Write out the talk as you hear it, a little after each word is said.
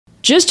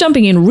Just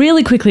jumping in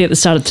really quickly at the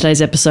start of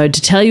today's episode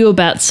to tell you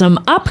about some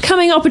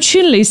upcoming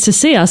opportunities to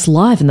see us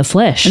live in the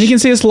flesh. And you can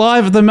see us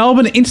live at the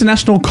Melbourne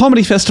International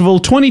Comedy Festival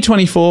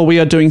 2024.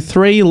 We are doing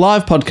 3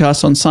 live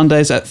podcasts on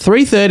Sundays at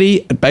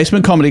 3:30 at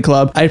Basement Comedy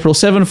Club, April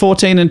 7,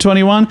 14 and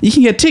 21. You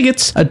can get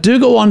tickets at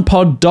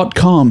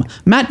doogaonepod.com.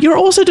 Matt, you're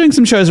also doing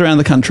some shows around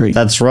the country.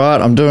 That's right.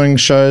 I'm doing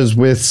shows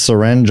with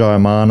Seren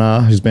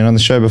Jayamana, who's been on the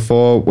show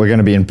before. We're going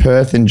to be in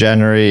Perth in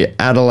January,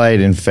 Adelaide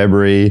in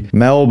February,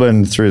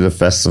 Melbourne through the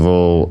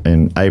festival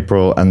in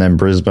April, and then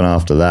Brisbane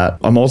after that.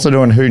 I'm also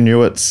doing Who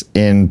Knew It's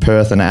in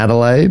Perth and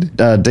Adelaide.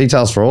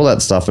 Details for all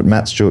that stuff at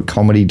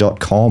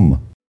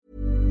mattstewartcomedy.com.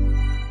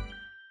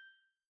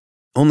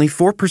 Only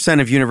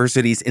 4% of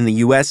universities in the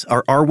U.S.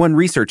 are R1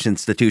 research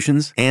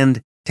institutions,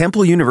 and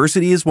Temple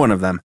University is one of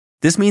them.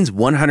 This means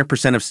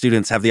 100% of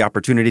students have the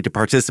opportunity to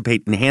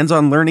participate in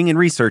hands-on learning and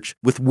research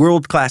with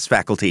world-class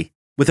faculty.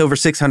 With over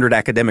 600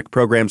 academic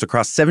programs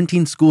across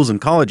 17 schools and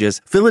colleges,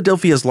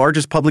 Philadelphia's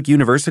largest public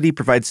university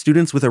provides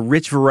students with a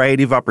rich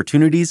variety of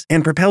opportunities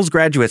and propels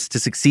graduates to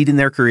succeed in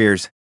their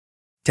careers.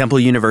 Temple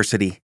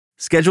University.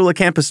 Schedule a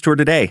campus tour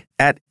today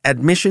at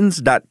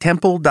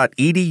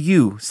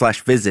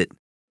admissions.temple.edu/visit.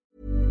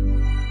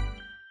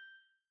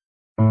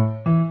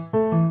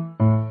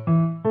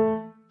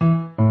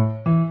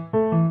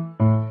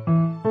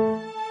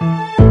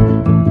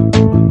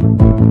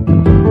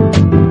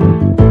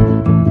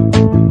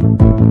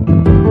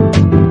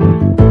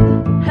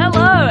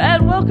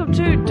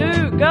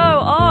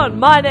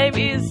 My name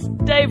is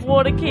Dave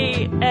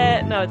Warnicky.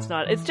 No, it's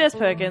not. It's Jess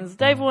Perkins.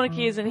 Dave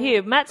Warnicky isn't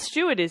here. Matt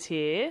Stewart is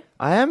here.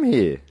 I am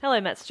here.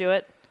 Hello, Matt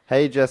Stewart.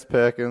 Hey, Jess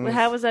Perkins. Well,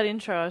 how was that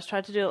intro? I was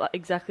trying to do it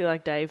exactly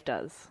like Dave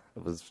does.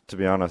 It was, to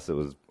be honest, it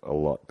was a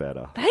lot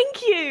better.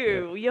 Thank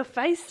you. Yeah. Your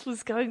face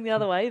was going the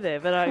other way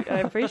there, but I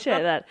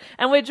appreciate that.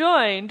 And we're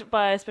joined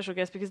by a special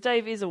guest because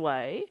Dave is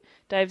away.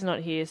 Dave's not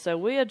here, so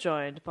we are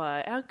joined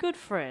by our good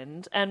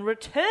friend and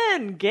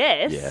return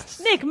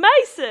guest, Nick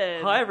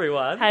Mason. Hi,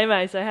 everyone. Hey,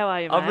 Mason. How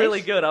are you, mate? I'm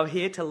really good. I'm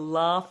here to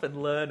laugh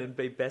and learn and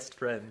be best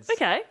friends.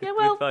 Okay. Yeah,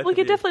 well, we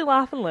can definitely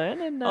laugh and learn.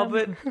 And,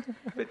 but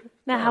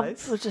now,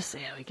 nice. we'll just see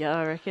how we go,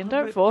 I reckon.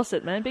 Don't force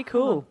it, man. Be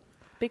cool.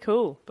 Be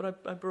cool. But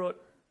I brought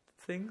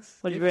things.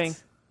 What did you bring?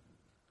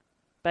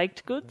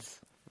 Baked goods?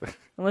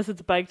 Unless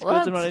it's baked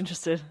goods, I'm not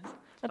interested.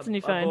 That's a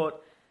new phone. I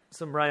bought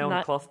some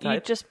rayon cloth tape.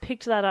 You just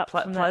picked that up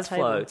from that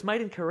table. Plasflow. It's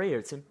made in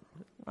Korea.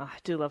 I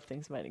do love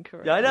things made in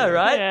Korea. Yeah, I know,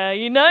 right? Yeah,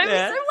 you know me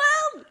so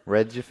well.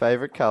 Red's your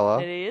favourite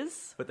colour. It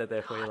is. Put that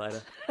there for you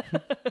later.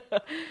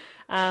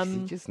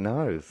 He just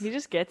knows. He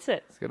just gets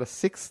it. He's got a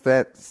sixth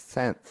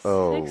sense.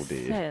 Oh,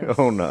 dear. Sense.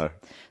 Oh, no.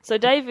 So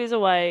Dave is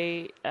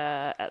away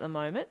at the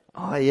moment.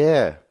 Oh,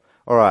 yeah.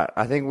 All right.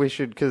 I think we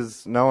should,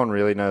 because no one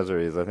really knows where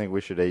he is, I think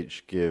we should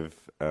each give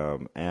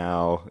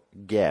our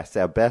guess,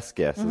 our best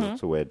guess as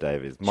to where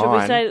Dave is. Should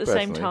we say it at the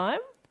same time?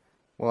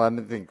 Well, I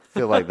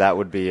feel like that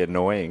would be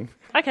annoying.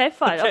 Okay,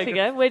 fine. Off you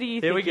go. Where do you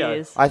think he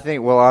is? I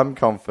think, I'm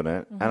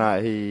confident.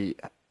 And he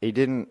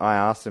didn't, I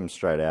asked him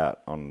straight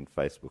out on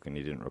Facebook and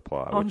he didn't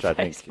reply. On which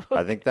Facebook.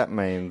 I think that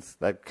means,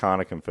 that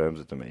kind of confirms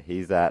it to me.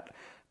 He's at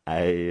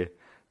a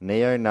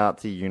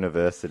neo-Nazi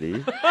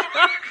university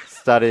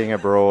studying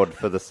abroad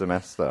for the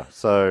semester.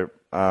 So,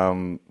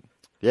 hopefully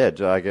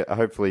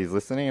he's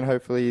listening and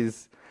hopefully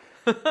he's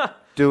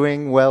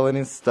doing well in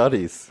his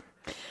studies.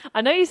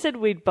 I know you said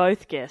we'd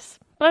both guess,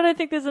 but I don't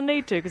think there's a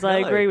need to because I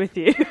agree with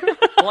you.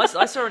 Well,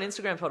 I saw an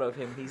Instagram photo of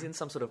him. He's in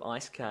some sort of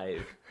ice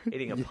cave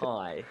eating a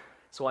pie.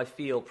 So I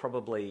feel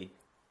probably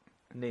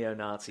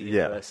neo-Nazi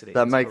university.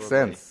 That makes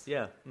sense.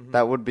 Yeah. Mm-hmm.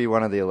 That would be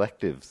one of the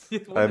electives,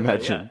 I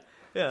imagine.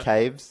 Yeah.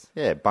 Caves.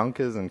 Yeah,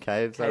 bunkers and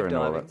caves. Cave They're in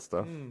all diving. that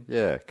stuff.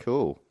 Yeah,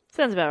 cool.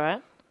 Sounds about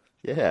right.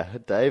 Yeah,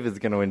 Dave is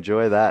going to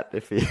enjoy that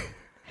if he...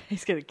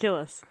 He's going to kill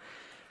us.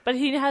 But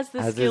he has the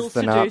As skills is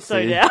the to Nazi, do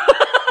so now.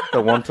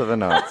 The want of a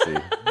Nazi.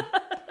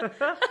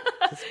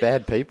 Just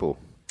bad people.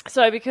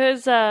 So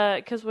because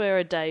we're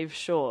a Dave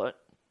short,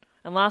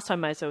 and last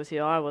time Meso was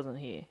here, I wasn't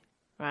here,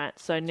 right?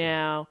 So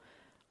now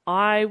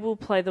I will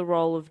play the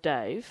role of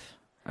Dave.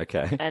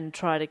 Okay. And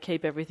try to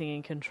keep everything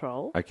in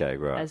control. Okay,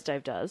 right. As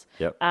Dave does.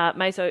 Yep.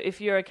 Meso,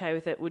 if you're okay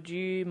with it, would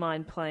you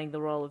mind playing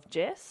the role of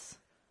Jess?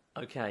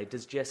 Okay,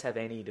 does Jess have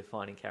any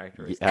defining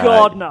characteristics?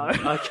 God, no.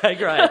 Okay,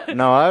 great.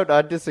 No,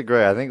 I'd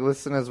disagree. I think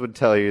listeners would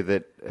tell you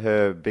that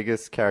her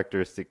biggest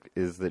characteristic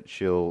is that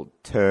she'll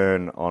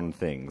turn on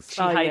things.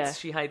 She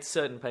hates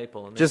certain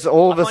people. And just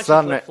all of a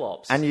sudden,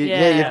 and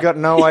you've got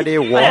no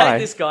idea why. I hate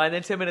this guy, and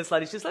then 10 minutes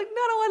later, she's like,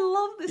 no, I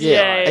love this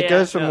guy. It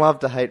goes from love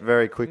to hate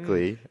very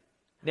quickly.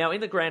 Now,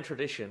 in the grand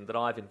tradition that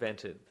I've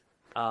invented,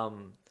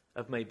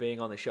 of me being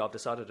on the show, I've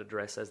decided to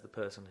dress as the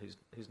person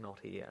who's not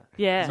here.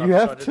 Yeah. So you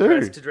have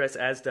to dress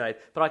as Dave,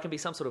 but I can be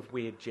some sort of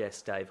weird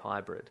Jess-Dave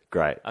hybrid.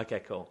 Great.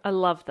 Okay, cool. I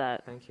love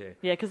that. Thank you.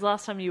 Yeah, because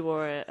last time you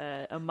wore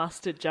a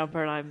mustard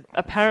jumper, and I'm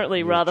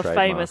apparently rather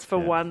famous for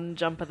one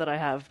jumper that I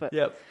have. But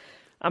yep.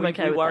 I'm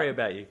okay with that. We worry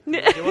about you. Do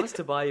you want us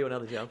to buy you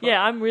another jumper?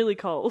 Yeah, I'm really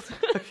cold.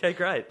 Okay,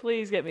 great.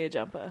 Please get me a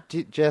jumper.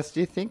 Jess,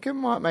 do you think it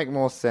might make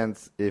more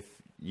sense if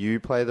you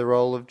play the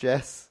role of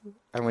Jess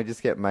and we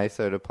just get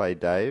Meso to play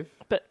Dave?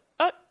 But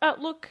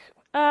look,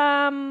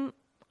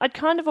 I'd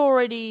kind of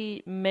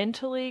already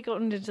mentally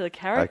gotten into the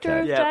character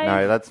of Okay. Dave.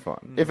 No, that's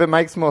fine. If it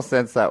makes more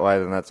sense that way,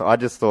 then that's. I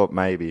just thought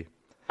maybe,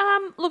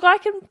 Look, I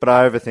can. but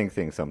I overthink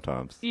things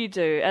sometimes. You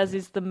do, as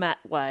is the Matt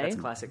way. That's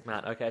classic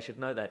Matt. Okay, I should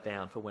note that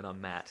down for when I'm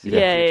Matt.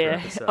 Yeah.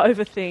 Future episode.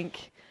 Overthink,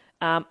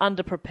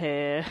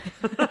 underprepare.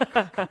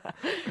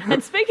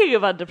 And speaking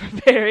of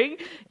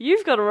underpreparing,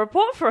 you've got a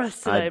report for us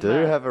today, I do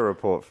Matt. have a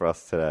report for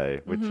us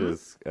today, which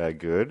is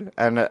good.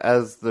 And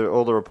as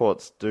all the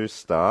reports do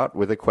start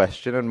with a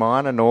question, and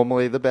mine are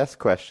normally the best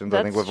questions.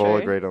 I think we've all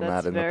agreed on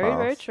that in the past.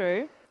 That's very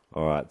true.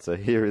 All right, so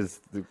here is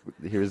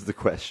the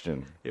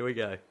question. Here we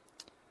go.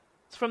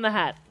 It's from the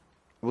hat.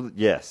 Well,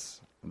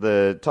 yes,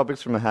 the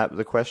topic's from the hat.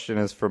 The question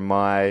is from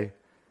my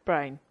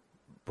Brain.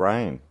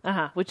 brain.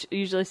 Which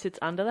usually sits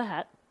under the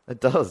hat. It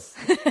does.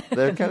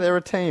 They're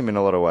a team in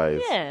a lot of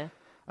ways. Yeah.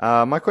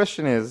 My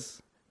question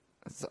is,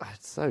 it's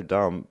so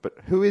dumb, but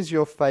who is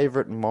your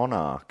favourite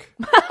monarch?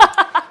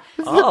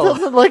 It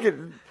doesn't like it.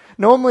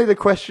 Normally the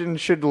question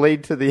should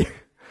lead to the...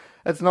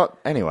 It's not...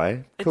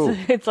 Anyway, cool.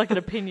 It's like an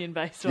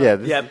opinion-based one. Yeah,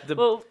 Yeah,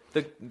 Well-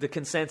 the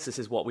consensus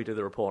is what we do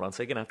the report on,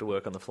 so you're going to have to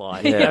work on the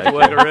fly. You have to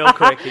work it real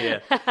quick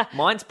here.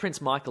 Mine's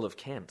Prince Michael of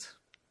Kent.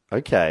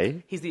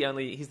 okay. He's the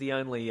only. Does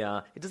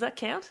that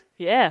count?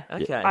 Yeah.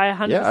 Okay. I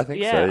 100%. Yeah, I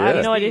think so, I yeah.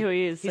 have no idea who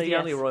he is. He's so the yes.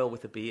 only royal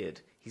with a beard.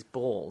 He's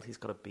bald. He's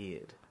got a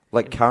beard.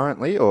 Like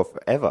currently or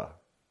forever?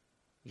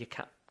 You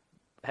can't.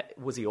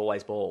 Was he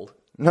always bald?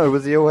 No,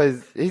 was he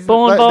always... He's,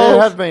 Born There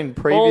bald, have been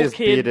previous bald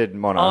kid. bearded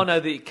monarchs. Oh no,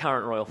 the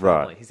current royal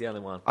family. Right. He's the only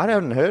one. I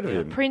haven't heard of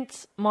him.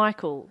 Prince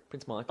Michael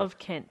Prince Michael of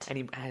Kent. and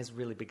he has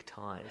really big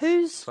ties.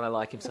 Who's- That's why I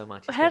like him so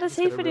much. How does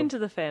he fit into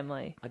the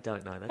family? I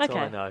don't know. That's all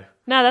I know.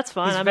 No, that's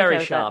fine. He's I'm very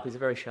okay with that. sharp. He's a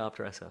very sharp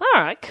dresser.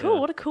 All right, cool. Yeah.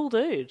 What a cool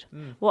dude.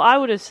 Well, I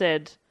would have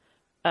said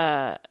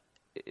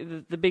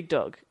the big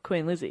dog,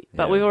 Queen Lizzie,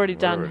 but Yeah, we've already we've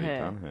done already her.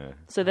 done her.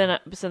 So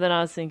then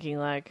I was thinking,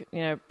 like,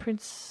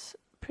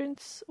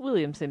 Prince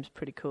William seems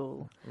pretty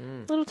cool.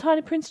 Little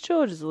tiny Prince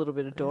George is a little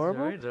bit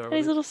adorable. very adorable. And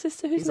his little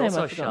sister, whose He's name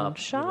also I've forgotten.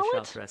 sharp. Really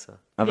sharp Charlotte.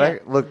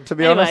 dresser. Look, to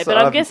be Anyway, honest, but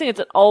I'm guessing it's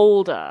an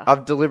older.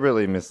 I've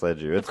deliberately misled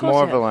you. It's course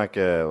more you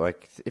of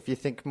like if you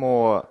think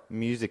more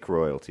music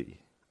royalty.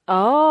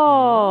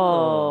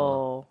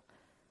 Oh.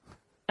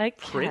 Okay.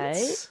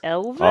 Prince?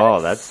 Elvis.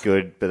 Oh, that's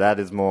good, but that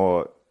is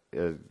more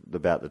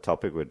about the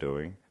topic we're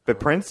doing. But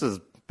Prince is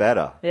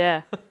better.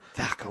 Yeah.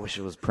 Fuck, I wish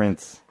it was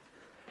Prince.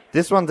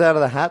 This one's out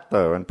of the hat,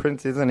 though, and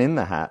Prince isn't in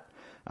the hat.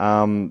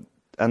 And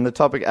the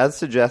topic, as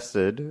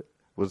suggested,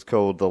 was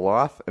called The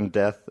Life and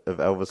Death of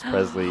Elvis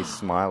Presley's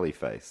Smiley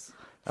Face.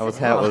 That was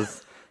how it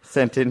was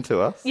sent in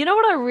to us. You know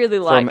what I really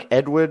like? From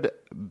Edward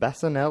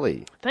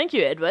Bassanelli. Thank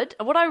you, Edward.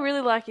 What I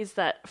really like is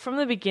that from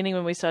the beginning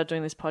when we started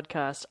doing this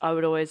podcast, I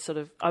would always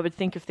I would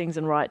think of things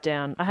and write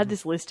down. I had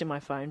this list in my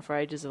phone for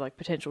ages of like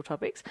potential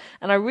topics.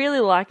 And I really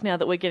like now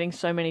that we're getting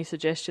so many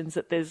suggestions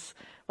that there's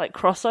like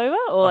crossover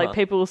or like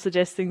people will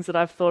suggest things that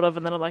I've thought of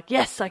and then I'm like,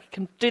 yes, I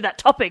can do that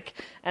topic.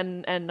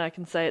 And I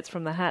can say it's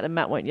from the hat and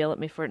Matt won't yell at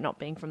me for it not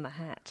being from the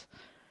hat.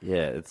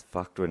 Yeah, it's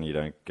fucked when you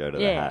don't go to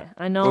the Yeah, hat.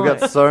 I know. We've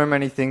got so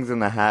many things in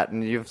the hat,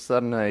 and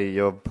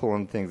you're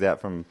pulling things out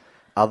from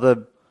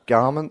other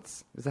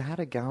garments. Is a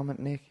hat a garment,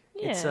 Nick?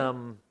 Yeah. Is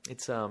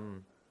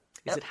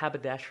it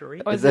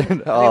haberdashery? Or Is is it?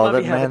 it- Oh, might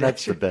be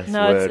that's the best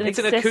No, word. it's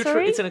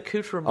It's an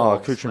accoutrement. Oh,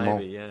 accoutrement.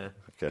 Maybe, yeah.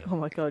 Okay. Oh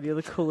my God, you're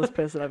the coolest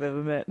person I've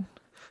ever met.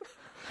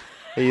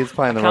 He is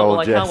playing the role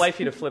Well, of I Jess. can't wait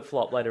for you to flip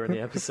flop later in the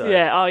episode.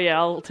 Yeah, oh yeah,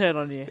 I'll turn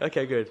on you.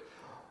 Okay, good.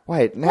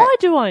 Wait, now, Why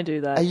do I do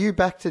that? are you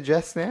back to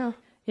Jess now?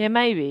 Yeah,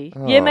 maybe.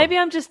 Oh. Yeah, maybe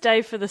I'm just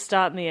Dave for the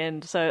start and the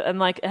end. So, and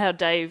like how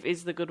Dave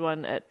is the good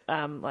one at,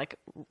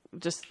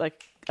 just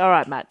like, all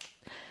right, Matt,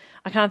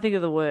 I can't think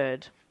of the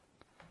word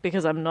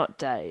because I'm not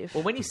Dave.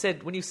 Well, when you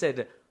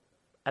said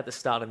at the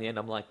start and the end,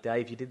 I'm like,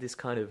 Dave, you did this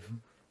kind of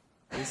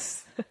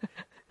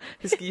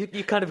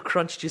you kind of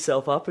crunched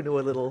yourself up into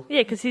a little.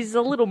 Yeah, because he's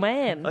a little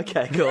man.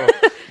 Okay, cool.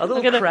 A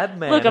little Look at crab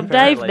man. Look, I'm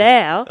apparently. Dave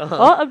now.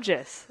 Oh, I'm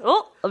Jess.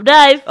 Oh, I'm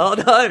Dave. Oh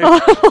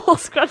no! All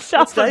scrunched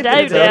up. What's I'm Dave gonna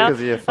Dave do? now. 'Cause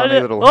of your funny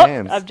I'm little oh,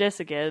 hands. I'm Jess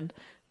again.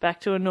 Back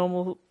to a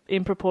normal,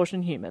 in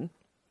proportion human.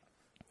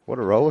 What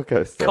a roller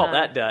coaster. Cop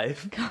that,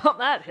 Dave. Got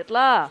that,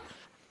 Hitler.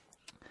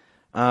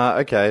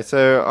 Okay,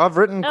 so I've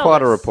written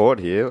quite a Elvis. report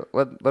here.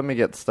 Let me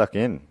get stuck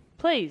in,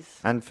 Please.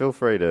 and feel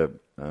free to.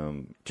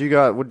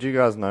 Would you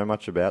guys know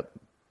much about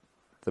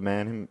the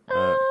man?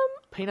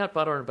 Peanut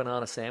butter and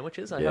banana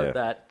sandwiches. I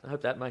Yeah.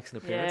 hope that makes an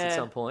appearance at Yeah.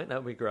 some point.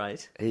 That would be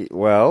great.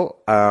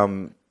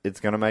 It's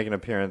going to make an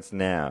appearance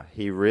now.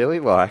 He really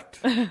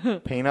liked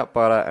peanut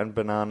butter and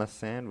banana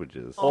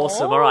sandwiches.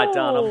 Awesome. All right,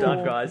 done. I'm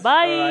done, guys.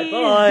 Bye.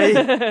 All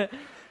right, bye.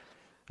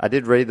 I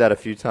did read that a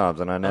few times,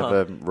 and I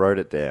never wrote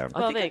it down.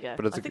 Well, there you go.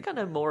 But it's I think I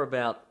know more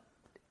about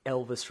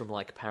Elvis from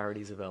like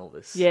parodies of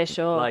Elvis. Yeah,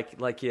 sure.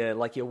 Like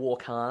your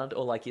Walk Hard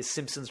or like your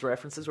Simpsons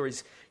references where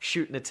he's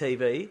shooting a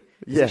TV.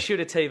 Does Yeah. he shoot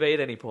a TV at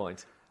any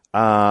point?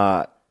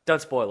 Uh,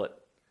 Don't spoil it.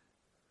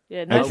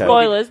 Yeah, no Okay.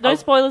 spoilers. No I'll-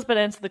 spoilers, but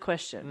answer the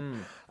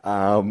question.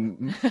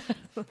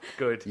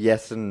 Good.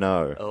 yes and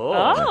no. Oh.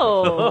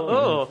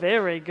 Oh,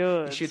 very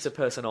good. He shoots a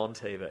person on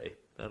TV.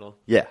 That'll.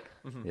 Yeah.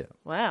 Yeah.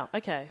 Wow.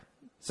 Okay.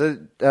 So,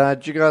 do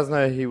you guys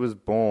know he was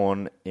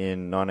born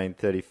in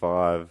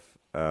 1935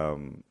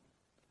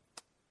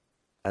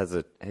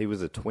 he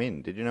was a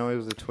twin? Did you know he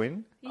was a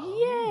twin?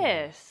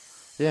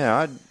 Yes.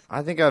 Yeah,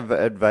 I think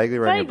I'd vaguely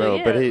rang a bell,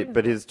 Vaguely, yeah.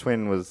 but his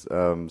twin was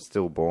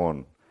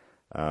stillborn.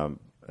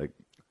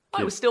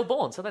 I was still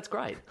born, so that's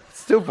great.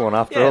 Stillborn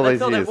after Yeah, all they these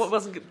thought years.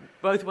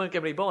 both weren't going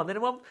to be born. Then they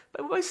were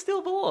both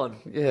stillborn.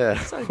 Yeah.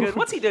 So good.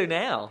 What's he do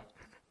now?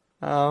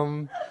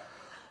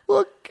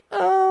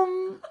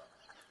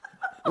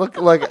 Look,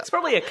 like It's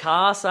probably a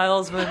car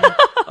salesman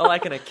or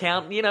like an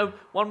accountant. You know,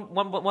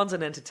 one's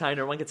an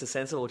entertainer and one gets a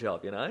sensible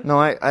job. You know. no,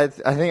 I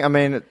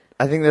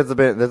think there's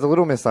a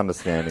little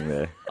misunderstanding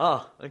there.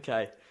 Oh,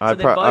 okay. I So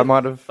they're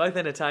might have. both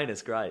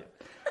entertainers. Great.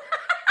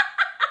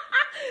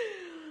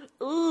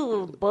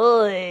 Ooh,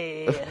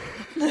 boy.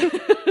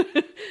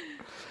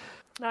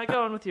 Now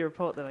go on with your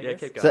report then, I Yeah, guess.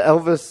 keep going.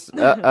 So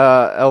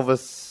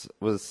Elvis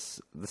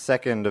was the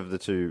second of the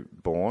two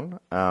born,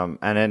 and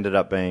ended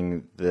up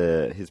being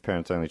his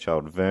parents' only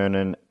child,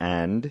 Vernon,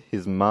 and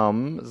his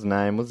mum's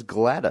name was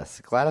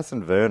Gladys. Gladys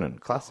and Vernon,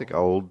 classic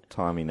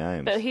old-timey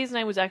names. But his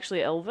name was actually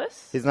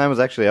Elvis. His name was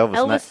actually Elvis.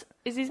 Elvis,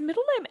 is his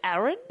middle name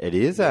Aaron? It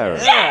is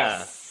Aaron.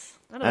 Yeah.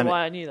 I don't know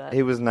why I knew that.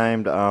 He was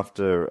named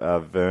after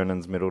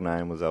Vernon's middle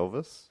name was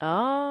Elvis,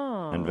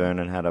 Oh. and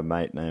Vernon had a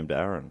mate named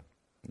Aaron.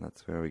 And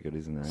that's where he got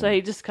his name. So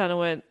he just kind of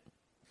went,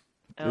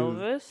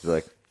 Elvis?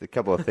 Like a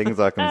couple of things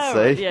I can Oh,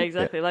 see. yeah,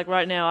 exactly. Like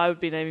right now, I would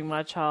be naming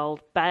my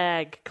child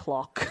Bag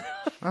Clock.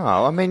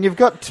 Oh, I mean, you've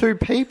got two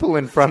people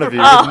in front of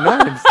you with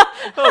names.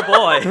 Oh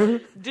boy.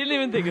 Didn't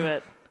even think of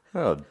it.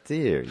 Oh,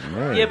 dear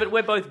me. Yeah, but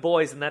we're both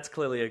boys, and that's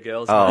clearly a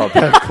girl's Oh,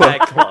 name. Bag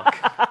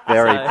clock.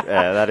 Very, So-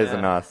 that is a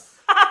nice.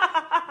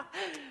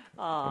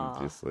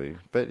 Obviously.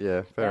 But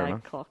yeah, fair Bag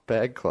enough. clock.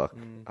 Bag clock.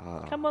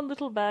 Come on,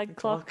 little Bag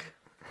Clock.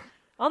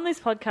 On this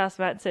podcast,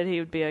 Matt said he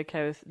would be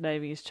okay with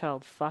naming his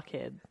child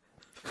Fuckhead.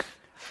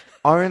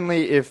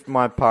 Only if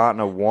my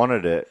partner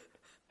wanted it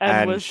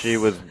and she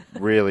was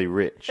really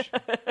rich.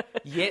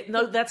 Yeah,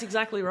 no, that's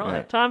exactly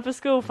right. Time for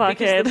school, Because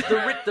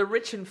Fuckhead. the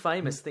rich and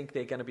famous think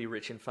they're going to be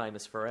rich and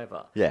famous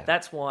forever. Yeah.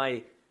 That's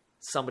why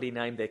somebody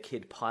named their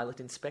kid Pilot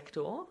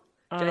Inspector.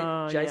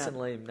 Jason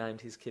Liam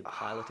named his kid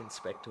Pilot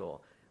Inspector,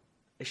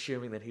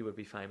 assuming that he would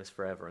be famous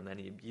forever, and then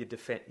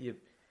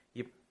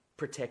you're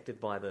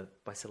protected by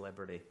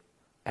celebrity.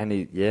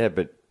 And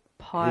but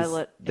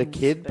Pilot the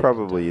kid Inspector.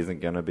 probably isn't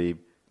going to be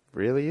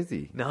really, is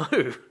he? No.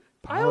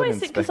 I always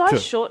think, because I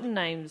shorten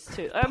names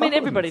too. I mean,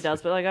 everybody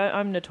does, but like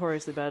I'm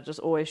notoriously bad at just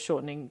always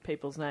shortening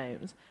people's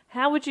names.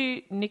 How would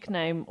you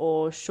nickname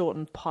or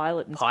shorten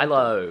Pilot Inspector?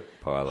 Pilo.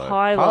 Pilo.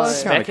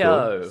 Pilo's kinda cool.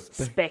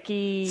 Specco.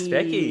 Specky.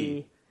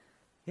 Specky.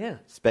 Yeah.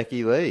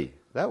 Specky Lee.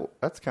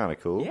 That's kind of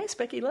cool. Yeah,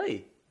 Specky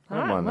Lee. I All don't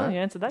right, mind well, that. you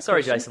answered that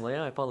Sorry, question. Jason Lee,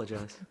 I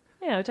apologise.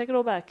 Yeah, we take it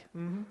all back.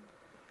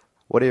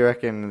 What do you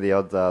reckon the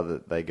odds are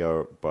that they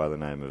go by the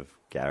name of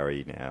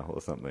Gary now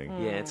or something?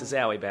 Yeah, it's a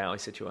Zowie Bowie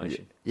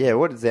situation. Yeah,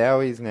 what is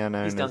Zowie's now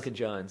known He's as? Duncan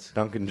Jones.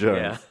 Duncan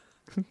Jones.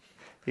 Yeah.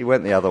 He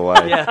went the other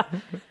way. Yeah.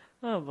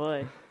 Oh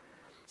boy.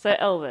 So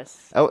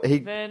Elvis, He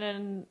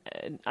Vernon,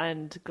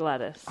 and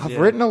Gladys. I've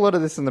written a lot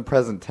of this in the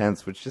present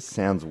tense, which just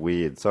sounds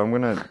weird. So I'm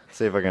going to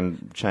see if I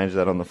can change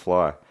that on the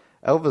fly.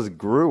 Elvis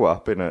grows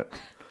up in a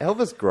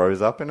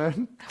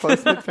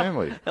close-knit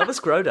family.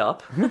 Elvis growed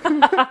up.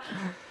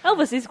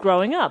 Elvis is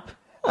growing up.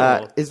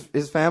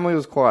 His family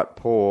was quite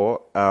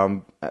poor,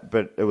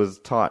 but it was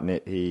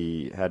tight-knit.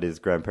 He had his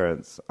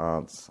grandparents,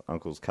 aunts,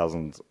 uncles,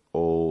 cousins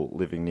all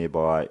living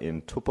nearby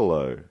in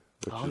Tupelo,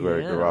 which is where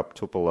he grew up,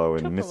 Tupelo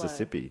in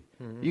Mississippi.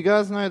 You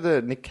guys know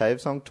the Nick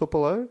Cave song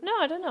Tupelo? No,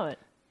 I don't know it.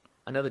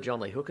 I know the John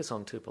Lee Hooker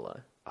song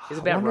Tupelo. Is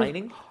it about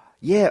raining?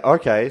 Yeah,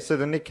 okay. So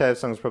the Nick Cave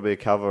song is probably a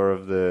cover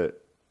of the...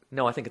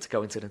 No, I think it's a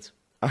coincidence.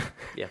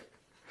 Yeah.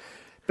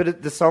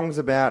 But the song's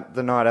about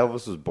the night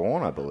Elvis was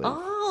born, I believe.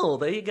 Oh,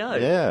 there you go.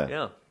 Yeah.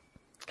 Yeah.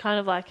 Kind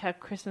of like how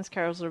Christmas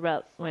carols are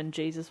about when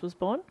Jesus was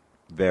born.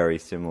 Very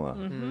similar.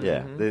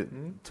 Yeah. The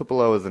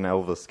Tupelo is an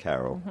Elvis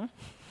carol.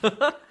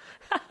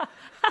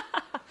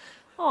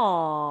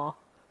 Aww.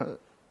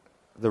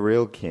 The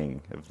real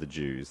king of the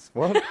Jews.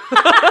 What?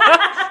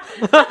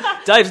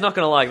 Dave's not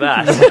going to like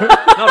that.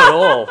 Not at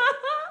all.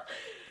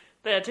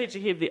 They are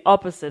teaching him the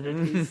opposite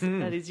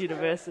at his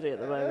university at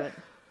the moment.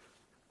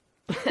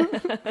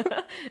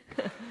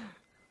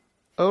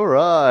 All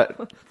right.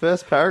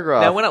 First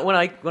paragraph. Now,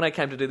 when I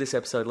came to do this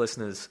episode,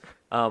 listeners,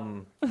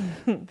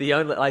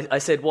 I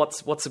said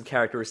what's some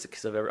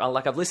characteristics of every,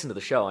 like I've listened to the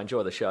show, I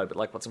enjoy the show, but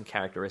like what's some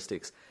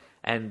characteristics,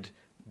 and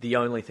the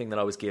only thing that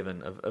I was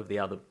given of the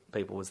other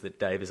people was that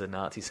Dave is a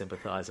Nazi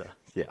sympathiser.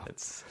 Yeah.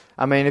 It's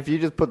I mean, if you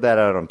just put that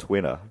out on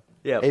Twitter,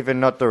 Yeah. even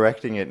not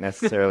directing it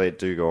necessarily at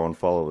Do Go On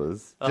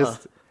followers,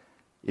 just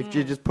if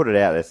you just put it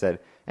out there, said,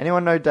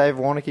 anyone know Dave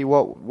Warnocky?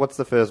 What's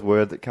the first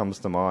word that comes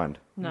to mind?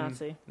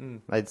 Nazi.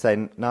 They'd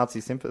say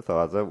Nazi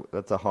sympathiser.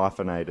 That's a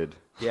hyphenated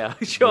yeah,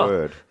 sure.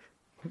 word.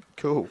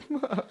 Cool.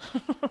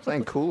 I'm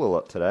saying cool a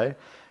lot today.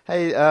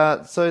 Hey,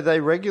 so they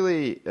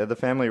the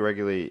family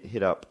regularly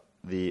hit up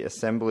the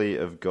Assembly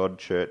of God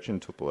Church in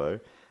Tupelo,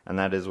 and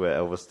that is where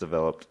Elvis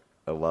developed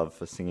a love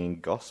for singing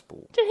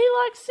gospel. Did he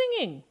like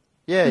singing?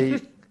 Yeah, he...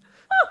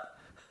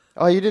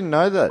 Oh, you didn't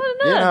know that? I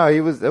didn't know. Yeah, no,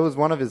 it was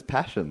one of his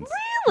passions.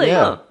 Really?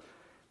 Yeah.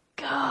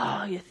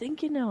 God, you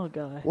think you know a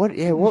guy. What?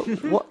 Yeah.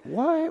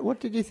 Why? What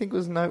did you think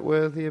was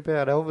noteworthy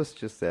about Elvis?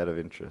 Just out of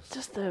interest.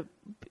 Just the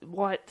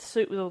white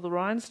suit with all the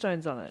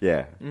rhinestones on it.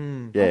 Yeah.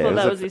 Yeah. I thought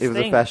that was his it was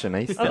thing. a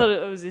fashionista. I thought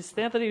it was his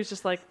thing. I thought he was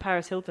just like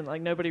Paris Hilton.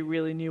 Like nobody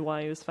really knew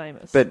why he was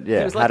famous. But yeah,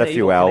 He was like had a an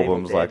few evil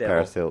albums like daredevil.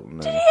 Paris Hilton.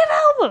 did he have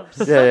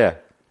albums? Yeah.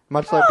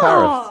 Much like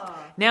Paris.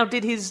 Now,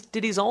 did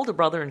his older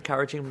brother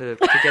encourage him to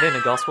get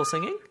into gospel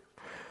singing?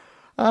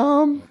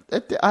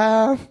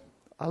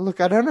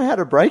 Look, I don't know how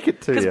to break it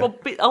to you.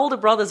 Because older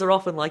brothers are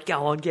often like,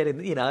 go on, get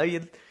in. You know,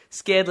 you're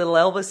scared little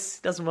Elvis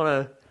doesn't want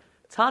to.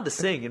 It's hard to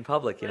sing in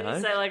public, you know.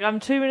 You say like, I'm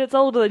 2 minutes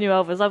older than you,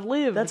 Elvis. I've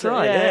lived. That's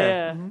right,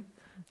 yeah.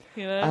 Mm-hmm.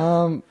 You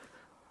know.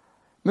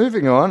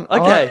 Moving on.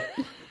 Okay.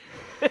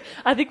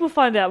 I think we'll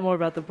find out more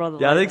about the brother.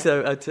 Yeah, I later.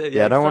 think so.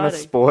 Yeah, I don't want to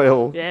exciting.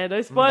 spoil. Yeah,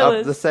 no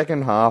spoilers. The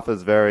second half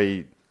is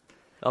very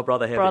Oh,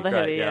 brother heavy. Brother great,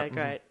 heavy, yeah. yeah,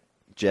 great.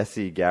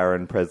 Jesse,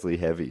 Garen, Presley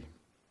heavy.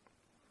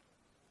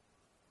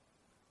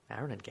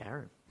 Aaron and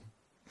Garen.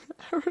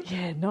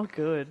 Yeah, not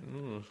good.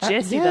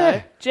 Jesse yeah.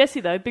 though.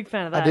 Jesse though, big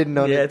fan of that. I didn't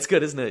know. Yeah, it's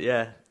good, isn't it?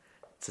 Yeah.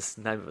 It's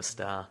the name of a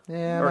star.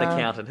 Yeah, Or an no.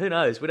 accountant. Who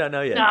knows? We don't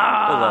know yet.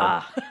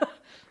 Ah!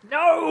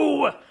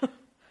 No.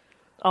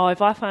 Oh,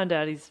 if I find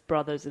out his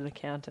brother's an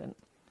accountant,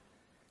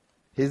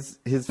 His.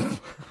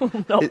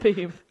 not be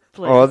him,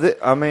 please. Oh,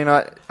 I mean,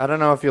 I don't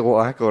know if you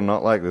like or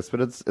not like this, but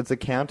it's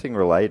accounting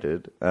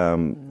related.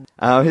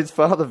 His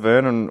father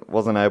Vernon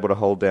wasn't able to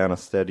hold down a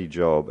steady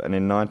job, and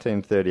in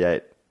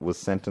 1938 was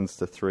sentenced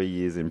to 3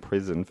 years in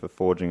prison for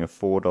forging a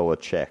 $4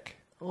 check.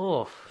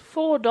 Oh,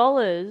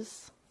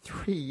 $4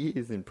 3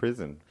 years in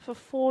prison. for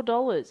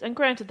 $4, and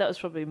granted, that was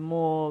probably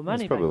more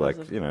money. It's probably back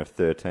like then.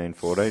 $13,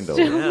 $14. Still-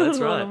 yeah, that's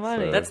A lot right. of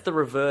money. So- That's the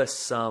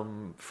reverse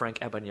Frank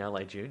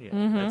Abagnale Jr.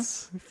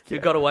 That's you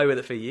got away with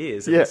it for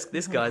years. And Yeah.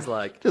 this guy's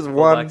like, Just "Four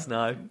one- bucks,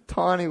 no.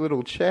 Tiny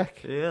little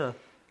check. Yeah.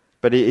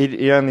 But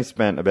he only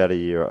spent about a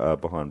year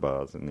behind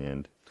bars in the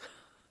end.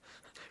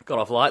 Got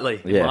off lightly,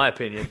 in Yeah. my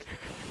opinion.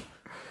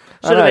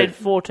 Should have I know. been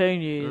 14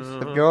 years.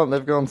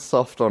 They've gone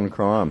soft on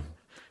crime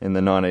in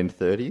the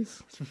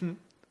 1930s.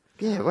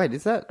 Yeah, wait,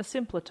 is that... A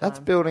simpler time.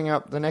 That's building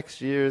up. The next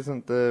year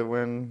isn't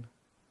when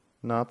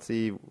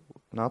Nazi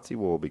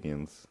war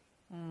begins.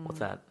 What's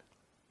that?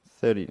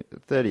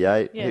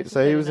 38. Yeah, it's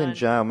So he was in 39.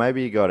 jail.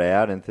 Maybe he got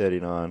out in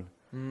 39.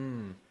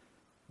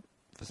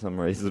 For some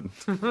reason.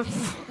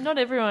 Not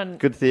everyone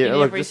Good theory. in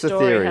Look, every just a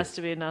story theory. has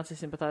to be a Nazi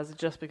sympathiser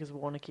just because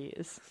Warnock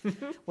is.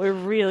 We're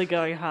really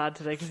going hard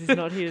today because he's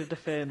not here to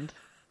defend.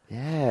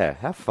 Yeah,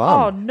 have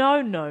Oh, fun.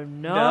 no.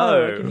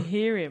 No. I can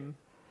hear him.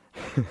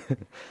 He's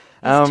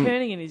Um,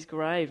 turning in his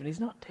grave and he's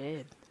not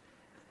dead.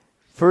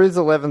 For his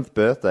 11th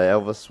birthday,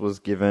 Elvis was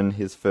given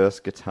his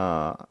first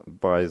guitar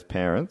by his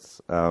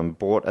parents,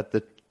 bought at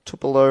the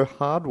Tupelo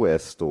hardware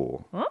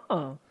store.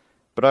 Oh.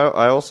 But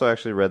I also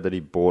actually read that he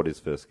bought his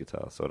first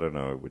guitar, so I don't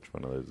know which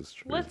one of those is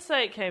true. Let's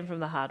say it came from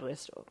the hardware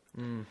store.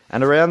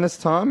 And around this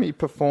time, he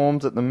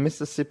performed at the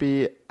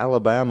Mississippi,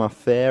 Alabama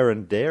Fair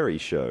and Dairy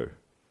Show.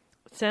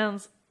 It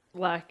sounds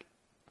like...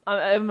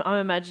 I'm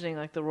imagining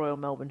like the Royal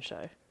Melbourne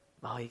show.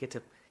 Oh, you get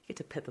to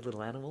pet the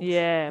little animals.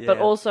 Yeah, but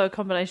also a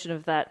combination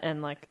of that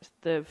and like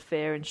the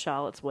fair in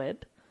Charlotte's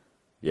Web.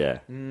 Yeah.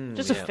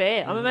 Just a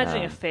fair. I'm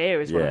imagining a fair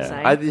is what I'm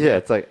saying. Yeah,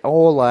 it's like,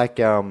 or like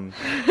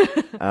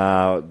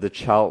the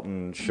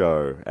Charlton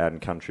Show out in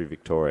Country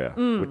Victoria,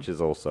 which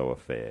is also a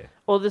fair.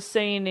 Or the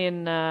scene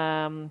in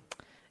The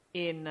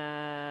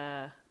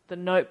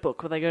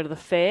Notebook where they go to the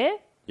fair.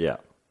 Yeah.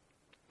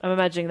 I'm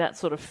imagining that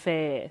sort of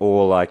fair.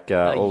 Or like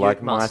Ute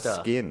My Muster.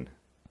 Skin.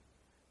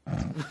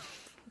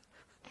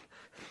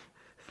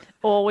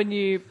 Or when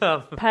you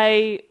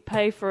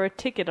pay for a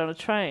ticket on a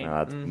train.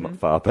 That's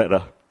far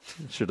better.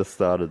 Should have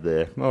started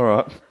there. All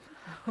right.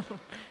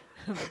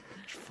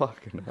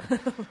 Fucking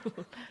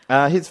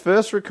hell. His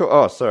first record...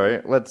 Oh, sorry.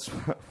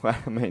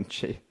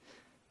 Gee.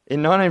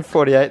 In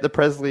 1948, the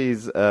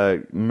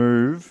Presleys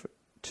move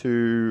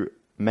to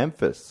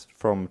Memphis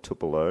from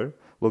Tupelo,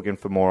 looking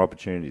for more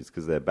opportunities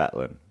because they're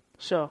battling.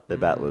 Sure. They're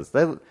battlers.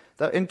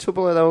 In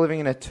Tupelo, they were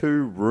living in a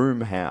 2-room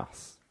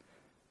house.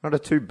 Not a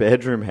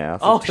 2-bedroom house.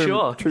 Oh, a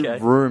sure. Okay.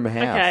 2-room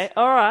house. Okay,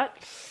 all right.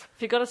 If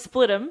you've got to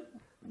split them,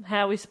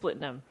 how are we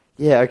splitting them?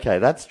 Yeah, okay,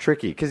 that's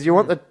tricky because you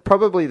want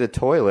probably the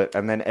toilet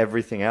and then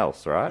everything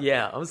else, right?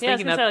 Yeah, I was Yeah, I was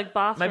thinking gonna that say, like,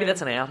 bathroom. maybe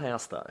that's an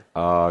outhouse though.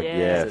 Oh, Yeah,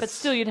 yes. but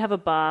still, you'd have a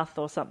bath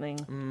or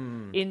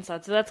something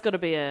inside. So that's got to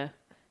be in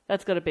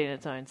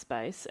its own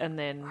space, and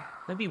then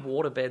Maybe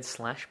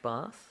waterbed /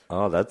 bath.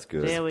 Oh, that's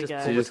good. There we Just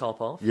go. pull the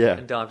top off. Yeah.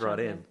 And dive right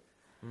in.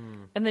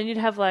 and then you'd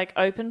have like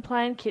open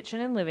plan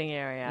kitchen and living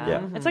area.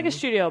 Yeah. It's like a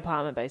studio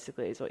apartment,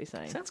 basically, is what you're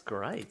saying. Sounds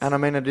great. And I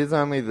mean, it is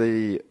only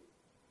the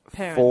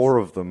Parents. 4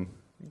 of them,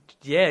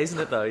 Yeah, isn't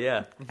it though?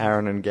 Yeah.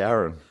 Aaron and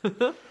Garen.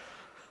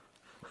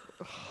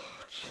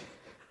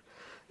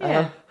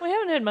 Yeah, we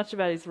haven't heard much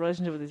about his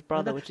relationship with his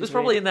brother, which It was is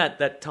probably weird. in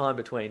that time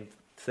between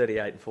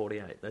 38 and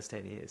 48, those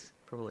 10 years.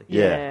 Probably.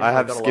 Yeah, Yeah. I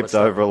have Got a lot of skipped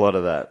stuff. over a lot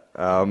of that.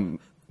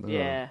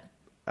 Yeah.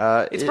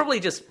 It's probably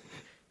just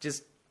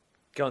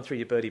going through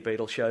your Birdie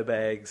Beetle show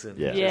bags and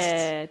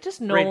Yeah. Just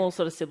normal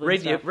sort of sibling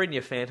stuff. reading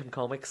your Phantom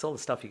comics, all the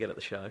stuff you get at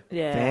the show.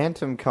 Yeah.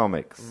 Phantom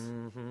comics.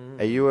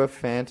 Are you a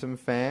Phantom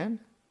fan?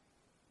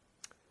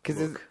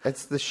 Because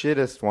it's the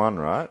shittest one,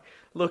 right?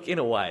 Look, in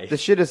a way, The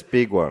shittest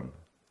big one.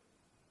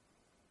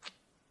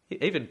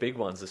 even big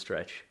ones a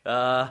stretch.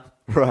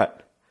 Right.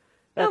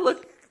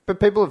 Look, But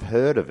people have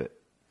heard of it.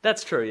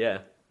 that's true. Yeah.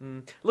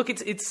 Look,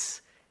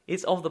 it's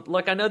of the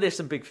like. I know there's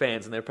some big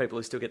fans, and there are people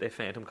who still get their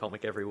Phantom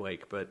comic every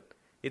week, but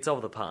it's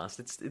of the past.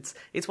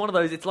 It's one of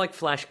those. It's like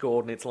Flash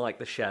Gordon. It's like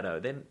the Shadow.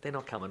 They're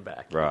not coming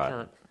back. You Right.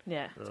 can't-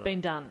 Yeah, it's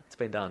been done. It's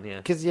been done. Yeah.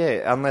 Because,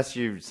 unless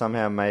you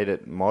somehow made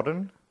it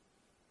modern.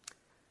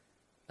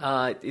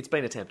 It's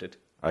been attempted.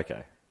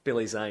 Okay.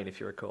 Billy Zane, if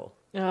you recall.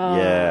 Oh.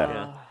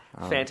 Yeah.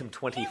 Phantom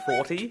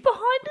 2040.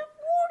 Behind a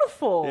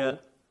waterfall. Yeah.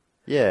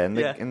 Yeah,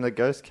 Yeah. in the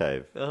Ghost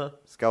Cave. Uh-huh.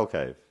 Skull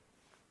Cave.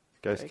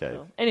 Ghost Very Cave.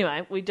 cool.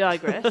 Anyway, we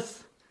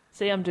digress.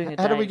 See, I'm doing a Dave.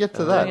 How do we get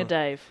to I'm that? doing a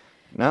Dave.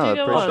 No, Do I you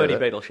go appreciate on? Birdie it.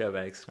 Beetle show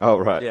bags. Oh,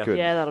 right, Yeah. good.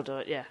 Yeah, that'll do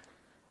it, yeah.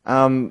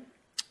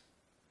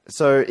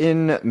 So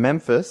in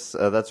Memphis,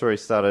 that's where he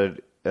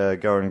started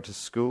going to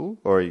school,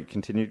 or he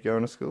continued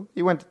going to school.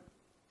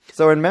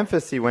 So in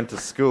Memphis, he went to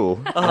school,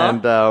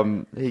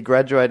 and he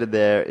graduated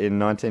there in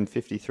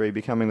 1953,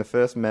 becoming the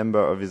first member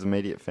of his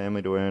immediate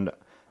family to earn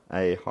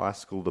a high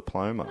school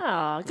diploma.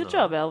 Ah, good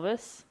job,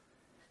 Elvis.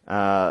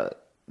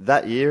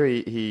 That year,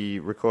 he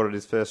recorded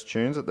his first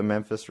tunes at the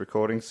Memphis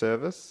Recording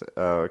Service,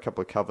 a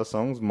couple of cover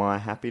songs, My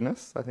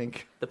Happiness, I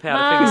think. The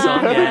Powderfinger song.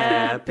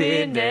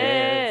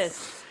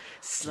 Happiness.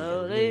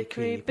 Slowly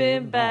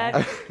creeping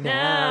back.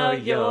 Now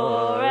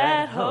you're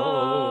at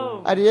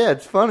home. And yeah,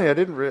 it's funny. I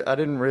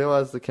didn't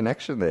realize the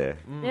connection there.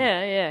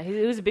 Yeah. He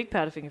was a big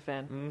Powderfinger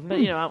fan.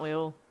 But, aren't we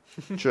all?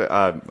 True,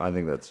 I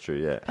think that's true.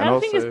 Yeah, and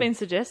Powderfinger's also, been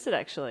suggested,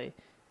 actually.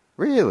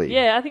 really.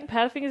 Yeah, I think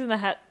Powderfinger's in the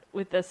hat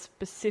with a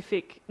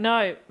specific...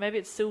 No, maybe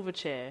it's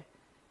Silverchair.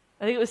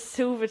 I think it was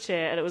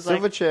Silverchair, and it was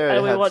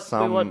Silverchair like...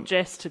 had we want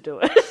Jess to do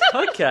it.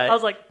 Okay. I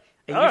was like,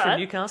 Are all you right. from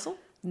Newcastle?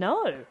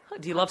 No.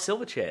 Do you love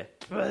Silverchair?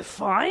 They're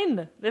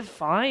fine. They're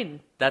fine.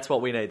 That's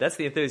what we need. That's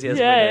the enthusiasm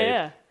Yeah, we need.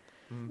 yeah.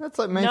 That's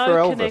like me for No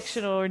Elvis.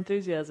 connection or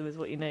enthusiasm is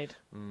what you need.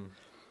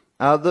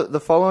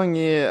 The following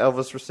year,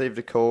 Elvis received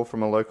a call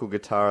from a local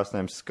guitarist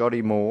named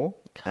Scotty Moore,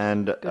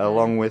 and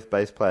along with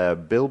bass player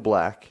Bill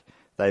Black,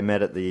 they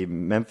met at the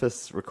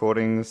Memphis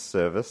Recording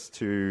Service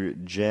to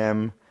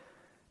jam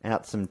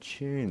out some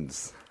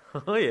tunes.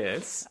 Oh,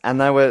 yes. And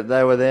they were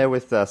there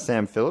with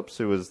Sam Phillips,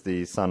 who was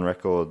the Sun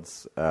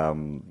Records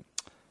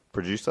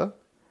producer,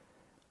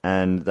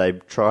 and they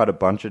tried a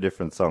bunch of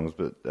different songs,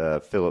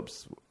 but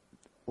Phillips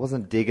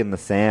wasn't digging the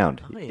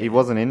sound. Oh, yeah. He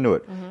wasn't into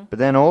it. But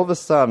then all of a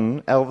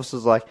sudden, Elvis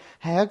was like,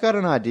 "Hey, I got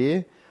an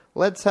idea.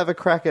 Let's have a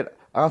crack at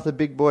Arthur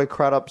Big Boy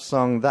Crudup's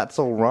song, That's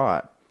All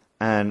Right.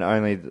 And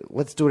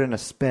let's do it in a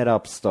sped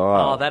up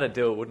style." Oh, that'd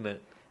do it, wouldn't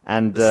it?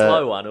 And The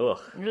slow one, ugh.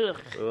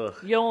 Ugh.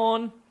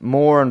 Yawn.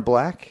 Moore and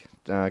Black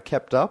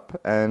kept up,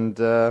 and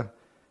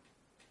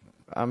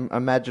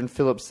imagine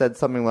Phillips said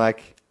something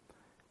like,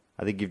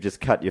 "I think you've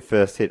just cut your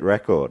first hit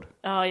record."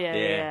 Oh, yeah.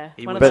 Yeah,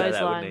 he One would of say those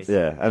that, wouldn't lines. he?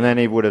 Yeah, and then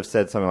he would have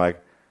said something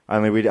like,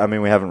 we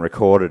haven't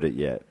recorded it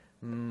yet,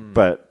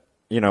 but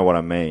you know what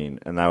I mean."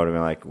 And they would have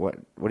been like, "What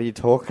are you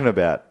talking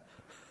about,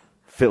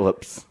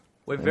 Phillips?"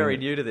 We're very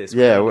new to this.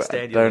 We Yeah, don't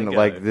understand your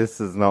lingo. this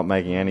is not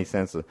making any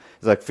sense. He's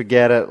like,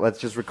 "Forget it. Let's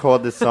just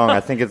record this song. I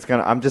think it's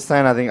gonna. I'm just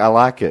saying. I think I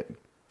like it."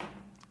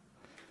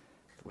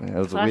 Yeah, it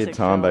was a Classic weird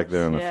time back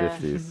there in the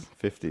Phillips,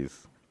 yeah. 50s.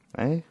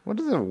 Eh? What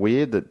is it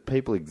weird that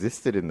people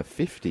existed in the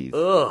 50s?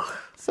 Ugh.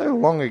 So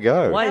long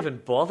ago. Why even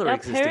bother Our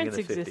existing in parents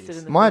the existed 50s?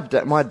 in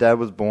the... My dad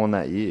was born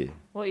that year,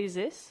 What is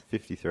this?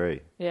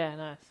 53. Yeah,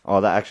 nice.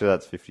 Oh,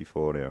 that's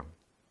 54 now.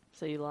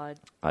 So you lied.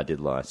 I did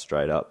lie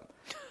straight up.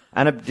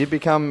 And it did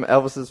become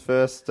Elvis's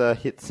first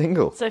hit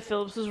single. So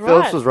Phillips was right.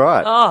 Phillips was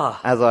right, Ah.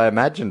 as I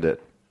imagined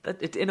it.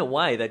 In a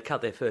way, they'd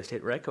cut their first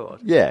hit record.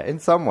 Yeah, in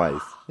some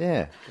ways.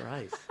 Yeah.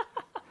 Great.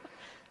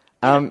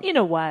 In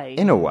a way.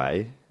 In a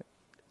way,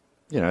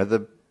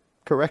 the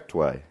correct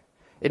way.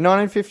 In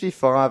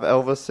 1955,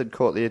 Elvis had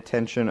caught the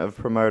attention of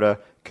promoter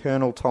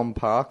Colonel Tom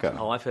Parker.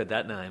 Oh, I've heard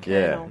that name.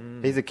 Yeah,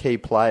 Colonel. he's a key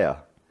player.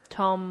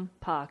 Tom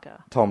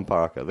Parker. Tom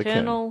Parker, the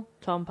Colonel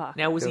Tom Parker.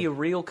 Now, was he a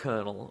real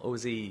colonel, or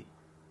did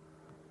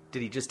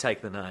he just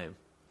take the name?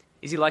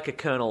 Is he like a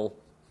Colonel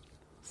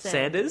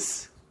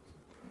Sanders?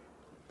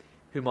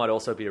 Who might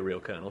also be a real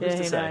colonel. Yeah, Who's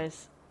to who say?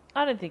 knows?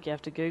 I don't think you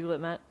have to Google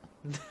it, Matt.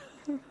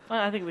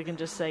 I think we can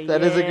just say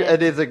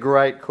It is a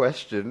great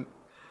question.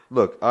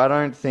 Look, I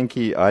don't think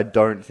he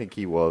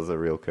was a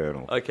real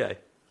colonel. Okay.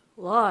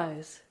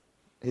 Lies.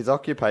 His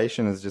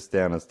occupation is just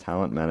down as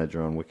talent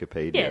manager on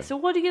Wikipedia. Yeah, so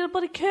what do you get a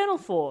bloody colonel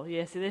for?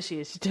 Yeah, see, there she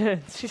is. She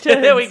turns. She Yeah,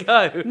 turns. there we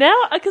go. Now,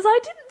 because I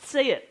didn't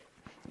see it.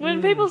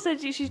 When people said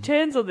she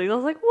turns on things, I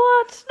was like,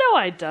 what? No,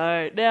 I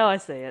don't. Now I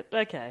see it.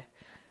 Okay.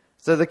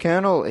 So the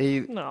colonel,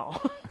 No.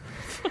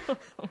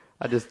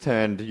 I just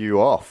turned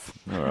you off.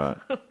 All right.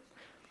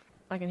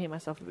 I can hear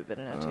myself a bit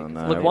better now, too. Oh, 'cause no.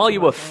 I'm Look, very while you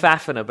too were loud now.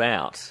 faffing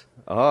about,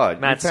 Oh,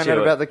 Matt you found Stewart.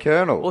 out about the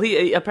Colonel. well,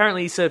 he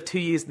apparently he served 2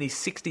 years in the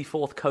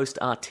 64th Coast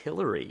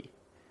Artillery.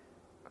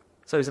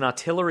 So he's an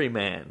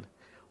artilleryman.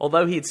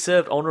 Although he had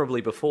served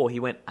honourably before, he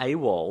went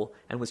AWOL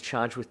and was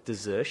charged with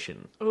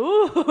desertion.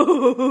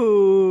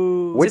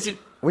 Ooh.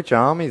 Which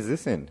army is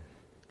this in?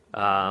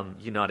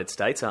 United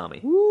States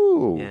Army.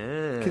 Ooh.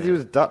 Yeah. Because he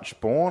was Dutch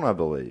born, I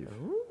believe.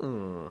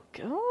 Oh.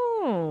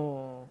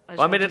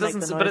 I mean, it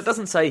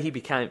doesn't say he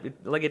became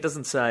like it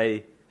doesn't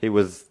say He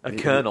was a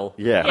colonel.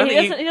 Yeah. Yeah,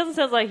 think he doesn't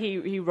sound like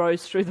he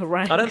rose through the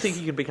ranks. I don't think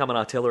you can become an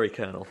artillery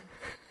colonel.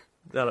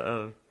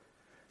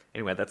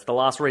 Anyway, that's the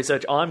last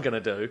research I'm going to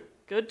do.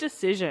 Good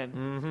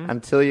decision.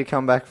 Until you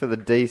come back for the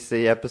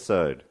DC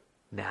episode.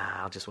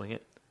 Nah, I'll just wing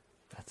it.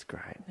 That's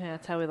great. Yeah,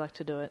 that's how we like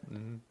to do it.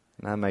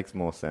 That makes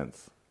more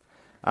sense.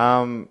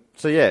 So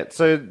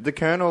the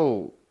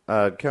Colonel,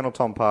 Colonel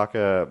Tom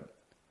Parker,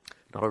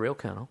 Not a real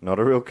colonel. not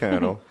a real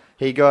colonel,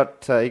 he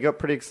got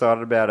pretty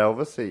excited about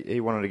Elvis. He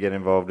wanted to get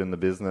involved in the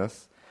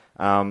business,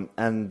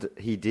 and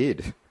he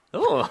did.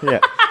 Oh,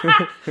 Yeah,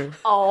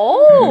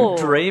 Oh!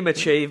 dream,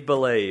 achieve,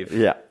 believe.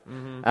 yeah.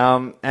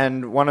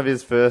 And one of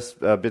his first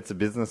bits of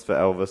business for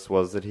Elvis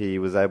was that he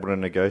was able to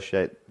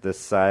negotiate the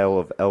sale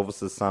of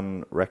Elvis's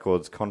Son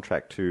Records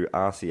contract to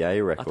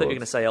RCA Records. I thought you were going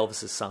to say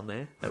Elvis's son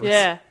there. That was-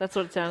 Yeah, that's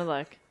what it sounded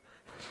like.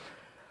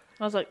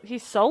 I was like, he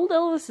sold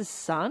Elvis's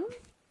son?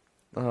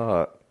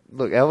 Oh,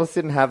 look, Elvis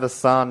didn't have a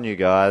son, you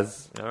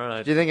guys. All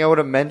right. Do you think I would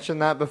have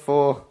mentioned that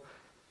before?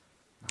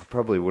 I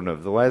probably wouldn't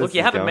have. The way Look, this you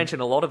is haven't going.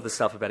 mentioned a lot of the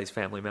stuff about his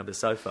family members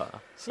so far.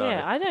 So.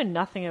 Yeah, I know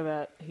nothing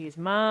about his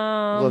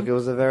mum. Look, it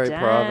was a very Dad,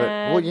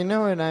 private. Well, you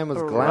know, her name was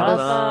brother.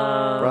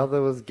 Gladys.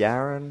 Brother was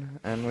Garen,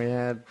 and we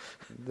had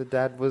the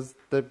dad was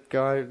the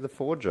guy, the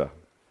forger.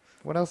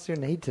 What else do you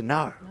need to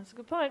know? That's a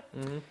good point.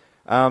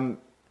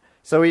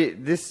 So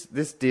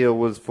this deal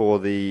was for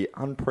the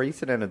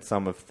unprecedented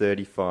sum of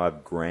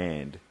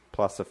 $35,000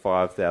 plus a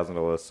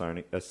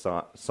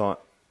 $5,000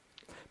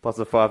 plus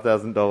a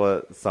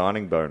 $5,000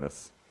 signing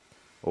bonus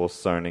or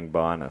signing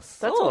bonus.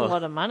 That's a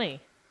lot of money.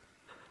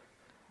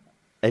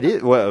 It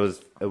is. Well,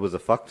 it was a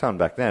fuck ton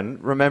back then.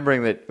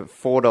 Remembering that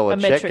 $4 A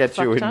check metric gets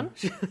you fuck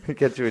in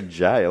gets you in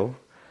jail.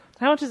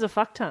 How much is a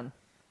fuck ton?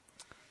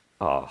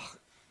 Oh,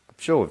 I'm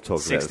sure we've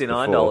talked about this before.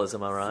 $69,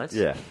 am I right?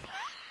 Yeah,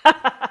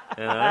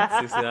 You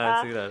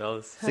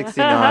know,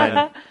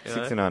 $69.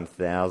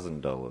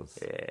 69,000 dollars.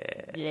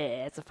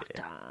 Yeah, it's a fuck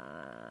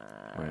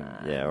ton.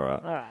 Yeah, all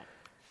right. All right.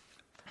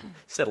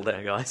 Settle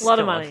down, guys. A lot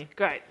of Come on. money.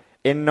 Great.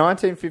 In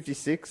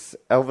 1956,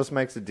 Elvis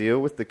makes a deal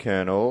with the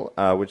Colonel,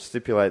 which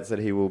stipulates that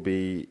he will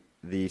be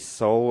the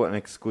sole and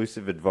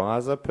exclusive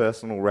advisor,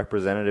 personal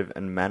representative,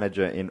 and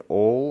manager in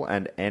all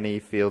and any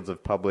fields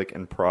of public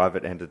and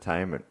private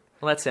entertainment.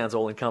 Well, that sounds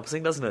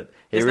all-encompassing, doesn't it?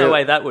 He There's really- no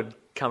way that would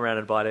come around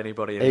and bite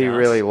anybody in He the arse.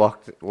 really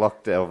locked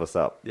Elvis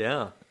up.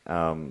 Yeah.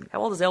 How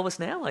old is Elvis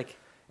now? Like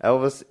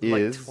Elvis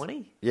is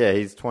 20? Yeah,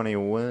 he's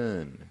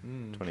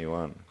 21.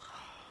 21.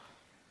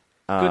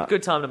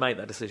 Good time to make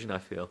that decision, I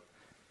feel.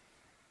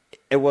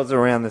 It was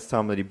around this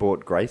time that he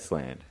bought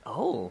Graceland.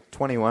 Oh.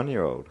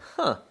 21-year-old.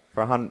 Huh.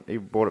 He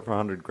bought it for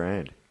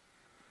 $100,000.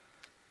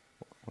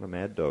 What a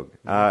mad dog.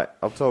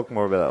 I'll talk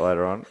more about that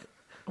later on.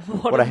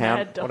 What a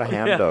mad dog. What a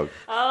hound Yeah. dog.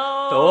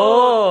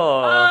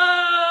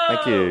 Oh.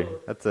 Thank you.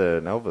 That's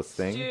an Elvis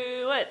thing.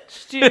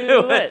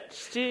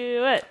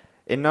 Stuart.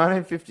 In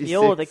 1956.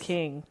 You're the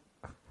king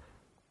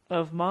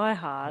of my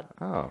heart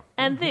Oh.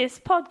 and this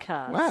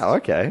podcast. Wow,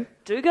 okay.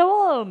 Do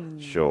go on.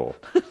 Sure.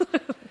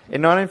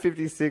 In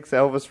 1956,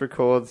 Elvis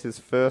records his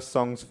first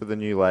songs for the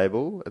new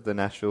label at the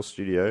Nashville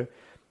studio,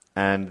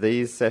 and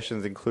these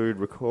sessions include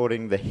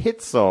recording the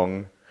hit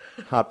song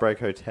Heartbreak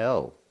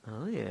Hotel.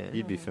 Oh, yeah.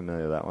 You'd be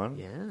familiar with that one.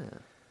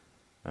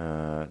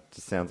 Yeah.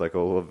 Just sounds like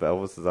all of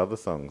Elvis's other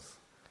songs.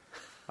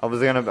 I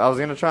was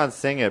gonna try and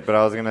sing it, but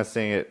I was gonna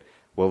sing it.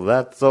 Well,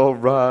 that's all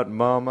right,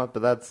 Mama,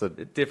 but that's a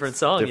Different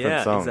song, different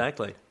yeah, song.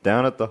 exactly.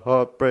 Down at the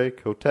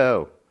Heartbreak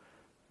Hotel.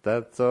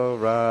 That's all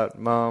right,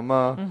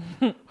 Mama.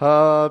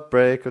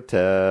 Heartbreak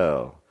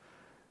Hotel.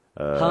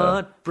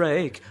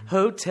 Heartbreak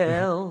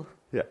Hotel.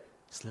 Yeah.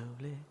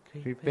 Slowly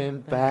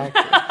Creeping back.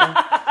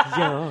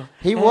 You're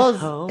He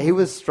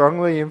was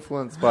strongly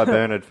influenced by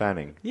Bernard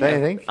Fanning. Yeah. Don't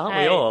you think? Aren't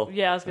Hey, we all?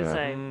 Yeah, I was going to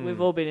say,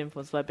 we've all been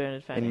influenced by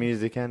Bernard Fanning. In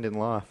music and in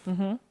life.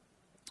 Mm-hmm.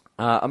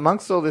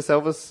 Amongst all this,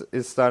 Elvis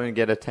is starting to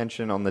get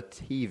attention on the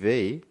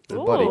TV, the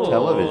bloody Ooh.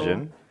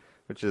 television,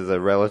 which is a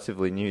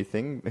relatively new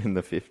thing in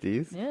the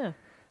 50s. Yeah.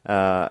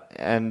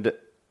 And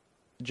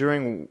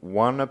during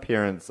one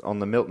appearance on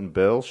the Milton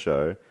Berle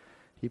show,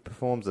 he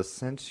performs a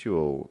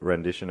sensual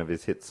rendition of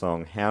his hit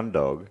song Hound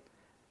Dog,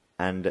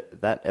 and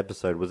that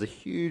episode was a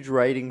huge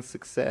rating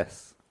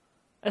success.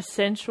 A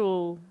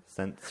sensual...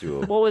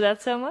 Sensual. What would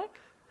that sound like?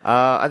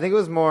 I think it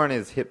was more on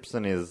his hips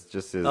and his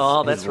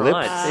Oh, his that's lips.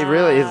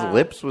 right. His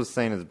lips was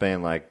seen as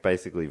being like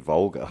basically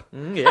vulgar.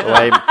 Yeah.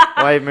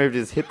 The way he moved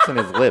his hips and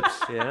his lips.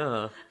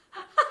 Yeah.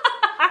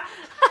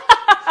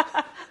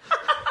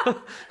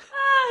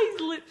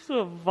 His lips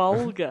were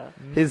vulgar.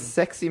 His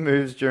sexy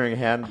moves during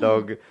Hound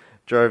Dog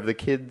drove the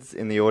kids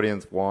in the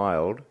audience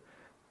wild,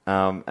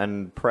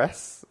 and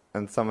press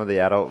and some of the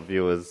adult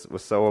viewers were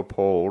so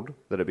appalled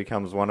that it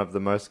becomes one of the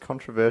most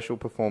controversial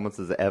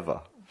performances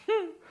ever.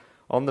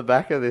 On the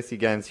back of this, he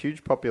gains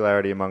huge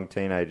popularity among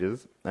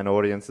teenagers, and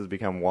audiences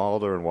become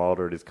wilder and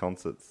wilder at his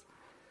concerts.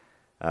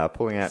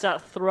 Pulling out...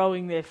 Start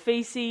throwing their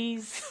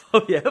feces.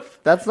 Oh, yep.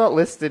 That's not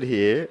listed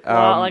here.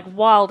 Like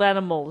wild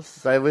animals.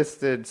 They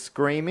listed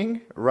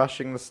screaming,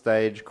 rushing the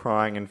stage,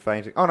 crying and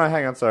fainting. Oh, no,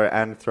 hang on, sorry,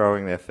 and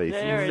throwing their feces.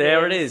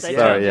 There it is. They Yeah.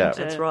 Sorry, turned yeah.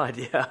 into- That's right,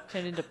 yeah.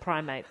 Turned into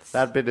primates.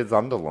 That bit is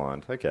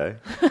underlined. Okay.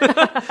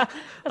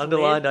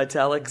 Underlined,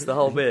 italics, the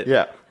whole bit.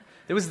 Yeah.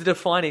 It was the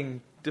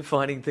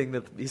defining thing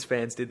that his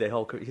fans did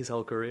his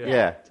whole career.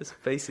 Yeah. Just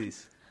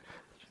feces.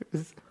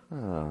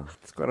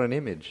 It's got an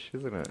image,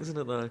 isn't it? Isn't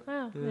it, though?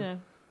 Well, yeah.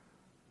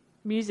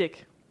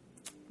 Music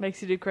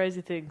makes you do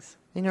crazy things.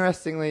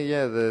 Interestingly,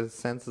 yeah, the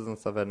censors and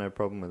stuff had no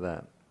problem with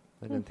that.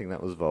 They didn't think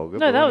that was vulgar.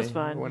 No, but that when was he-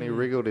 fine. When he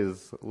wriggled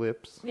his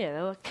lips. Yeah,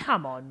 they're like,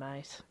 come on,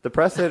 mate. The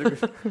press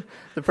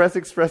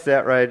expressed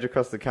outrage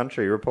across the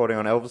country, reporting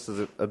on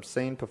Elvis's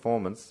obscene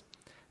performance,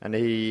 and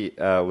he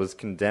was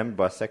condemned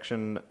by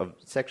sections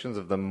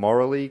of the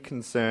morally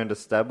concerned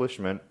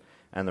establishment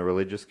and the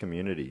religious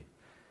community.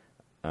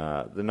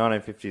 The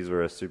 1950s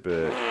were a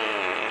super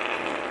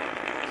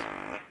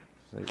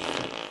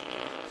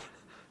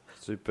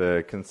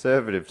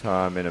conservative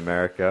time in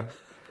America,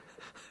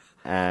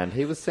 and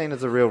he was seen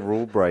as a real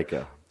rule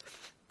breaker.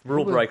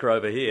 Rule breaker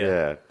over here.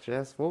 Yeah,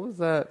 Jess, what was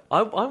that?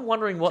 I'm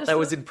wondering what that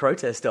was in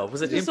protest of.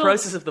 Was it in Just all-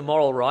 process of the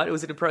moral right, or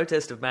was it in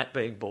protest of Matt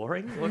being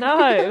boring? What-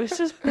 No, it was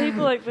just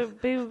people like the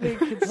people being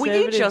conservative. Were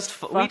you just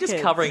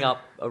fuckheads. covering up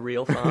a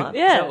real fart?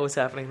 Yeah. Is that what was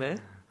happening there?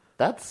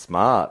 That's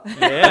smart. Yeah.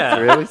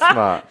 That's really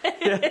smart.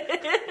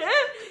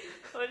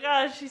 Oh my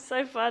gosh, she's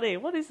so funny.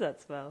 What is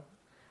that smell?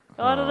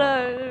 Oh, I don't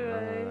know.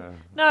 Anyway.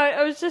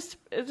 No, it was just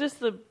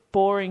the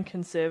boring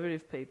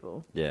conservative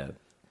people. Yeah.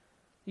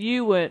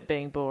 You weren't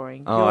being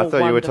boring. Oh, I You're thought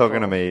you were wonderful.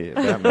 talking to me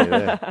about me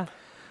there.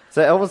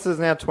 So Elvis is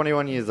now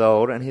 21 years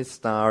old, and his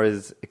star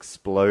is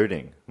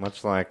exploding,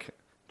 much like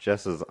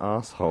Jess's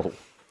asshole.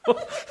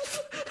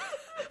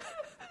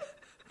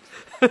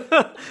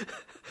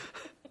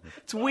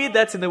 It's weird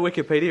that's in the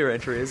Wikipedia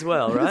entry as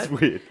well, right? It's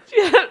weird.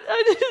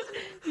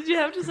 Did you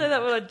have to say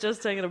that when I'd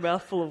just taken a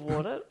mouthful of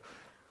water?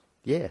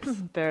 Yes.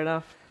 Fair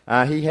enough.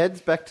 He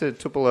heads back to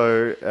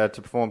Tupelo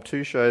to perform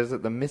 2 shows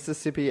at the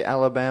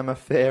Mississippi-Alabama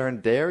Fair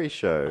and Dairy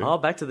Show, Oh,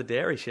 back to the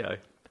dairy show.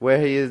 where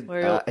he is.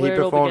 Where He it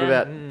all performed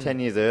began. about 10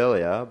 years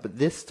earlier, but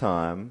this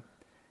time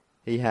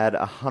he had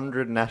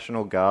 100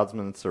 National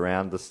Guardsmen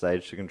surround the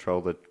stage to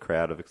control the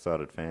crowd of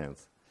excited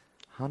fans.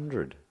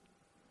 100.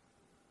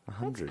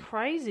 100. That's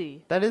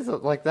crazy. That is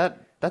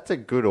that's a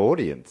good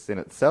audience in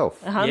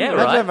itself. 100. Yeah,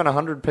 Imagine right. having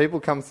 100 people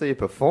come see you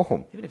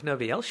perform. Even if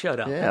nobody else showed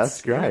up. Yeah,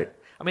 that's great.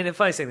 I mean, they're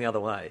facing the other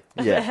way.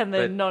 Yeah. And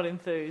they're but- not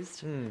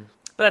enthused.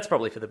 But that's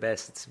probably for the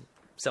best. It's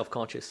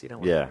self-conscious. You don't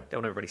want, Yeah. don't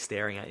want everybody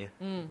staring at you.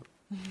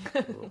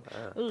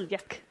 Ooh,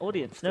 yuck.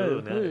 Audience, no.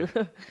 Ooh,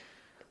 no.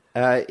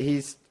 Ooh.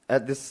 He's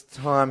at this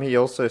time he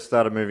also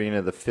started moving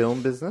into the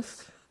film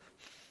business.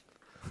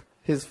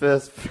 His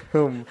first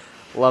film,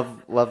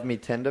 Love Me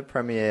Tender,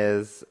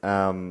 premieres.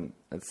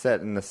 It's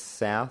set in the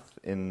South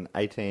in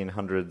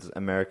 1800s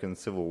American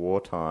Civil War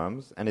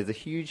times, and is a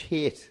huge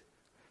hit.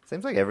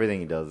 Seems like everything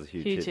he does is a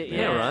huge, Huge hit. hit,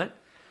 Yeah, Yeah.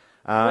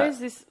 right. Where's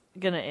this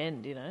going to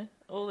end, you know?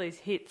 All these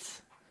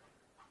hits.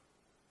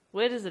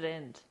 Where does it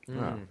end?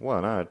 Oh,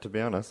 well, no, to be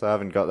honest, I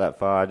haven't got that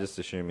far. I just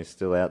assume he's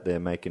still out there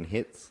making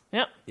hits.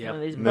 Yep. Yep. One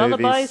of these brother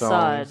Movies, by his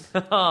side.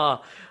 songs.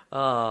 Oh,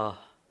 God,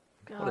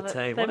 what a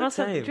team. They What a must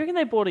have, team. do you reckon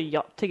they bought a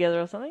yacht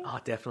together or something? oh,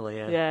 definitely,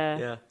 yeah. Yeah.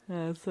 Yeah.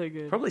 Yeah, it's so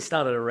good. Probably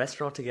started a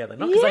restaurant together.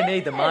 Not because they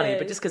need the money, Yeah.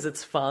 but just because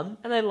it's fun.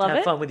 And they love Have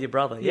it. fun with your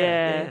brother. Yeah,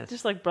 Yeah.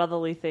 just like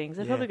brotherly things.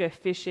 They Yeah. probably go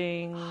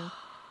fishing.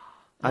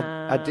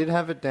 I did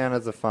have it down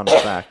as a fun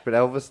fact, but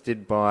Elvis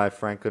did buy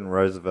Franklin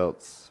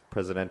Roosevelt's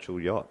presidential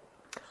yacht.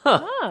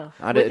 Oh,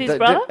 I with his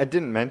brother? I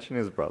didn't mention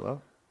his brother,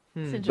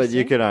 It's but you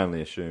interesting. could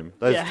only assume.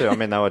 Those Yeah. two, I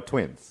mean, they were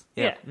twins.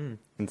 Yeah.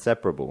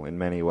 Inseparable in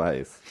many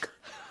ways.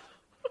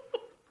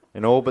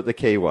 In all but the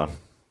key one,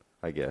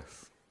 I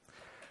guess.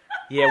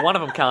 Yeah, one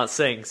of them can't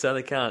sing, so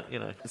they can't, you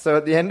know. So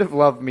at the end of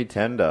Love Me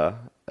Tender,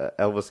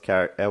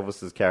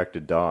 Elvis's character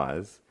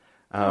dies.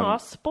 Oh,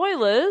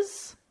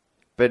 spoilers.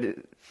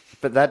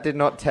 But that did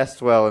not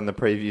test well in the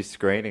preview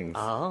screenings.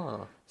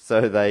 Oh.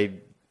 So they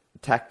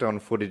tacked on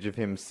footage of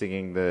him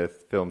singing the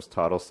film's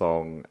title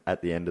song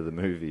at the end of the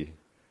movie.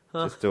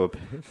 Just to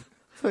appear.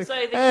 So the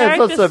Hey, it's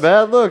not so character's-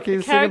 bad. Look,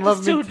 he's singing Character Love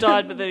Me still Tender.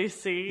 died, but then he's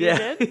singing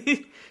Yeah.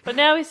 again. But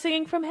now he's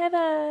singing from heaven.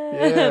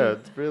 Yeah,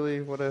 it's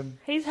really what a...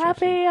 He's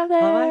happy up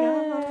there.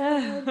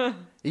 Are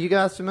you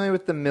guys familiar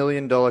with the $1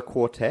 Million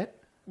Quartet?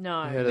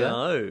 No. Heard of that?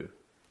 No.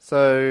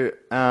 So,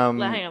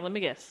 Hang on, let me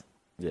guess.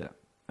 yeah,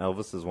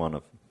 Elvis is one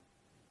of them.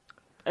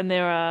 And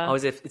there are Oh,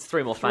 it's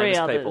 3 more three famous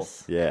others. people.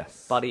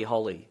 Yes. Buddy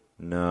Holly.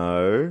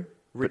 No.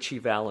 Richie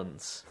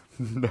Valens.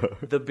 No.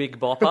 The Big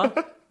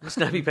Bopper. Just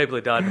maybe people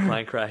who died in a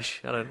plane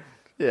crash. I don't...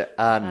 Yeah.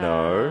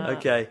 No.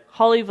 Okay.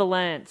 Holly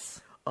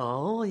Valance.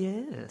 Oh,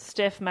 yeah.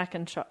 Steph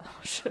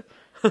McIntosh.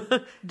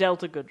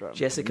 Delta Goodrum.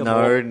 Jessica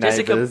No Moore.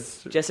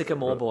 neighbours. Jessica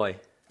Moorboy.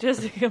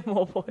 Jessica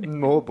Moorboy.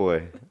 More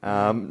boy.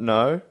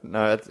 No,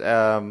 it's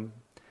no.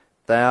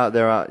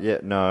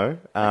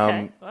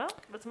 Okay, well,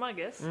 that's my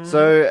guess.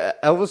 So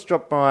Elvis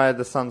dropped by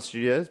the Sun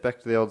Studios,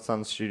 back to the old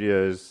Sun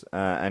Studios,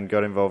 and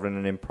got involved in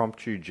an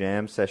impromptu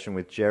jam session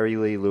with Jerry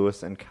Lee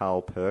Lewis and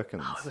Carl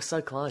Perkins. Oh, it was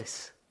so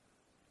close.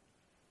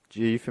 Are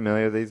you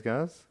familiar with these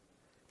guys?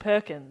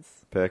 Perkins.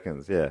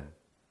 Perkins, yeah.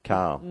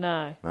 Carl.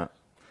 No.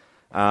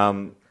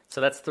 No. So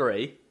that's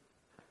 3.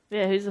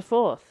 Yeah, who's the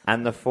fourth?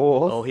 And the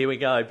fourth, Oh, here we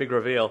go. Big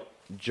reveal.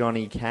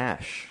 Johnny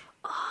Cash.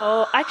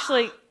 Oh,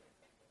 actually,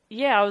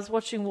 yeah, I was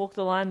watching Walk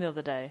the Line the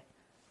other day,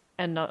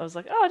 and I was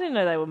like, oh, I didn't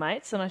know they were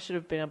mates, and I should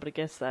have been able to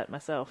guess that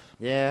myself.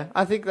 Yeah,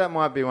 I think that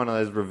might be one of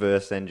those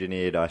reverse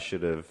engineered. I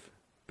should have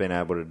been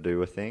able to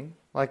do a thing.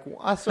 Like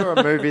I saw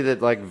a movie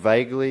that like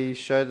vaguely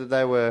showed that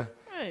they were.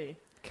 Hey.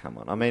 Come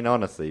on, I mean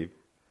honestly.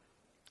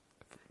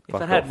 If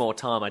I had more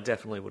time, I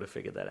definitely would have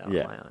figured that out on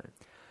my own.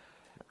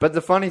 But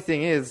the funny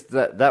thing is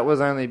that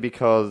was only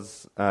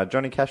because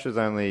Johnny Cash was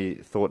only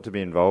thought to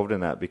be involved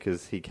in that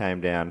because he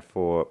came down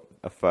for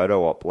a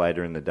photo op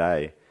later in the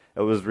day.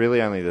 It was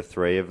really only the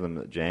 3 of them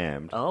that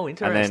jammed. Oh,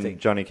 interesting. And then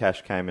Johnny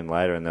Cash came in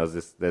later, and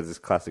there's this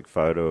classic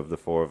photo of the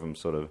 4 of them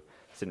sort of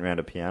sitting around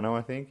a piano,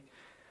 I think.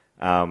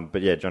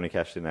 But yeah, Johnny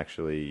Cash didn't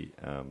actually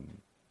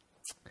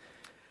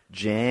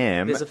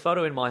jam. There's a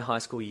photo in my high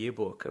school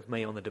yearbook of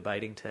me on the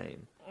debating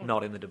team,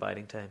 not in the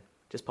debating team.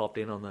 Just popped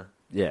in on the...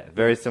 Yeah,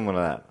 very similar to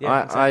that.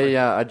 Yeah, exactly.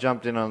 I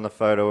jumped in on the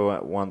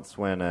photo once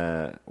when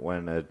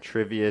a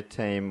trivia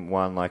team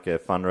won like a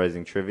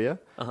fundraising trivia,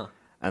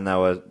 and they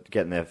were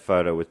getting their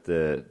photo with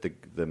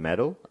the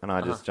medal, and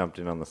I just jumped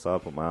in on the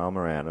side, put my arm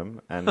around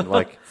them, and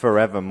like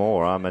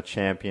forevermore, I'm a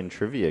champion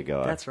trivia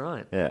guy. That's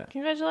right. Yeah.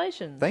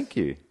 Congratulations. Thank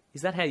you.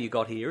 Is that how you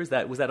got here? Was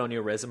that on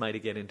your resume to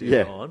get into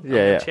Yeah. on? Yeah, I'm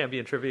yeah. a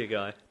champion trivia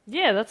guy.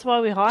 Yeah, that's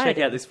why we hired Check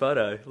him. out this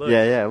photo. Look.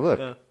 Yeah.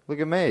 Look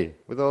at me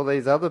with all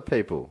these other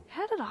people.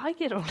 How did I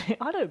get on it?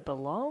 I don't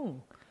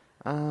belong.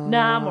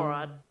 Nah, I'm all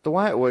right. The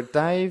way it worked,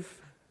 Dave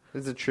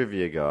is a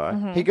trivia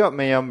guy. He got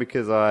me on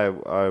because I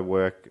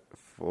work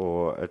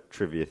for a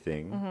trivia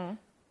thing,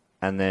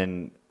 and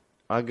then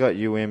I got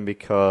you in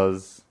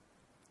because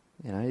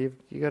you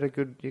got a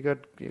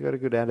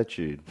good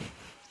attitude.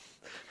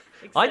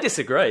 I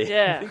disagree.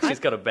 Yeah. I think she's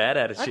got a bad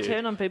I attitude.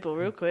 turn on people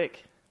real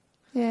quick.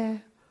 Yeah,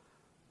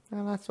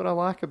 well, that's what I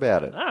like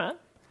about it. All right.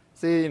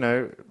 See,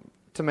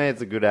 to me,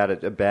 it's a good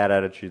attitude. A bad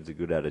attitude's a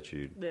good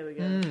attitude. There we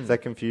go. Is that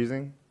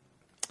confusing?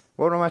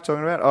 What am I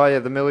talking about? Oh yeah,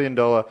 the $1 million.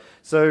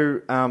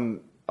 So,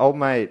 old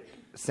mate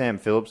Sam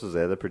Phillips was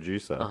there, the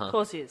producer. Of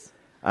course he is.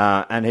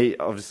 And he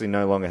obviously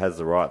no longer has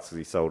the rights because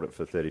he sold it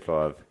for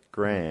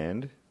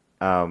 $35,000.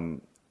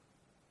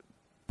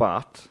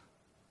 But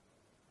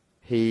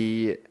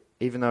he,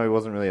 even though he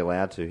wasn't really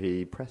allowed to,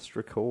 he pressed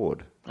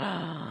record.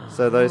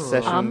 So those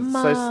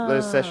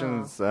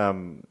sessions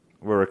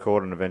were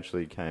recorded and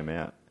eventually came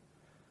out.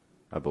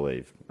 I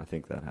believe. I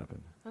think that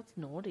happened. That's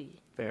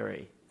naughty.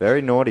 Very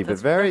naughty, but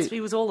very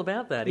He was all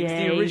about that. He was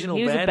Yeah, the original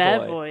he was bad, a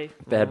bad boy.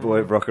 bad boy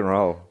of rock and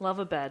roll. Love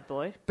a bad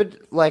boy. But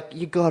like,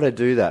 you got to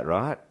do that,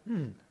 right?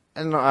 And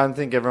I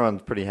think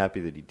everyone's pretty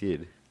happy that he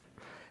did.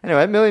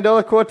 Anyway, $1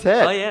 Million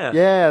Quartet. Oh, yeah.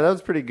 Yeah, that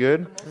was pretty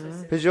good.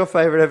 Who's your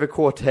favourite ever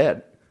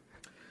quartet?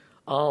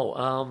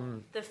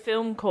 The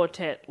film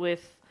quartet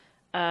with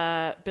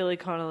Billy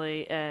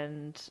Connolly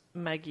and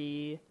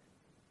Maggie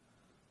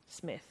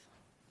Smith.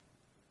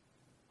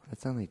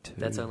 That's only 2.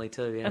 That's only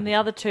 2, yeah. And the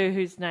other 2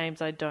 whose names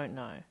I don't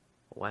know.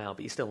 Wow,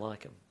 but you still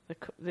like him.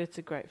 It's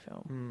a great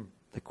film.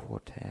 The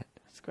quartet.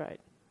 It's great.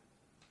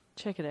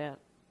 Check it out.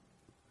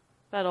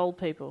 About old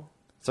people.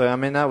 So I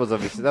mean, that was a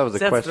Sounds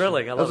question.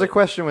 thrilling. I That love was a it.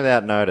 question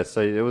without notice.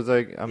 So it was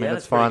it's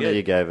that's fine that pretty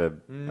you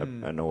good.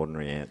 gave an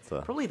ordinary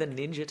answer. Probably the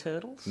Ninja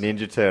Turtles.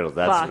 Ninja Turtles.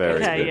 That's Fuck,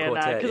 very okay, good. yeah,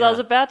 Quartet, because yeah. I was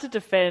about to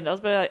defend. I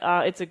was about to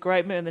like, it's a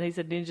great movie, and then he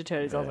said Ninja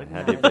Turtles. I was like, How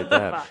no. do you beat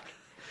that? Fuck.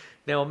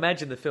 Now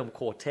imagine the film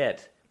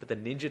Quartet, but the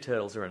Ninja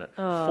Turtles are in it.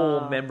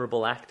 4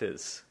 memorable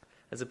actors,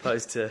 as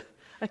opposed to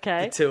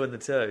Okay. the 2 and the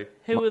 2.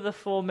 Who were the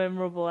 4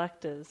 memorable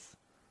actors?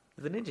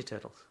 The Ninja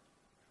Turtles.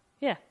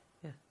 Yeah.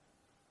 Yeah.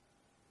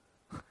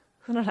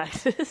 They're not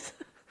actors.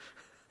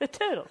 They're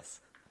turtles.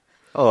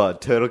 Oh, a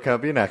turtle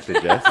can't be an actor,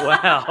 Jess.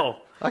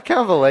 Wow. I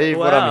can't believe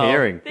what Wow. I'm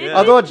hearing. They're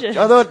I thought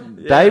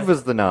ninjas. Dave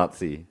was the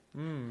Nazi,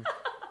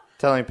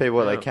 telling people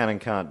what they can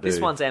and can't do. This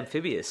one's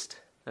amphibious.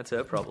 That's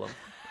her problem.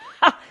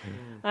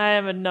 I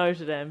am a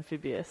noted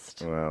amphibious.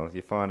 Well,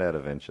 you find out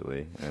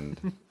eventually,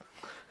 and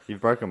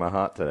you've broken my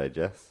heart today,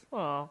 Jess.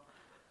 Oh.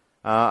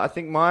 I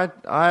think my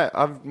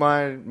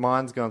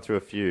mind's gone through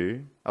a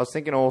few. I was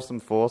thinking Awesome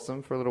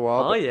Foursome for a little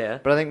while. Oh, yeah.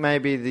 But I think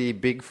maybe the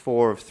Big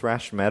Four of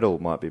thrash metal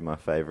might be my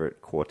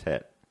favourite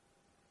quartet.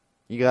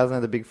 You guys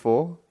know the Big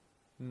Four?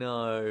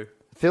 No.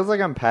 It feels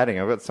like I'm padding.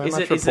 I've got so Is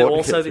much it report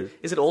also to get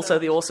is it also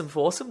the Awesome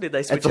Foursome? Did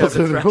they switch It's also over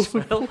to the thrash Awesome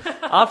metal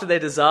after their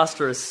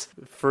disastrous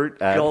through.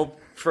 Fruit ad. gold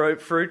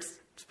fruit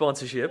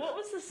sponsorship? What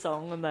was the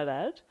song on that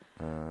ad?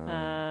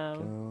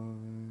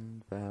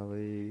 Golden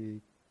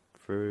Valley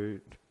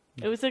Fruit.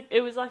 It was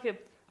like a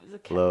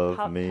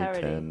Love me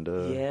parody.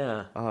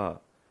 tender.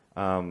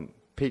 Yeah,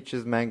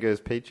 Peaches, mangoes,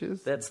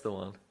 peaches. that's the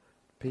one.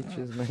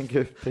 Peaches,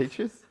 mango,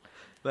 peaches.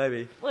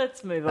 Maybe.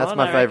 Let's move on. That's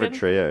my I favourite reckon.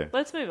 trio.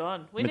 Let's move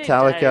on. We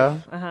Metallica,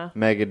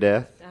 need Dave.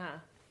 Megadeth, Uh-huh.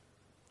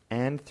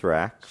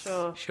 Anthrax,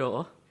 Sure.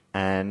 Sure.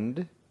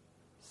 and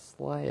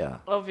Slayer.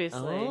 Obviously,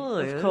 Oh,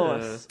 of yeah.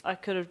 course. I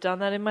could have done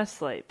that in my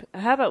sleep.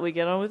 How about we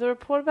get on with a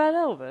report about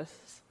Elvis?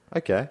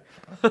 Okay.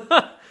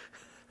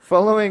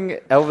 Following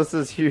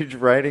Elvis's huge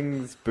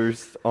ratings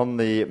boost on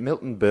the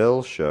Milton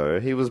Berle show,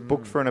 he was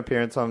booked for an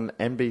appearance on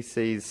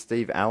NBC's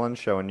Steve Allen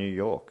show in New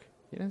York.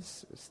 You know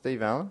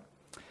Steve Allen?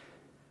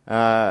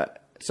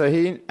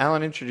 So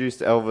Allen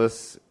introduced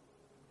Elvis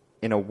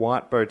in a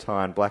white bow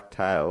tie and black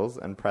tails,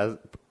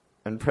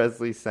 and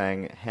Presley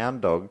sang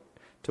Hound Dog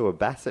to a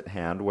basset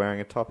hound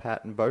wearing a top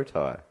hat and bow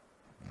tie.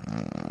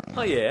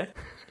 Oh yeah.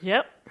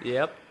 Yep.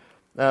 Yep.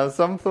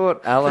 Some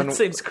thought Allen... That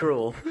seems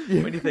cruel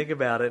when you think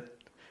about it.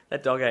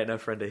 That dog ain't no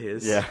friend of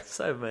his. Yeah.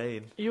 So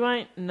mean. You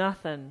ain't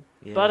nothing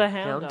Yeah. but a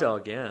hound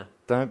dog. Yeah.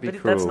 Don't be But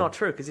cruel. that's not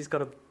true because he's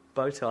got a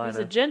bow tie He's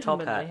and a top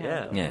gentlemanly hat. hound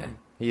Yeah. dog. Yeah,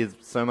 he is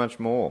so much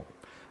more.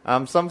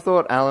 Some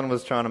thought Alan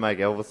was trying to make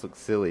Elvis look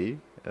silly,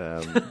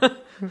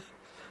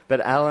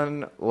 but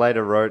Alan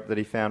later wrote that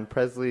he found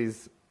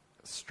Presley's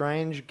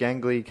strange,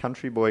 gangly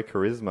country boy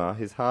charisma,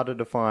 his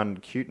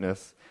harder-to-find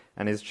cuteness,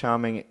 and his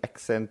charming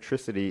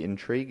eccentricity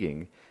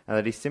intriguing, and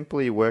that he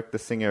simply worked the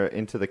singer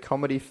into the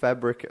comedy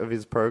fabric of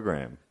his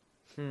program.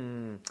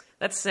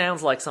 That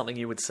sounds like something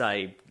you would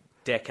say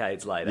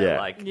decades later. Yeah.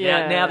 Like,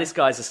 Yeah. now this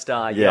guy's a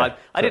star. Yeah,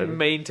 I didn't totally.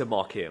 mean to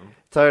mock him.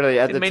 Totally,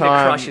 at Didn't the mean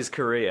time, to crush his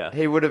career.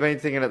 he would have been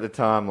thinking at the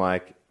time,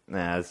 like,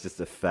 nah, it's just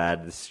a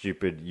fad, this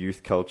stupid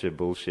youth culture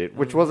bullshit,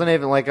 which wasn't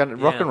even, like,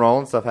 rock and roll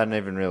and stuff hadn't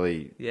even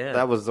really, Yeah.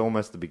 that was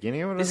almost the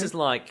beginning of it. I This think. is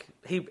like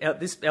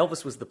this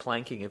Elvis was the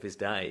planking of his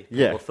day.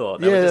 Yeah. People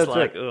thought they were Yeah, just that's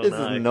like, right. oh This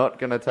no. is not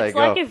going to take It's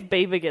like off. if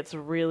Bieber gets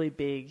really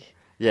big.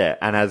 Yeah,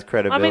 and has I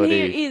credibility.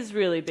 mean, he is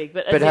really big,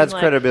 but but as has in,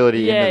 like, credibility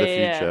yeah, into the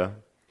yeah, future,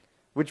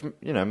 which,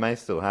 may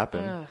still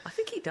happen. Ugh. I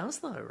think he does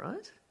though,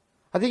 right?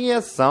 I think he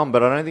has some,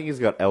 but I don't think he's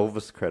got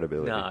Elvis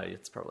credibility. No,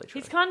 it's probably true.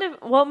 He's kind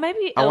of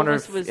maybe I wonder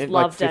Elvis if was in,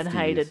 like, loved and 50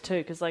 hated years. too,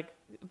 because like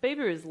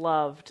Bieber is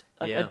loved,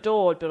 like, Yeah.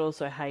 adored, but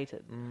also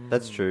hated.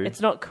 That's true. It's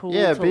not cool.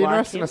 Yeah, to it'd be like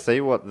interesting him. to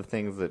see what the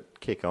things that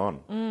kick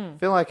on. I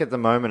feel like at the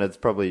moment it's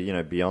probably,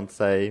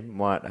 Beyonce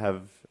might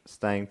have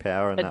staying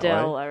power in Adele,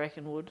 that way. I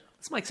reckon would.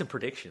 Let's make some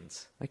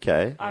predictions.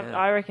 Okay.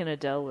 I reckon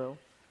Adele will.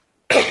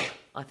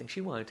 I think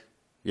she won't.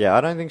 Yeah,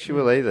 I don't think she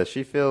will either.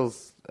 She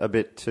feels a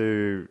bit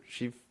too...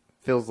 She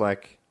feels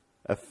like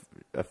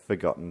a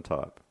forgotten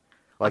type.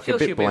 Like a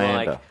bit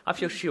blander. I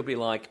feel she'll be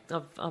like,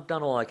 I've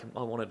done all I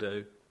want to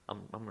do.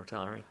 I'm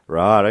retiring.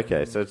 Right,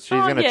 okay. So she's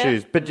going to yeah.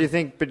 choose. But do you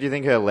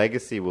think her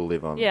legacy will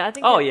live on? Yeah, I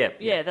think. Oh,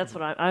 that- yeah. That's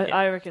what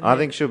I reckon. I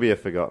think she'll be a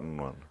forgotten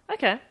one.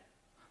 Okay.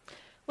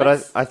 But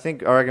Let's- I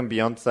reckon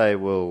Beyonce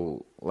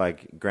will,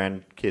 like,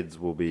 grandkids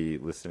will be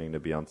listening to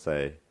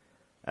Beyonce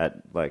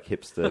at, like,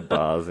 hipster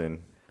bars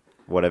in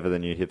whatever the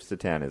new hipster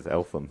town is,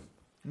 Eltham.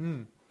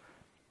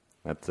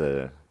 That's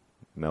a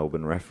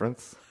Melbourne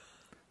reference,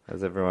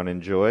 as everyone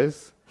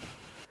enjoys.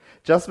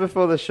 Just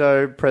before the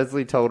show,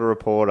 Presley told a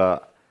reporter,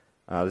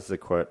 this is a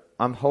quote,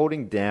 "I'm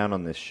holding down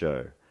on this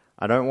show.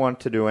 I don't want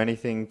to do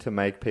anything to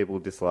make people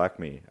dislike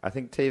me. I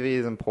think TV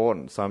is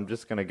important, so I'm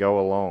just going to go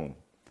along.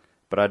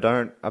 But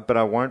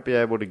I won't be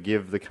able to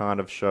give the kind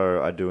of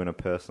show I do in a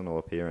personal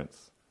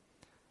appearance."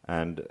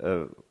 And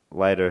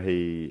later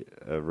he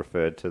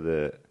referred to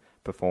the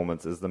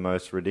performance as the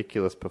most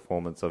ridiculous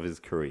performance of his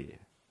career.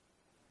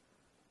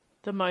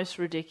 The most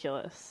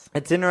ridiculous.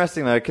 It's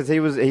interesting though, because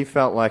he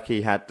felt like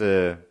he had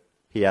to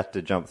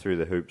jump through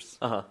the hoops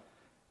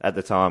at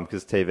the time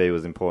because TV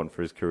was important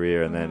for his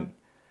career, and then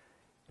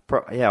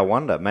I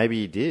wonder maybe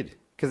he did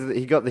because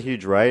he got the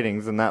huge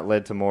ratings, and that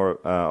led to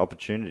more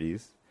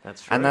opportunities.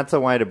 That's true. And that's a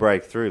way to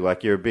break through.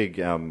 Like, you're a big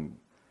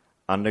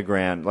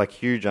underground, like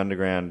huge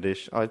underground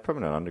dish. Oh, he's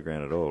probably not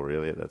underground at all,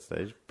 really, at that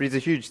stage. But he's a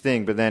huge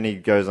thing. But then he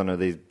goes on to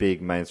these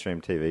big mainstream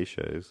TV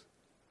shows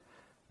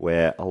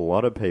where a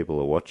lot of people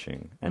are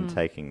watching and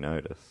taking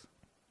notice.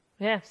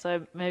 Yeah,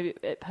 so maybe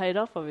it paid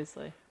off.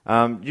 Obviously.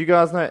 You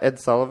guys know Ed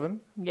Sullivan?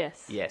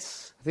 Yes.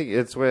 Yes. I think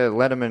it's where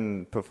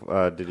Letterman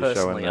did a show in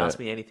Personally, the... ask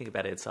me anything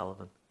about Ed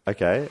Sullivan.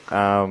 Okay.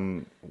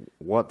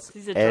 What's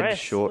His Ed address.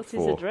 short What's for?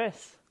 his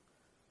address?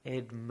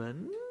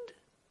 Edmund?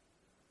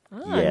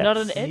 Oh, Yes. not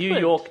an Edward. New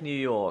York, New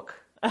York.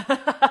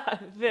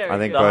 Very I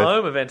think The good. both.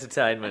 home of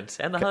entertainment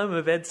and the home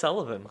of Ed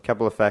Sullivan.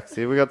 Couple of facts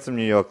here. We got some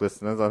New York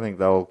listeners. I think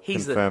they'll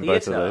He's the confirm both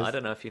of theatre. those. I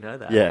don't know if you know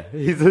that. Yeah,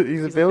 he's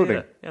a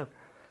building. Theatre, Yeah.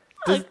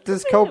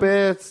 Does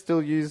Colbert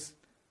still use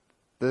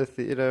the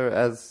theatre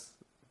as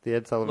the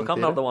Ed Sullivan Look, I'm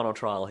Theatre? not the one on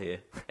trial here.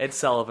 Ed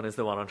Sullivan is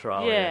the one on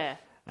trial here. Yeah.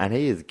 And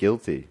he is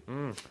guilty.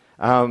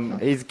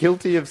 He's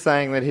guilty of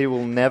saying that he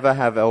will never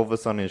have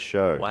Elvis on his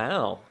show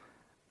Wow.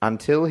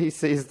 until he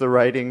sees the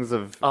ratings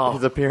of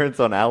his appearance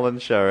on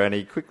Alan's show, and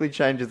he quickly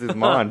changes his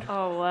mind.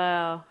 Oh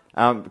wow.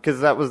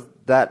 Because that was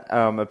that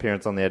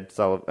appearance on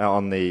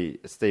the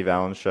Steve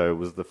Allen show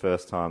was the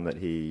first time that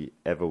he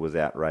ever was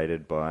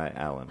outrated by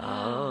Allen.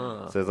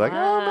 Oh. So it's like,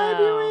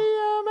 maybe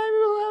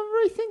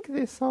we'll rethink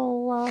this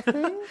whole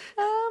thing. Maybe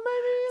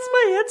It's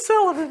me, Ed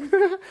Sullivan.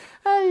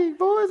 hey,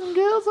 boys and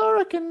girls, I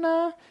reckon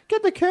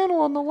get the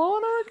Colonel on the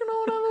line. I reckon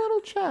I'll have a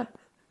little chat.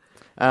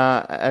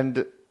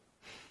 And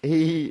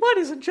he...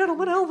 Ladies and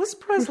gentlemen, Elvis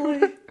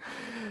Presley.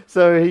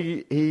 So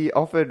he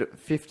offered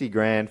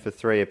 $50,000 for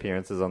 3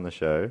 appearances on the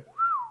show.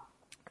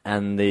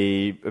 And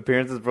the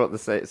appearances brought the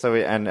same...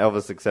 and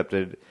Elvis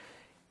accepted...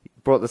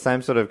 Brought the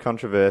same sort of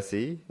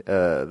controversy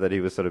that he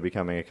was sort of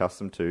becoming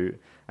accustomed to.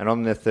 And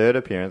on the 3rd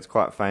appearance,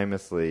 quite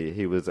famously,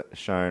 he was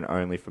shown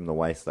only from the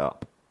waist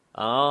up.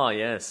 Oh,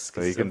 yes,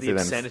 So you because can of see the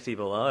them obscenity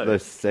below.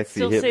 Those sexy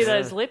Still hips. see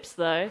those lips,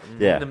 though.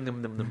 Yeah. Num,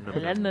 num, num, num,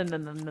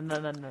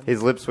 num.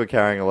 His lips were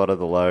carrying a lot of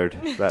the load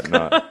that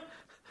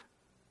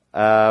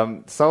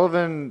night.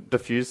 Sullivan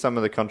diffused some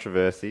of the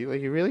controversy. Like,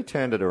 he really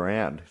turned it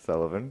around,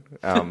 Sullivan.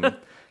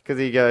 Because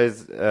he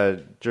goes,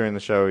 during the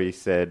show, he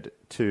said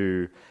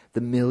to the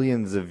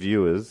millions of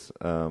viewers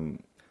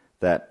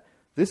that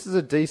this is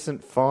a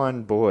decent,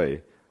 fine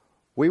boy.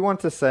 We want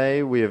to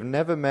say we have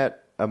never had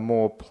a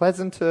more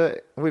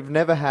pleasanter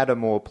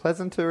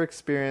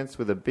experience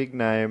with a big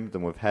name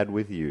than we've had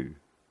with you.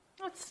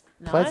 That's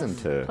nice.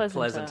 Pleasanter.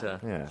 Pleasanter.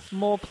 Yeah.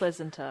 More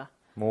pleasanter.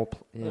 No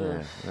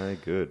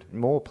good.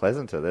 More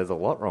pleasanter. There's a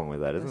lot wrong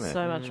with that, isn't There's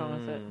there? so much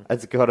wrong with it.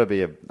 It's got to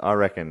be I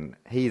reckon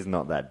he's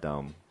not that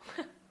dumb.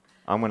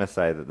 I'm going to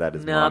say that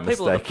is my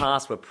People in the mistake.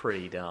 past were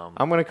pretty dumb.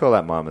 I'm going to call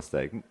that my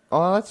mistake.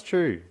 Oh, that's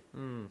true.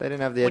 They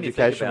didn't have the When you think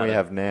education about we it.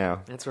 have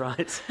now. That's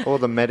right. Or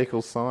the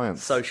medical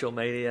science. Social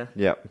media.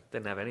 Yep.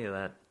 Didn't have any of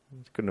that.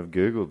 Couldn't have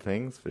Googled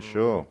things for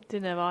sure.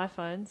 Didn't have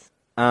iPhones.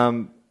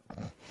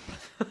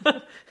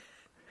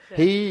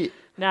 He...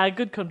 Nah,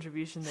 good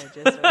contribution there,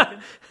 Jess. I reckon.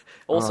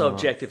 Also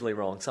objectively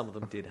wrong. Some of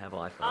them did have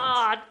iPhones.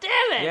 Ah,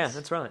 damn it! Yeah,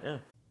 that's right, yeah.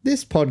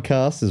 This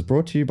podcast is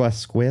brought to you by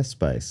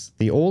Squarespace,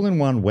 the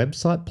all-in-one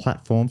website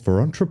platform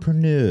for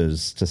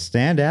entrepreneurs to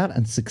stand out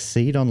and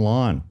succeed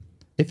online.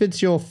 If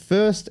it's your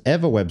first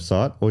ever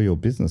website or your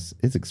business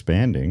is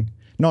expanding,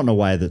 not in a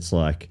way that's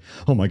like,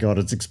 oh my God,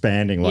 it's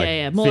expanding,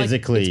 like more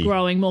physically. like it's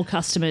growing, more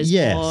customers,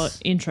 Yes. more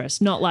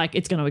interest. Not like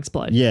it's going to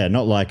explode. Yeah,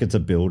 not like it's a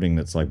building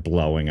that's like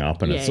blowing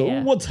up and Yeah, it's,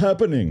 yeah. what's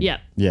happening? Yeah.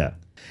 Yeah.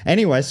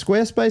 Anyway,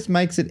 Squarespace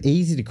makes it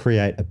easy to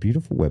create a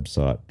beautiful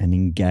website and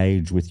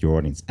engage with your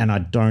audience. And I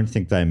don't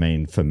think they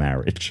mean for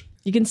marriage.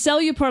 You can sell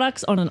your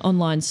products on an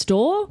online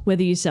store,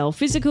 whether you sell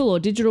physical or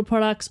digital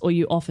products, or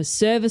you offer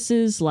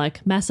services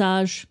like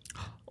massage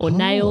or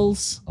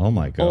nails Oh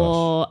my gosh.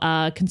 or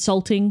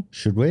consulting.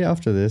 Should we,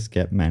 after this,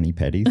 get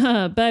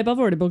mani-pedis? Babe, I've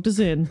already booked us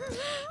in.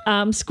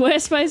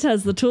 Squarespace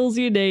has the tools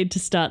you need to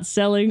start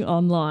selling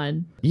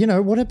online. You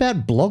know, what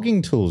about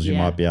blogging tools, you Yeah.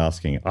 might be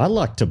asking? I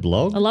like to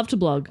blog. I love to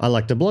blog. I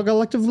like to blog. I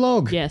like to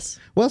vlog. Yes.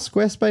 Well,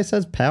 Squarespace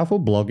has powerful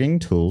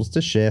blogging tools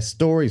to share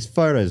stories,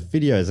 photos,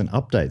 videos, and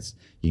updates.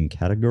 You can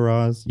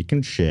categorize, you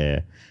can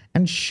share,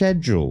 and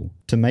schedule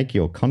to make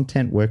your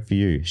content work for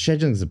you.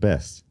 Scheduling's the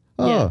best.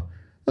 Oh, Yeah.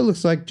 it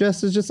looks like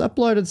Jess has just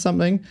uploaded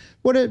something.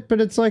 But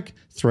it's like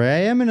 3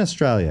 a.m. in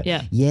Australia.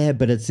 Yeah. Yeah,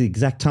 but it's the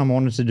exact time I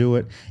wanted to do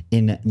it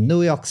in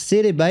New York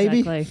City, baby.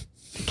 Exactly.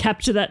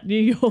 Capture that New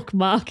York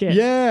market.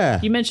 Yeah.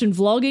 You mentioned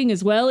vlogging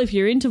as well. If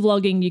you're into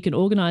vlogging, you can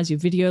organize your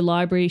video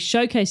library,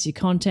 showcase your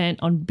content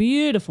on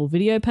beautiful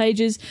video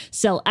pages,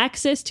 sell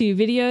access to your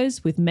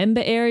videos with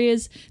member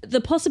areas.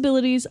 The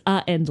possibilities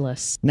are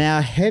endless.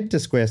 Now head to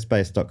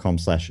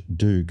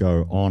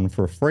squarespace.com/do-go-on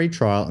for a free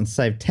trial and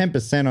save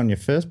 10% on your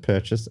first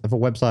purchase of a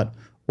website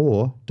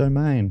or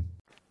domain.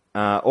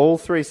 All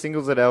 3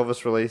 singles that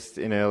Elvis released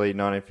in early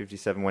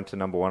 1957 went to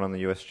number 1 on the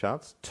US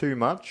charts. Too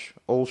Much,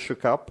 All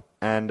Shook Up,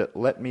 and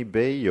Let Me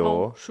Be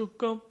Your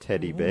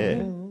Teddy Bear.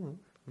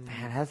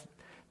 Man,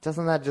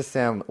 doesn't that just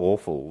sound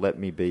awful? Let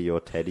me be your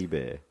teddy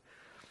bear.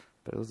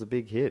 But it was a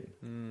big hit.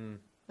 No,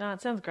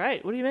 it sounds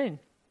great. What do you mean?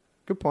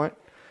 Good point.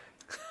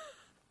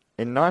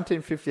 In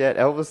 1958,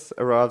 Elvis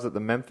arrives at the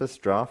Memphis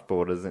Draft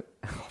Boarders, oh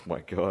my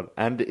God,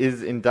 and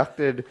is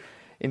inducted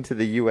into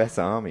the US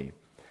Army.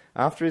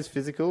 After his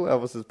physical,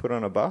 Elvis is put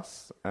on a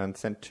bus and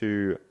sent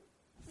to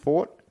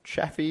Fort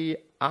Chaffee,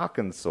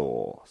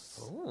 Arkansas.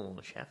 Oh,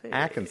 Chaffee.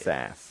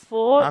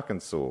 Fort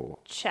Arkansas.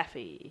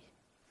 Chaffee.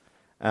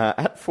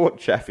 At Fort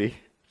Chaffee,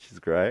 which is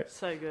great,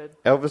 So good.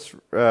 Elvis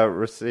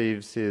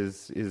receives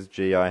his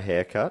GI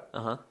haircut.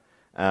 Uh-huh.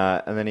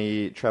 And then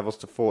he travels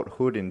to Fort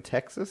Hood in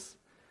Texas,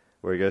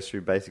 where he goes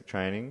through basic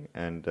training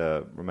and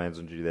remains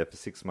on duty there for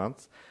 6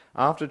 months.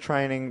 After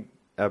training,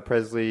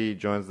 Presley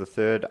joins the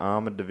 3rd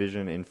Armored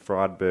Division in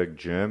Friedberg,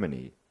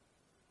 Germany,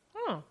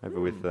 over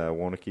with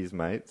Warnicke's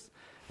mates.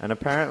 And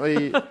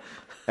apparently,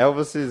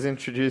 Elvis is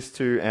introduced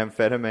to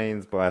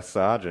amphetamines by a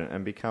sergeant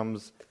and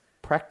becomes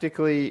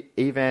practically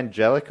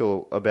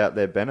evangelical about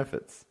their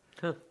benefits.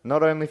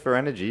 Not only for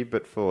energy,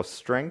 but for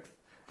strength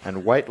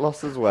and weight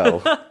loss as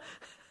well.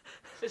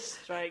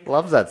 Just straight.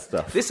 Loves that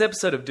stuff. This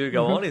episode of Do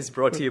Go On is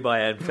brought to you by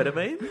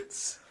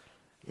amphetamines.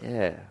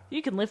 Yeah.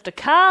 You can lift a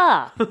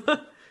car.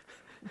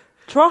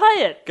 Try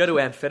it. Go to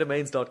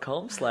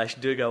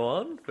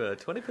amphetamines.com/do-go-on for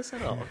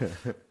 20%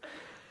 off.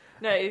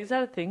 No, is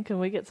that a thing? Can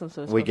we get some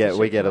sort of We get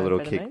sponsorship a from little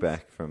amphetamines?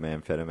 kickback from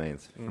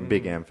amphetamines, from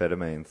big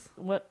amphetamines.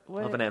 What?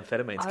 Where? Of an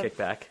amphetamines I've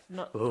kickback.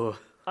 not- Ooh.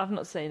 I've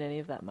not seen any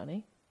of that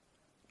money.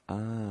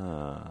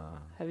 Ah,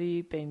 Have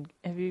you been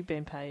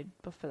paid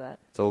for that?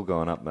 it's all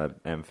gone up my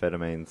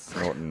amphetamines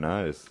snorting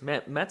nose.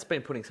 Matt's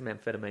been putting some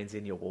amphetamines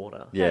in your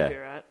water. Yeah, That'd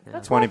be right.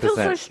 That's why it feels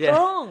so 20%. Yeah.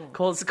 strong.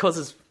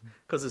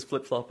 Causes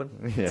flip flopping.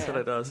 Yeah. That's what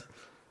it does.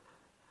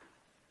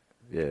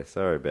 yeah.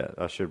 Sorry about.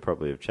 I should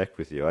probably have checked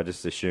with you. I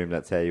just assumed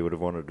that's how you would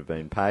have wanted to have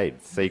been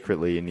paid,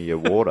 secretly in your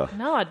water.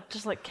 No, I'd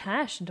just like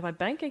cash into my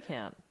bank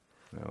account.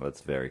 Oh,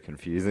 that's very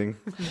confusing.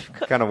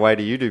 What kind of way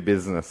do you do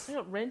business? I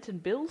got rent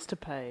and bills to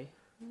pay.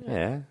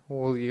 Yeah.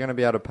 Well, you're going to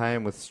be able to pay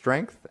him with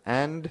strength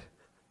and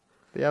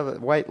the other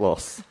weight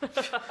loss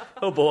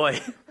Oh boy.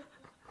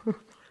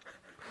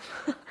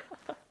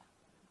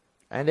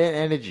 and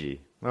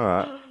energy. All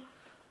right.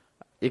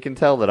 You can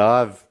tell that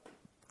I've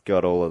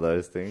got all of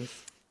those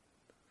things.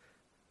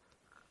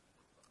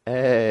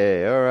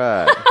 Hey, all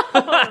right.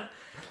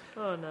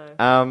 Oh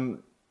no.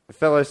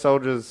 Fellow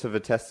soldiers have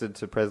attested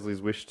to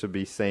Presley's wish to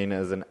be seen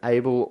as an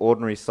able,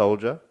 ordinary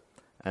soldier,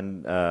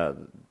 and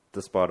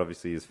despite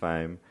obviously his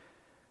fame,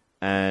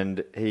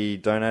 and he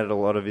donated a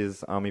lot of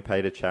his army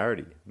pay to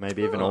charity,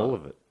 maybe even all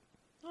of it.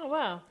 Oh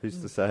wow.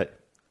 Who's to say?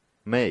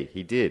 Me,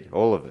 he did,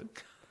 all of it.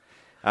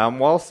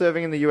 While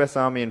serving in the US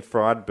Army in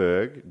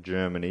Freiburg,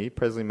 Germany,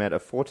 Presley met a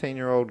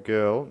 14-year-old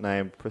girl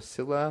named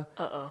Priscilla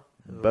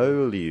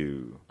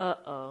Beaulieu.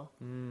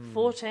 14.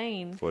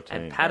 14.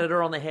 And patted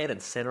her on the head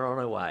and sent her on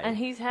her way. And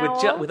he's how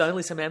old? With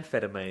only some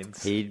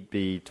amphetamines. He'd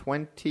be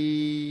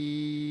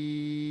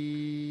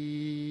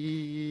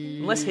 20...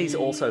 Unless he's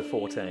also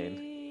 14.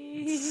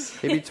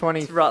 He'd be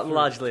 20... It's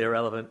largely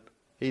irrelevant.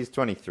 He's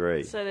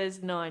 23. So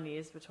there's 9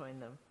 years between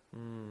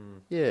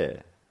them. Yeah.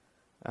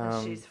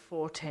 And she's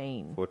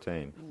 14.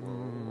 14.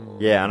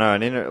 Yeah, I know.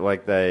 And in it,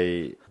 like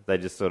they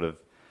just sort of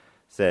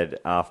said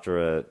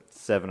after a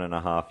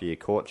 7.5 year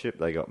courtship,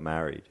 they got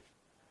married.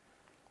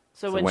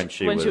 So when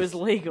she was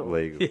legal.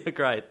 Yeah,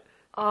 great.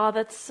 Oh,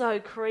 that's so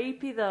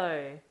creepy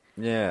though.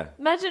 Yeah.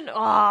 Imagine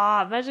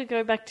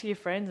going back to your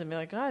friends and be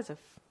like, guys, I've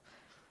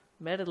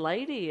met a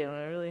lady and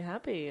I'm really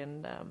happy.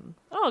 And,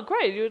 oh,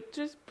 great, you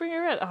just bring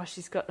her out. Oh,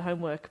 she's got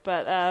homework,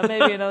 but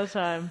maybe another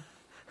time.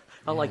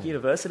 Oh, like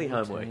university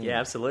homework. Yeah,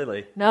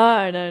 absolutely.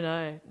 No.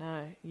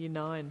 You're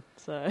 9,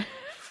 so.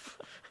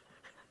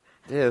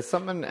 Yeah,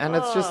 something, and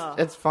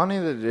it's funny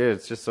that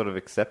it's just sort of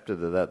accepted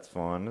that that's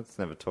fine. It's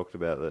never talked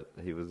about that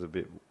he was a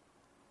bit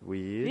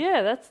weird.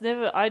 Yeah,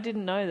 I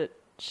didn't know that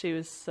she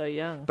was so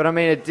young. But I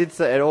mean, it did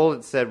say, all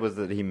it said was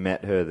that he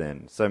met her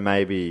then. So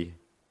maybe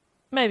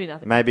Maybe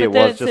nothing. Maybe But it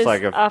then was just says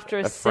like after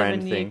a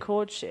friend 7-year thing.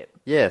 courtship.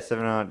 Yeah,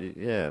 7.5.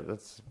 Yeah,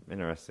 that's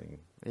interesting.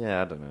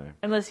 Yeah, I don't know.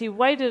 Unless he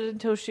waited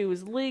until she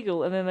was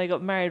legal and then they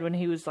got married when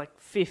he was like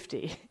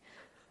 50.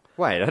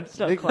 Wait, It's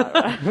not quite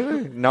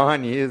right.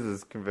 9 years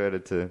is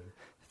converted to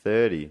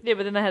 30. Yeah,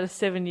 but then they had a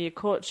 7-year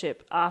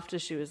courtship after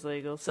she was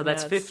legal. So now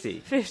that's it's 50.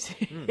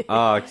 50.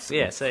 Oh,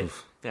 Yeah, see.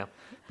 Yeah.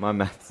 my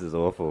maths is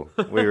awful.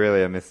 We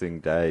really are missing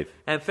Dave.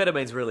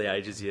 Amphetamines really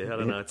ages you. I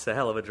don't know. It's a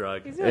hell of a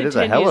drug. He's It only is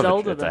 10 a hell years of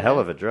older it's a though. hell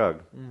of a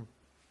drug.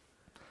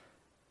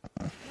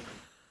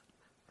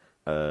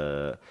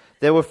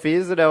 There were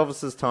fears at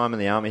Elvis's time in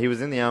the army. He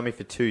was in the army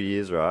for 2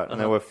 years, right? And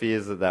there were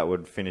fears that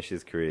would finish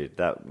his career.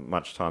 That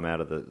much time out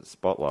of the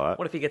spotlight.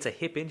 What if he gets a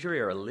hip injury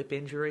or a lip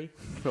injury?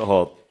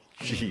 Oh,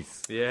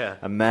 jeez. Yeah.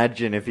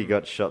 Imagine if he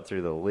got shot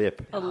through the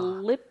lip. A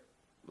lip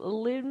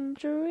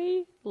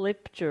injury?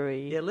 Lip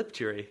jury. Yeah, lip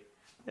jury.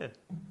 Yeah.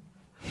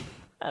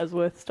 That was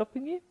worth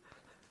stopping you.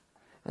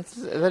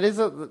 That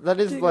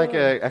is like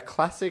a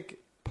classic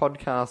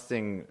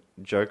podcasting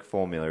joke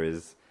formula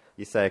is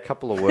you say a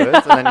couple of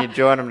words and then you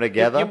join them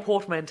together. You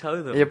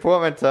portmanteau them. You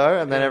portmanteau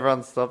and then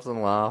everyone stops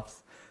and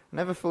laughs.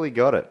 Never fully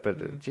got it,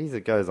 but geez,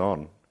 it goes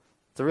on.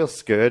 It's a real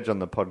scourge on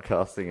the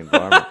podcasting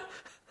environment.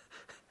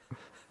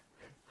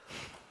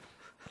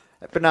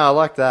 But no, I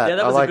like that. Yeah,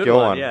 that I was a like good your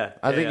one, one. yeah.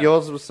 I Yeah, think yeah.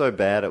 yours was so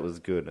bad it was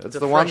good. It's a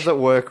the ones fresh- that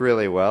work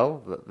really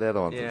well. They're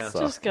the ones Yeah. that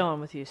suck. Just go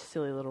on with your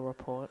silly little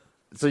report.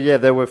 So yeah,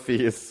 there were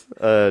fears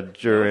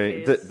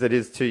during fears. that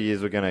his 2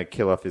 years were going to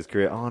kill off his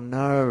career. Oh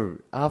no!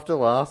 After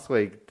last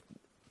week,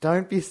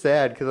 don't be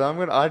sad because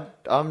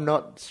I'm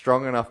not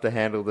strong enough to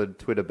handle the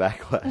Twitter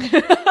backlash.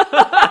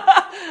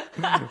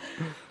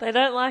 They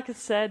don't like a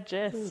sad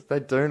jest. They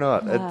do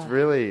not. It's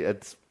really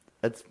it's.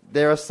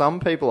 There are some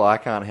people I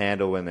can't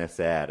handle when they're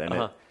sad,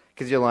 and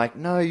because you're like,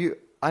 no,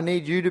 I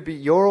need you to be.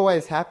 You're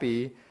always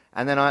happy,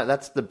 and then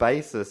that's the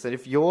basis. And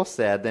if you're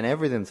sad, then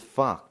everything's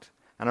fucked.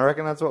 And I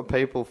reckon that's what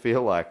people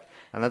feel like.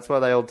 And that's why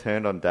they all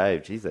turned on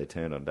Dave. Jeez, they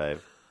turned on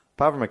Dave.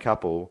 Apart from a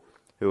couple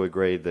who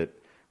agreed that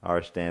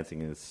Irish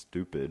dancing is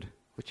stupid.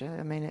 Which,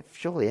 I mean,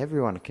 surely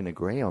everyone can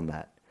agree on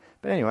that.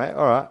 But anyway,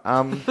 all right.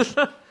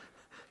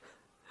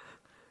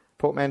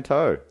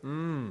 Portmanteau.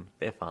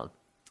 They're fun.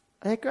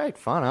 They're great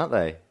fun, aren't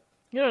they?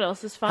 You know what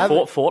else is fun?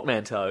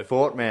 Portmanteau.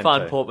 Portmanteau.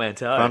 Fun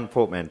portmanteau. Fun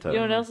portmanteau. You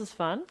know what else is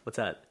fun? What's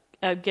that?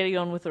 getting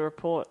on with the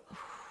report.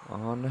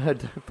 Oh no!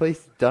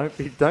 Please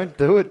don't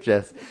do it,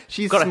 Jess.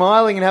 She's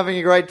smiling and having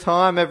a great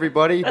time.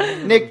 Everybody,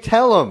 Nick,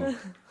 tell him.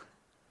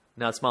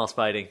 No, smile's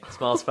fading.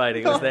 Smile's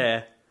fading. It was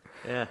there.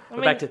 Yeah,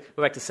 we're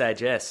back to sad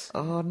Jess.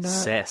 Oh no!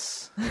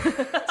 Cess.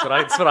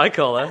 That's what I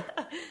call her.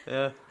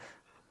 Yeah.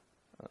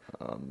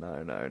 Oh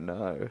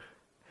no!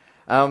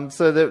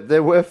 So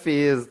there were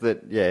fears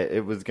that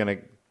it was going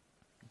to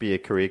be a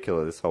career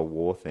killer. This whole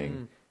war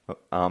thing,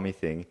 army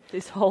thing.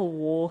 This whole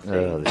war thing.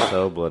 Oh, this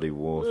whole bloody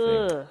war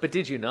thing. But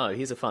did you know?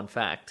 Here's a fun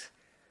fact: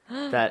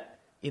 that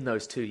in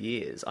those 2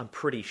 years, I'm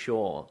pretty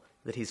sure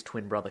that his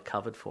twin brother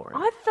covered for him.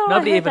 I thought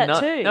I heard that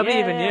too. Nobody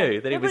even Yeah.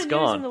 knew that he was Everybody knew he was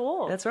gone. in the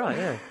war. That's right.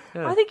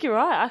 Yeah. I think you're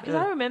right because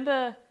I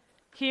remember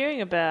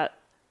hearing about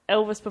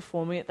Elvis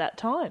performing at that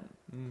time,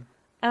 and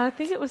I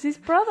think it was his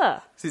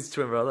brother. It's his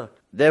twin brother.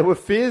 There were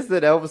fears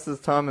that Elvis's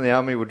time in the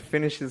army would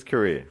finish his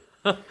career.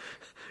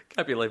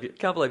 Can't believe you're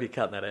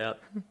cutting that out.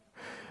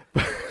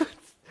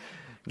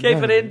 Keep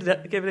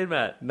it in,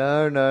 Matt.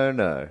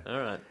 No. All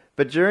right.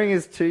 But during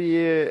his 2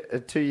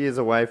 years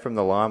away from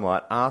the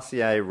limelight,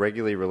 RCA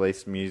regularly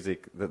released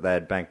music that they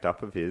had banked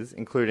up of his,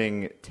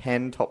 including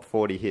 10 top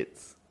 40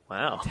 hits.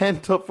 Wow.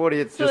 10 top 40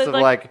 hits So just of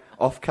like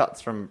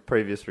offcuts from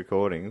previous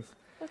recordings,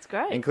 That's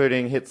great.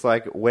 including hits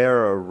like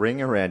Wear a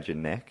Ring Around Your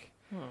Neck,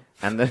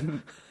 and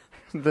then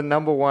the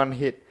number one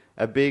hit,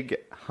 A Big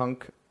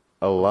Hunk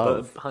of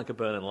Love. Hunk of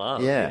Burning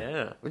Love. Yeah.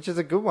 Yeah. Which is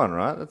a good one,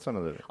 right? That's one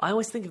of the... I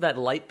always think of that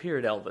late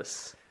period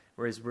Elvis,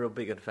 where he's real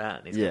big and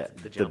fat. And he's got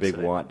the big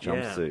jumpsuit. white Yeah.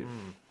 jumpsuit.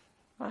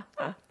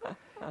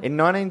 In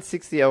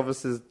 1960,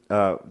 Elvis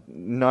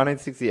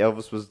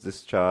was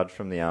discharged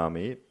from the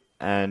army,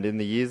 and in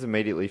the years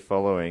immediately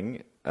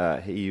following,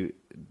 he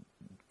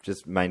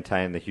just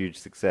maintained the huge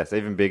success,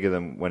 even bigger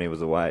than when he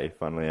was away,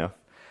 funnily enough.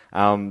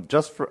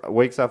 Just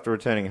weeks after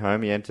returning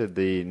home, he entered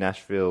the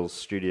Nashville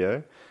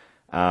studio,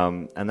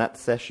 and that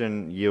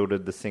session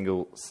yielded the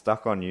single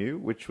Stuck on You,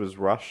 which was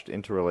rushed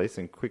into release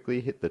and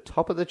quickly hit the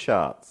top of the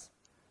charts.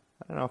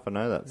 I don't know if I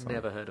know that song.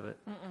 Never heard of it.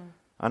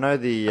 I know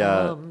the...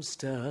 I'm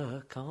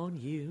stuck on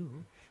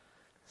you,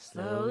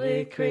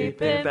 slowly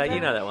creeping back. You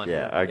know that one.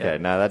 Yeah, okay.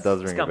 No, that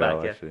does ring a come bell,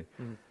 back, yeah. actually.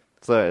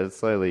 So it's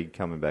slowly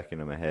coming back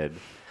into my head.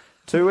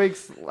 2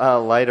 weeks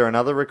later,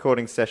 another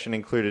recording session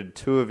included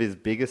two of his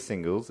biggest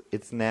singles,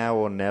 It's Now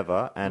or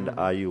Never and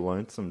Are You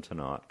Lonesome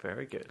Tonight?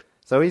 Very good.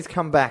 So he's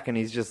come back and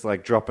he's just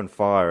like dropping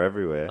fire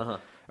everywhere.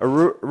 A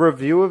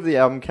review of the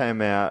album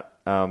came out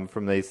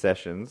from these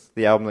sessions.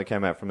 The album that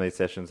came out from these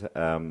sessions,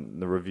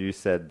 the review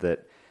said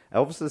that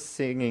Elvis's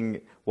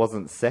singing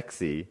wasn't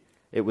sexy,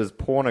 it was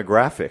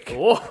pornographic.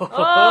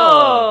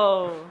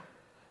 Oh!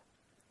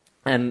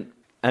 And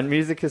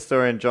music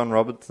historian John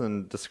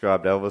Robertson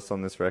described Elvis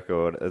on this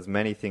record as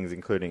many things,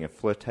 including a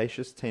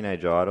flirtatious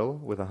teenage idol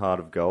with a heart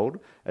of gold,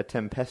 a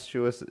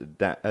tempestuous,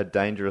 a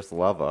dangerous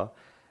lover,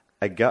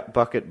 a gut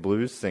bucket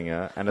blues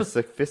singer, and a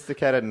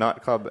sophisticated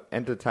nightclub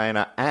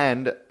entertainer,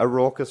 and a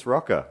raucous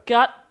rocker.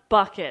 Gut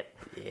bucket.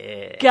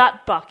 Yeah.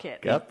 Gut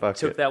bucket. Gut bucket.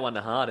 Took that one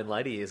to heart in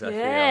later years, I feel.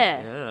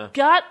 Yeah. Yeah.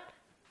 Gut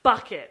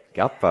bucket.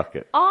 Gut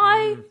bucket.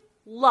 I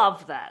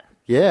love that.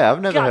 Yeah,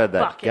 I've never Gut heard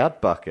that. bucket.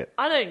 Gut bucket.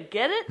 I don't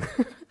get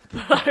it,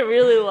 but I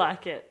really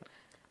like it.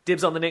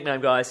 Dibs on the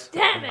nickname, guys.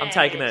 Damn it! I'm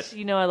taking it.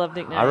 You know I love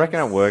nicknames. I reckon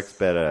it works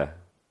better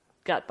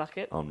Gut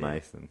bucket. on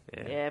Mason.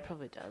 Yeah, it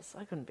probably does.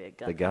 I couldn't be a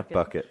gut The gut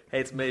bucket. Hey,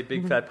 it's me,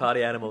 big fat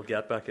party animal,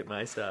 gut bucket,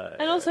 mate.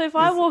 And also, if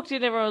I walked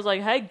in, everyone was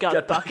like, "Hey, gut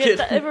Gut bucket."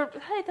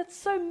 bucket. Hey, that's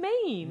so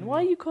mean.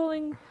 Why are you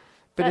calling?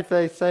 But that- if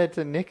they say it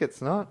to Nick,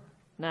 it's not.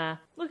 Nah,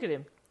 look at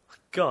him.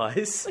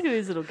 Guys, Look at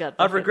his little gut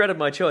bucket. I've regretted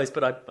my choice,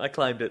 but I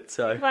claimed it,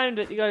 so... You claimed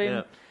it. You got him.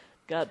 Yeah.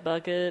 Gut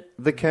bucket.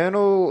 The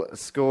Colonel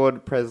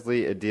scored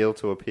Presley a deal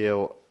to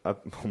appeal... oh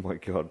my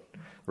God.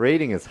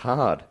 Reading is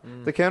hard.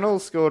 The Colonel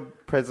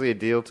scored Presley a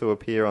deal to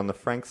appear on the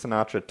Frank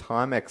Sinatra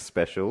Timex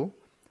special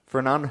for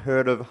an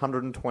unheard of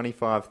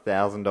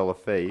 $125,000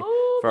 fee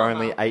for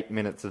only 8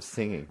 minutes of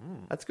singing.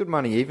 That's good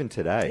money even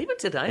today. Even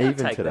today, I'd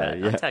take that.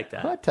 yeah. I'd take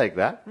that. I'd take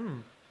that.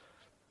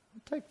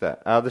 I'd take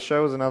that. The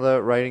show was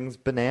another ratings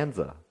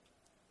bonanza.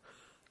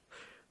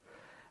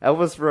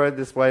 Elvis rode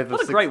this wave A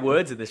lot of... of great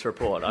words in this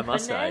report, I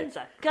must Bonanza.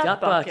 say. Gut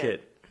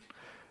bucket.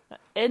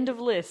 End of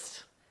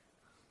list.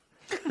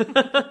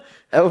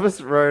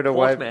 Elvis rode a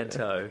wave...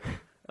 Portmanteau.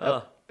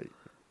 Oh.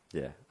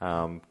 Yeah.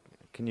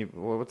 Can you...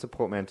 What's a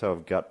portmanteau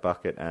of gut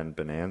bucket and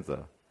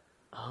bonanza?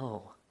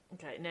 Oh.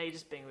 Okay, now you're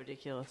just being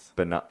ridiculous.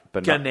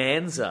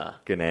 Gananza.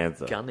 Gananza.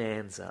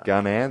 Gananza.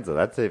 Gananza.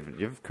 That's even...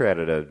 You've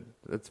created a...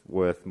 It's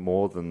worth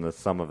more than the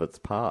sum of its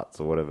parts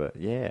or whatever.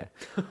 Yeah.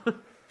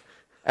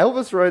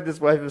 Elvis rode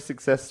this wave of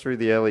success through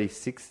the early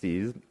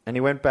 60s, and he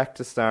went back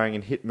to starring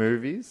in hit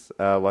movies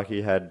like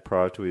he had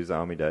prior to his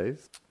army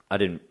days. I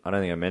don't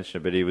think I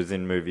mentioned it, but he was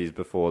in movies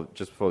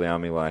just before the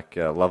army, like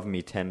Love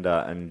Me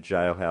Tender and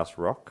Jailhouse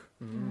Rock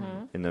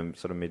in the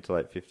sort of mid to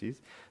late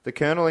 50s. The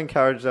Colonel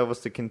encouraged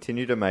Elvis to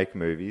continue to make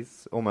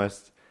movies,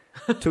 almost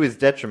to his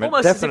detriment.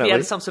 Almost definitely. as if he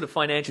had some sort of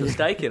financial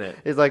stake in it.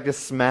 It's like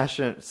just smash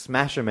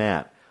them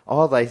out.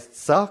 Oh, they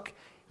suck.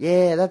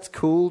 yeah, that's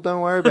cool.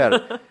 Don't worry about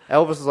it.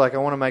 Elvis was like, I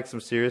want to make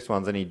some serious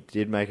ones. And he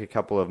did make a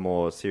couple of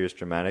more serious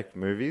dramatic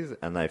movies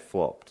and they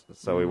flopped.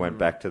 So we went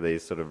back to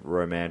these sort of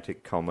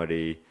romantic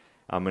comedy.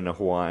 I'm in a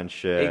Hawaiian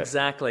shirt.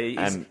 Exactly.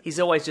 He's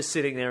always just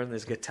sitting there and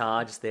there's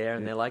guitar just there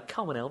and they're like,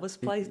 come on, Elvis,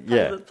 play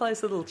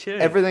us a little tune.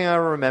 Everything I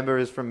remember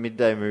is from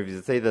midday movies.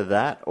 It's either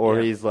that or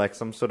he's like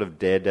some sort of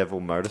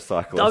daredevil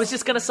motorcyclist. I was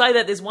just going to say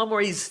that. There's one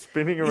where he's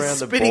spinning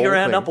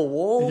around up a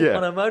wall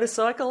on a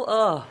motorcycle.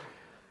 Oh,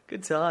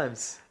 good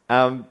times.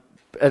 But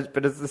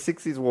as the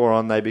 60s wore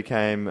on, they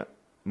became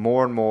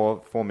more and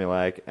more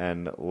formulaic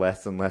and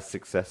less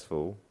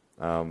successful.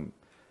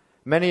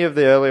 Many of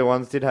the earlier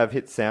ones did have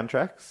hit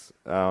soundtracks,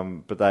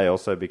 but they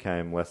also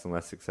became less and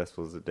less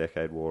successful as the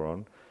decade wore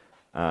on.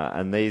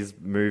 And these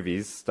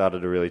movies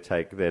started to really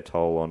take their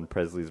toll on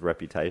Presley's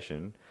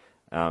reputation.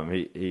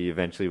 He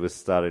eventually was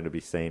starting to be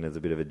seen as a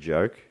bit of a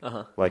joke.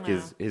 Like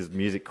his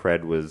music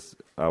cred was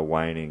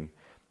waning,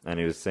 and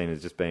he was seen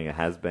as just being a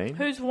has-been.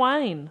 Who's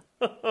Wayne?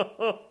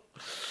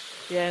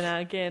 Yeah, no,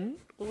 again,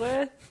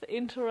 worth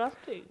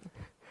interrupting.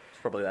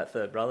 It's probably that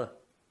third brother.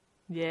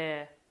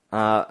 Yeah.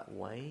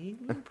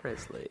 Wayne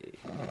Presley.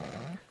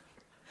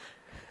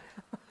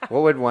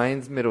 What would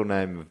Wayne's middle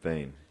name have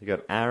been? You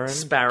got Aaron,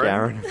 Sparrow.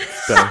 Garen,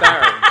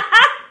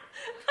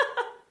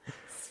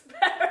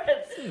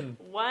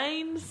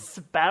 Wayne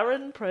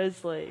Sparron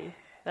Presley.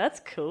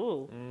 That's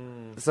cool.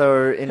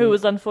 So Who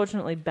was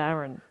unfortunately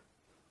barren.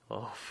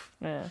 Oh.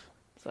 Yeah,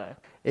 so.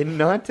 In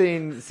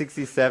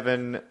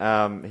 1967,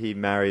 he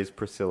marries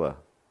Priscilla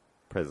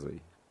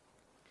Presley,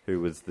 who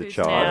was the Who's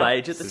child now Of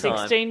age at the time.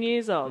 16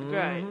 years old.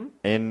 Great.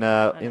 in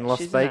Las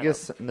she's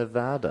Vegas,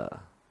 Nevada,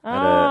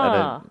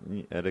 Ah.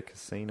 at a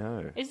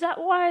casino. Is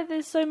that why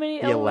there's so many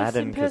The Elvis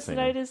Aladdin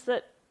impersonators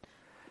that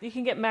you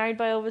can get married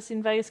by Elvis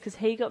in Vegas because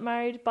he got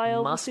married by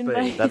Elvis Must in be.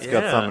 Vegas? That's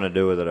got Yeah. something to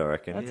do with it, I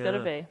reckon. That's got to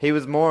be. He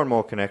was more and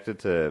more connected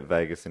to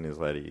Vegas in his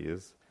later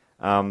years.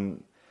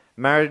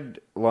 Married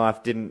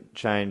life didn't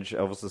change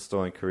Elvis's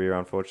stalling career,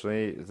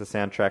 unfortunately. The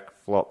soundtrack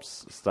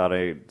flops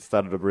started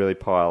to really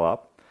pile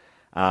up.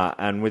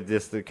 And with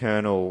this, the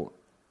Colonel,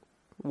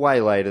 way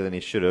later than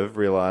he should have,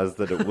 realised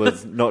that it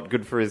was not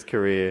good for his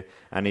career,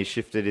 and he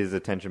shifted his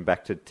attention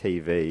back to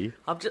TV.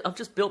 I've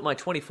just built my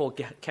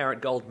 24-carat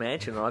gold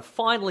mansion, and I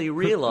finally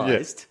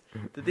realised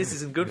that this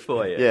isn't good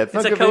for you. Yeah, it's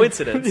not a good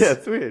coincidence. Yeah,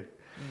 it's weird.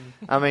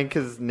 I mean,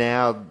 because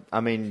now,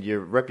 your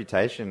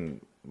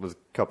reputation was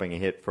copping a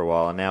hit for a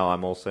while, and now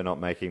I'm also not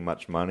making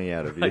much money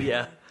out of you.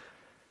 Yeah.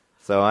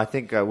 So I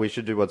think we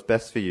should do what's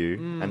best for you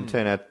and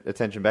turn our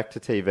attention back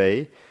to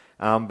TV.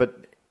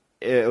 But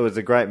it was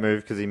a great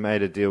move because he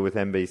made a deal with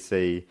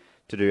NBC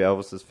to do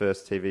Elvis's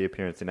first TV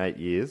appearance in 8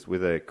 years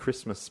with a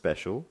Christmas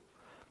special.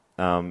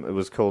 It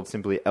was called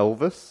simply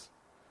Elvis.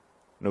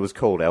 And it was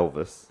called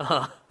Elvis.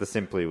 The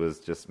simply was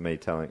just me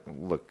telling,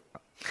 look,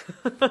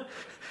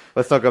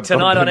 let's not go...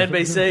 Tonight on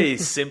NBC,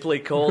 simply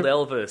called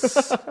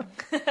Elvis.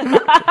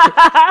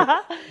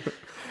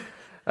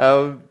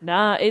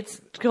 Nah,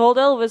 it's called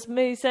Elvis.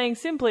 Me saying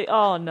simply,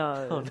 oh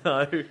no. Oh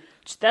no.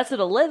 That's at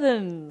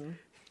 11.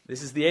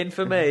 This is the end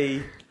for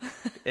me,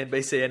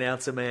 NBC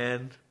announcer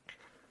man.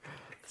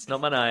 It's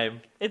not my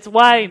name. It's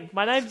Wayne.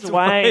 My name's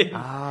Wayne.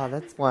 Ah,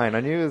 that's Wayne. I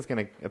knew it was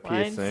going to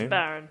appear Wayne soon.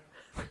 Sparron.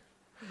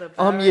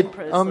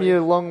 I'm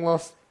your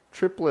long-lost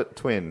triplet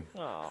twin.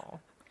 Oh.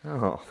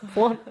 Oh,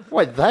 what?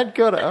 Wait, that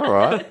got it. All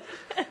right.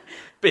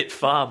 Bit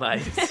far,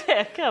 mate.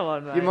 Yeah, come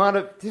on, mate. You might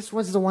have... This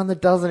was the one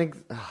that doesn't...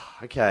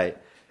 okay.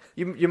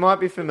 You might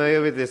be familiar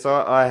with this.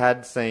 I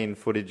had seen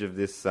footage of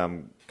this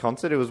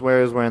concert. It was where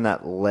he was wearing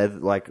that leather,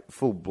 like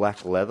full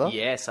black leather.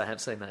 Yes, I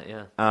have seen that,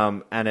 yeah.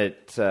 And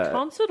it...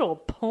 Concert or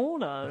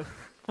porno?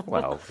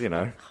 well,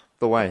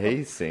 the way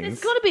he sings.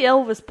 It's got to be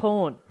Elvis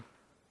porn.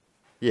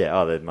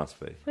 Yeah, there must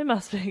be. There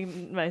must be.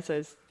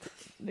 Meso's...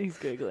 He's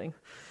Googling.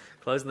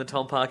 Closing the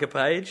Tom Parker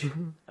page.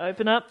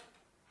 Open up.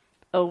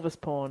 Elvis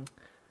porn.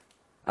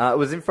 It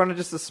was in front of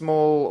just a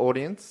small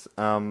audience,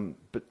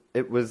 but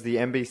it was the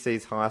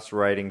NBC's highest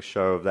rating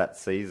show of that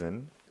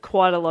season.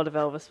 Quite a lot of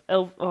Elvis.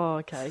 Oh,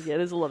 okay. Yeah,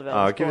 there's a lot of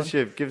Elvis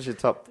porn. Give us your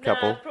top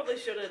couple. Nah, probably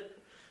shouldn't.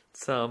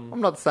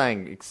 I'm not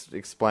saying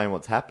explain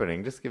what's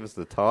happening. Just give us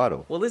the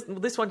title. Well,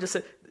 this one just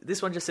says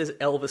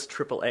Elvis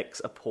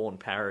XXX, a porn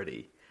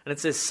parody, and it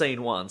says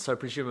scene 1, so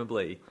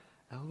presumably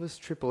Elvis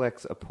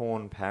XXX, a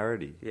porn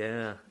parody.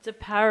 yeah. It's a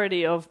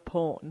parody of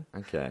porn.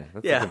 Okay,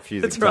 that's Yeah, a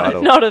confusing that's right.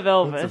 title. Not of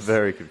Elvis. That's a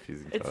very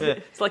confusing title.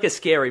 It's like a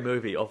scary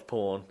movie of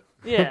porn.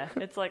 Yeah,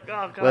 it's like,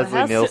 oh, God. Leslie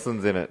how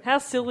Nielsen's in it. How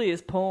silly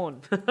is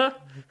porn?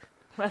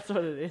 That's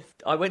what it is.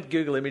 I went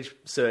Google image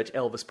search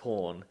Elvis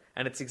porn,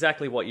 and it's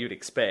exactly what you'd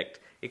expect,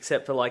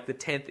 except for like the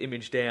 10th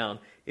image down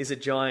is a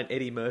giant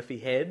Eddie Murphy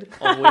head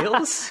on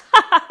wheels.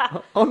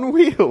 On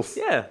wheels.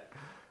 Yeah.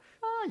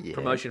 Oh, yeah.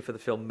 Promotion for the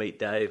film Meet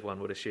Dave, one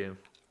would assume.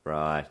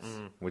 Right,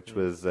 which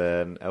was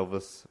an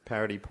Elvis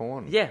parody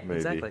porn Yeah, movie.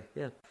 exactly.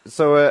 Yeah.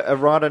 So a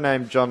writer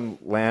named John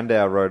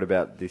Landau wrote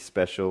about this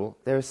special.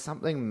 There is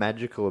something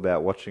magical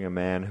about watching a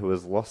man who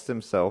has lost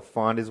himself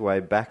find his way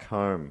back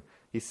home.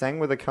 He sang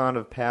with a kind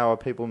of power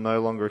people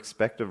no longer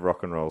expect of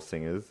rock and roll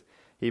singers.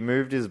 He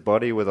moved his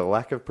body with a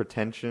lack of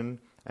pretension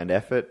and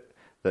effort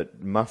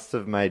that must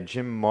have made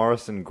Jim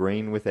Morrison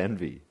green with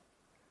envy.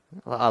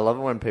 I love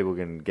it when people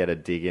can get a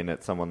dig in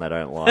at someone they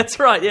don't like. That's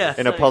right, yeah.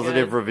 In a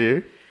positive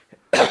review.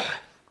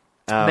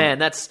 Man,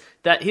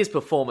 that his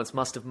performance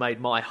must have made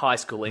my high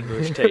school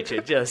English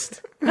teacher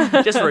just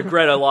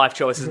regret her life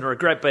choices and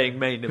regret being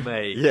mean to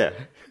me. Yeah.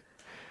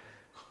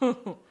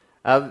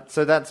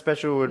 So that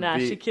special would Nah,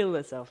 be... she killed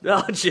herself.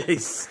 Oh,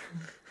 jeez.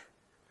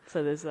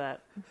 So there's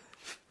that.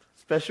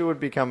 Special would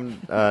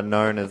become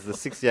known as the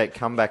 68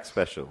 Comeback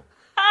Special.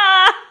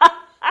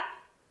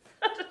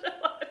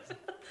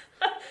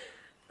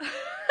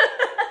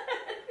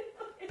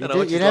 I don't know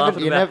what she's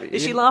laughing about.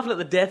 Is she laughing at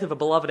the death of a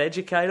beloved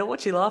educator?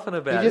 What's she laughing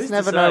about? You just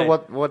never know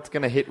what's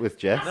going to hit with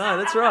Jess. No,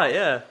 that's right,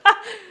 yeah.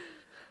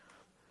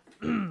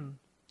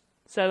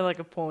 Sounded like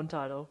a porn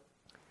title.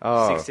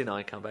 Oh.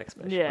 69 comeback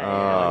special.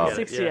 Yeah, Oh.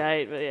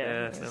 68, but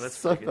yeah. No, that's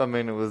So, pretty good. I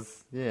mean,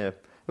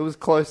 it was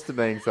close to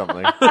being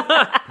something.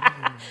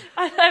 I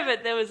know,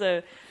 but there was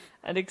an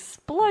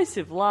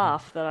explosive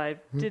laugh that I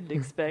didn't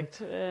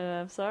expect.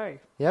 I'm sorry.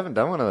 You haven't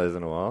done one of those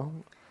in a while.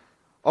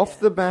 Off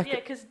the back... Yeah,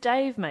 because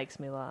Dave makes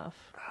me laugh.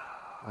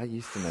 I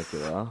used to make you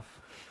laugh.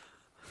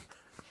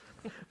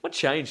 What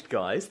changed,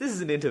 guys? This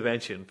is an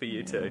intervention for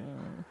you two.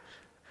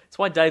 That's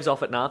why Dave's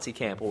off at Nazi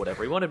camp or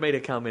whatever. He wanted me to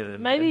come in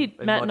and Maybe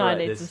and Matt and I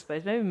moderate need this. some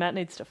space. Maybe Matt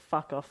needs to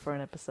fuck off for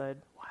an episode.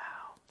 Wow.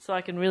 So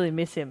I can really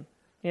miss him,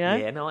 you know?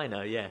 Yeah, no, I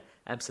know, yeah.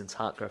 Absence,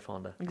 heart grow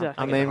fonder.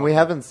 Exactly. I mean, we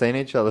haven't seen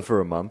each other for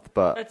a month,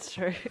 but That's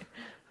true.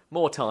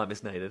 More time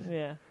is needed.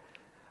 Yeah.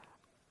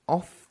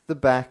 off the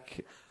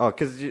back... Oh,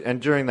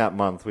 and during that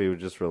month, we were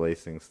just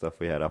releasing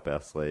stuff we had up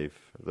our sleeve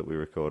that we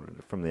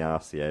recorded from the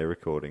RCA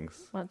recordings.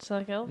 Much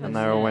like Elvis. And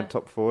they all went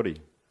top 40.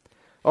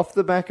 Off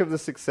the back of the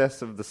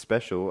success of the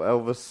special,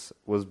 Elvis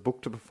was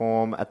booked to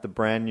perform at the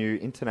brand new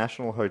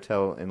International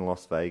Hotel in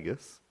Las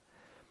Vegas,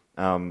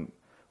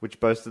 which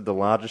boasted the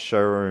largest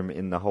showroom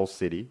in the whole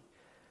city,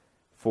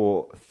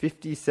 for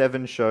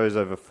 57 shows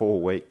over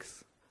 4 weeks.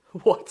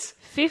 What?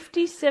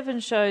 57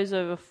 shows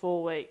over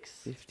 4 weeks.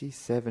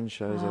 57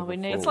 shows over We 4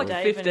 need weeks. like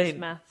Dave and his 15.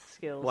 math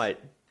skills. Wait,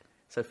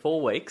 so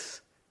 4 weeks,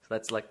 so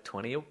that's like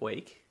 20 a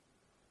week.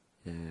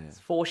 Yeah. It's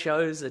 4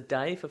 shows a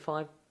day for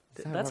 5...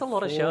 That's a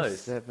lot of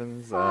shows.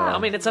 7s, I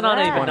mean, it's an Wow.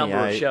 uneven number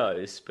of 28.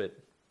 shows, but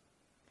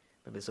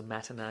there's a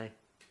matinee.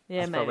 Yeah,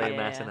 That's maybe. probably a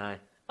yeah. matinee.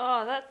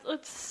 Oh, that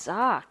would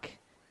suck.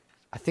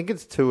 I think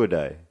it's 2 a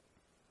day.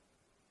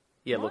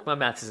 Yeah, look, my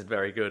maths isn't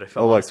very good. If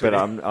I'm Oh, look, honest with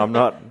but you. I'm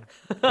not...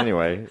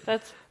 Anyway,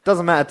 That's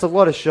doesn't matter. It's a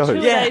lot of shows. 2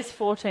 Yeah. days,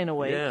 14 a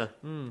week. Yeah,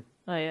 Oh,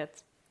 yeah,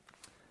 it's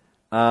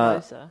Uh,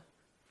 closer.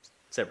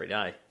 it's every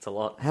day. It's a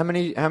lot. How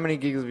many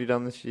gigs have you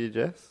done this year,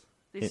 Jess?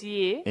 This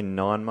year, In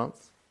 9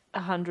 months?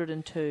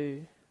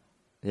 102.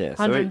 Yeah,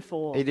 so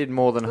 104. he did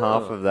more than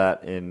half of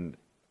that in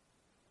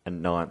a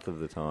ninth of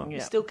the time. Yeah.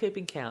 You're still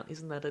keeping count.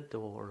 Isn't that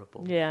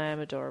adorable? Yeah, I am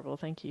adorable.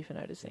 Thank you for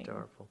noticing.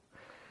 Adorable.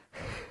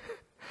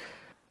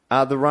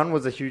 The run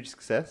was a huge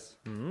success.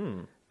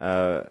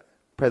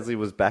 Presley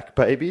was back,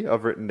 baby.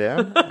 I've written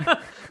down.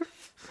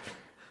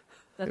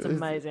 That's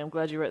amazing. I'm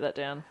glad you wrote that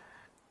down.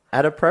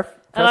 At a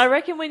And I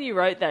reckon when you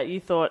wrote that, you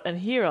thought, and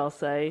here I'll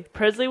say,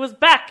 Presley was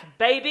back,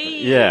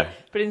 baby! Yeah.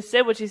 But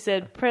instead what you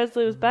said,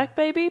 Presley was back,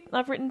 baby,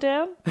 I've written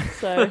down.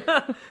 So,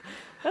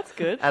 that's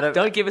good.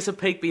 Don't give us a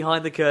peek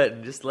behind the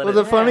curtain. Just let Well,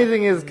 it... the funny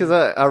thing is, because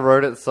I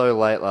wrote it so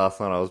late last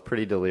night, I was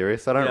pretty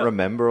delirious. I don't Yeah.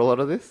 remember a lot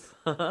of this.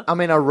 I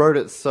mean, I wrote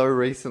it so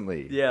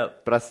recently. Yeah.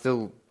 But I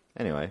still...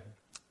 Anyway,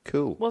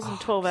 cool.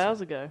 Wasn't 12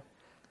 hours ago.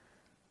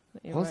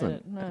 that you wrote Wasn't.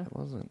 it. No. It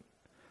wasn't.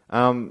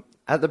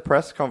 At the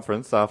press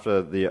conference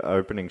after the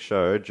opening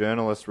show,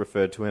 journalists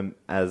referred to him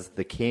as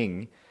the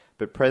King,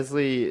 but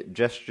Presley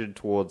gestured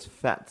towards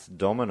Fats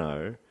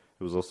Domino,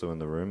 who was also in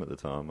the room at the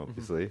time,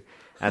 obviously,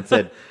 and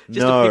said,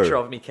 Just no. a picture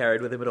of me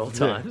carried with him at all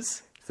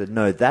times. Said,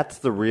 no, that's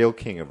the real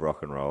king of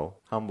rock and roll.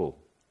 Humble.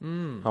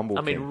 Humble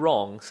I mean, king.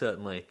 wrong,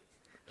 certainly.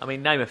 I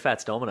mean, name a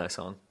Fats Domino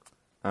song.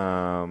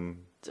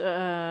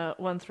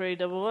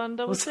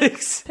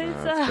 131166 Pizza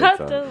it's Hut Pizza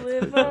Hut.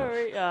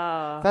 delivery.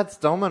 That's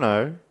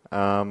Domino.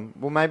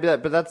 Well, maybe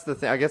that, but that's the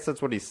thing. I guess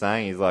that's what he's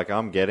saying. He's like,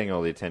 I'm getting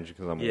all the attention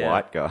because I'm a Yeah.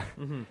 white guy.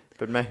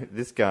 But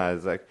this guy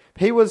is like,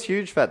 he was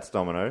huge, Fats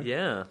Domino.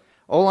 Yeah.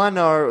 All I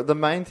know, the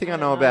main thing I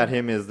know about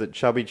him is that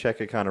Chubby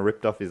Checker kind of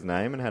ripped off his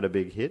name and had a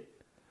big hit.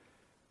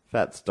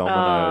 Fats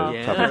Domino,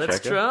 Yeah, Chubby that's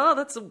Checker. true. Oh,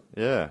 that's a...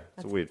 Yeah,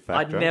 it's a weird fact.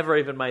 I'd right? never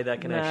even made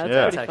that connection. No,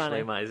 That's it's pretty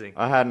actually funny. amazing.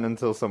 I hadn't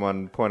until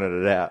someone pointed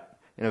it out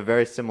in a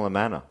very similar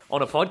manner.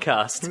 On a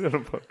podcast.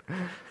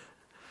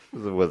 It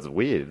was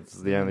weird.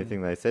 It's the only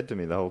thing they said to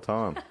me the whole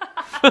time.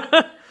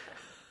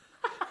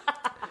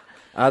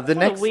 What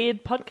a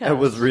weird podcast. It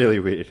was really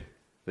weird.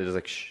 They're just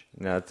like, shh,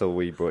 no, that's all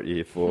we brought you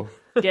here for.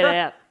 Get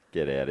out.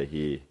 Get out of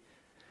here.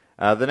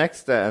 The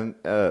next day,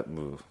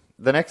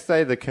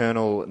 the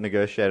Colonel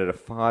negotiated a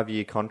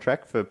 5-year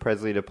contract for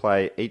Presley to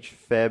play each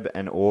Feb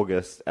and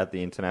August at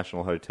the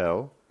International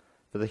Hotel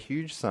for the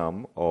huge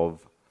sum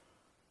of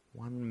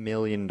 $1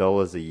 million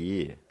a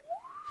year.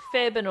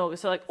 Feb and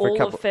August. So like For a all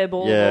couple- of Feb,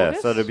 all yeah, of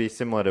August? so it'd be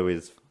similar to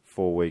his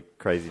 4-week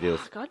crazy deals.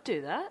 Fuck, I'd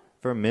do that.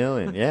 For $1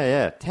 million.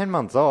 Yeah. 10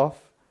 months off.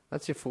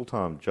 That's your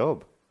full-time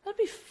job. That'd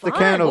be fun.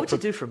 Colonel- What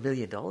would you do for $1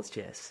 million,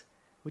 Jess?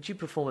 Would you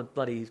perform a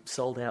bloody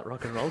sold-out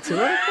rock and roll tour?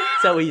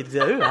 Is that what you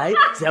do, eh?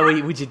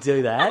 Would you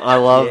do that? I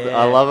love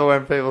it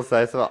when people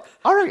say something.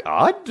 I reckon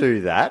I'd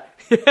do that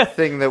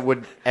thing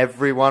that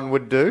everyone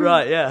would do.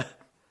 Right, yeah.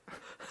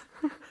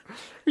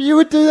 You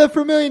would do that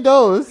for $1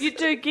 million. You'd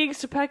do gigs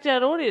to packed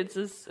out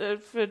audiences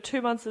for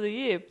 2 months of the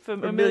year for $1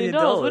 $1 million,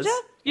 million? would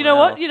you? You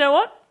Wow. know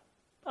what?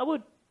 I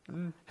would.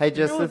 Hey,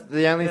 Jess,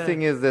 the only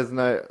thing is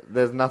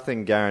there's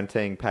nothing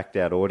guaranteeing packed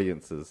out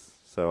audiences.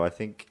 So I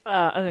think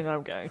I think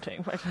I'm going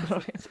to packed out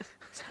audiences.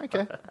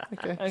 okay.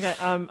 Okay,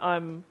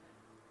 I'm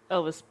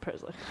Elvis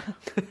Presley.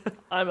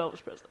 I'm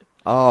Elvis Presley.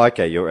 Oh,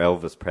 okay, you're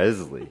Elvis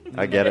Presley.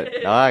 I get it.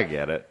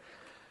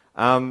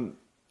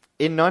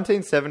 In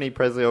 1970,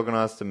 Presley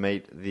organised to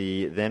meet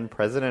the then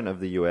president of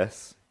the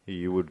US, who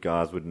you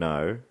guys would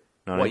know.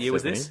 What year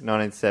was this?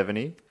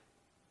 1970.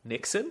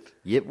 Nixon?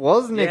 It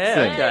was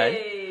Nixon. Yeah, okay.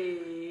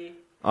 Hey.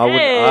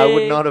 I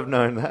would not have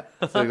known that.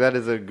 So that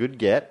is a good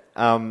get.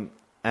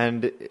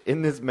 And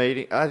in this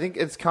meeting, I think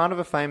it's kind of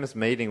a famous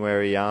meeting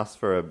where he asked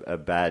for a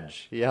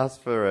badge. He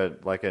asked for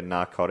a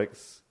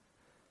narcotics.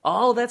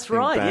 Oh, that's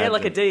right. Yeah,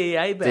 like a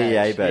DEA badge.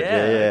 DEA badge,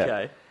 yeah.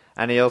 Okay.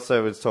 And he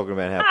also was talking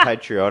about how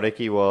patriotic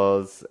he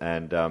was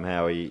and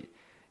how he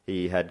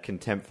had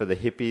contempt for the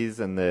hippies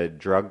and the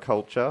drug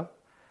culture.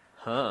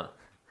 Huh.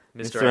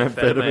 Mr.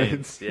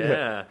 Amphetamines.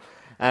 Yeah.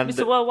 And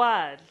Mr.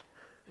 Worldwide.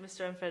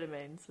 Mr.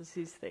 Amphetamines was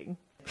his thing.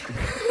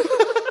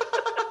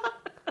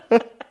 I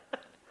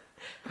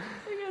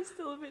think I'm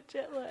still a bit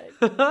jet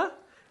lagged.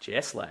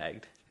 Jess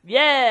lagged.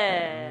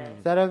 Yeah.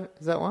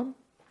 is that one?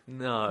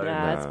 No.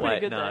 Nah, it's pretty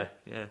good no.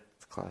 though. Yeah,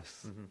 It's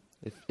close.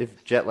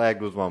 If jet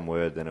lagged was one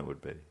word, then it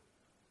would be.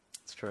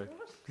 it's true.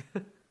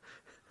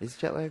 Is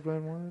jet lag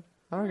one word?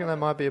 I reckon that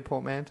might be a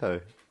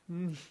portmanteau.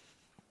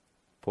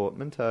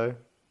 Portmanteau.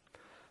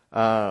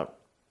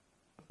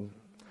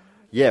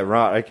 Yeah,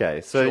 right,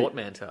 okay. So Short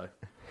manteau.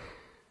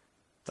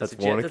 that's That's a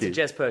Warnicky.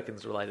 Jess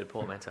Perkins related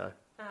portmanteau.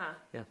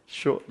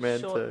 Short manteau.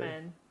 Short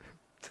man.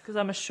 Because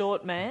I'm a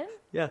short man.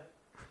 Yeah.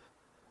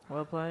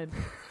 Well played.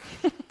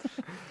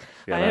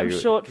 Yeah, I am agree-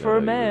 short yeah, for I a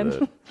agree man.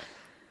 with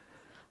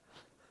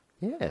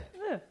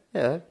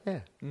that.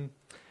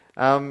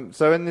 Yeah.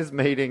 So in this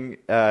meeting,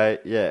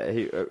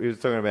 he was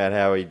talking about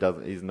how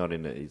he's not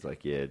in it. He's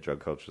like, yeah, drug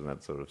culture and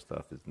that sort of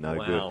stuff is no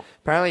good. Wow.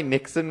 Apparently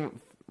Nixon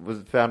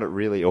found it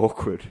really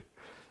awkward.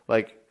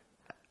 Like,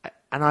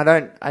 and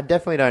I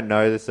definitely don't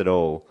know this at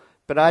all,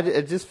 but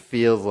it just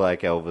feels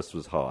like Elvis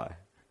was high.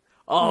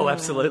 Oh,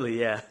 absolutely,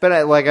 yeah. But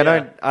I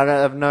don't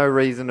have no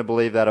reason to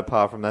believe that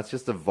apart from that's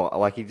just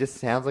like he just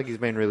sounds like he's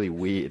been really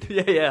weird.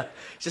 Yeah.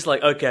 It's just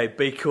like, okay,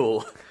 be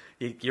cool.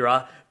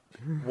 You're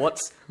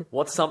what's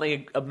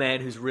something a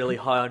man who's really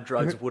high on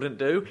drugs wouldn't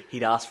do?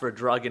 He'd ask for a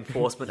drug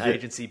enforcement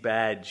agency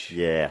badge.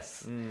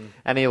 Yes.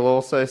 And he'll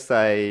also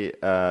say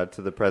to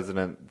the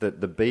president that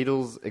the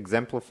Beatles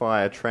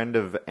exemplify a trend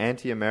of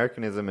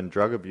anti-Americanism and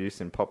drug abuse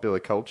in popular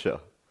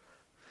culture.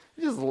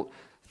 He just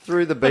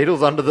threw the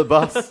Beatles under the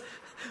bus.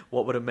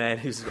 What would a man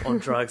who's on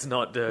drugs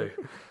not do?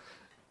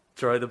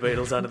 Throw the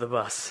Beatles under the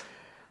bus.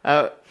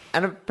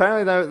 And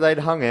apparently they'd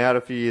hung out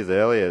a few years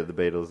earlier, the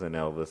Beatles and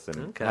Elvis,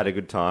 and had a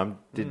good time.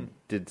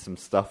 Did some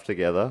stuff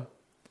together.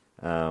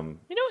 You know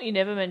what you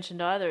never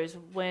mentioned either is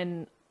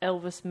when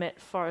Elvis met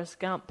Forrest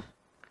Gump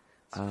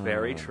It's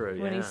very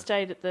true. when he yeah.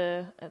 stayed at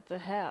the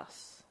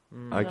house.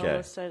 Okay.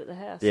 Elvis stayed at the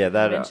house. Yeah, You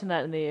that mentioned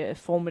that in the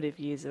formative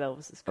years of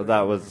Elvis's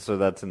career.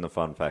 That's in the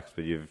fun facts,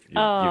 but you've ticked it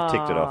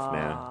off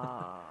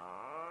now.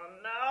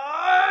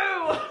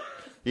 No!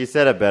 You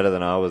said it better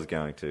than I was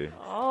going to.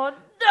 Oh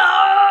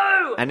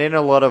no! And in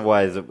a lot of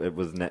ways, it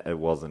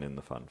wasn't in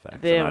the fun facts.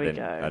 There and we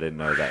go. I didn't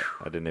know that.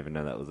 I didn't even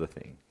know that was a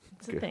thing.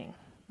 It's a thing.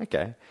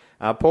 Okay.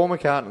 Paul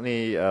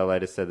McCartney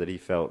later said that he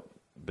felt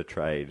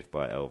betrayed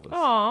by Elvis.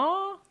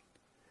 Aww.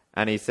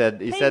 And he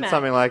said Matt.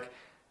 something like,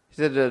 he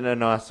said a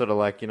nice sort of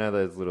like, you know,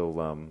 those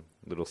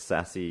little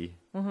sassy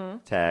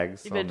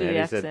tags. You better on do there.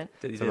 the He said accent.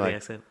 Did he do something the like,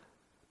 accent?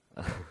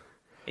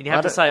 And you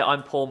have to say,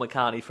 I'm Paul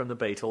McCartney from the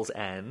Beatles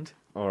and...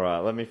 all right,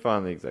 let me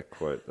find the exact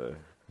quote though.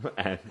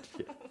 And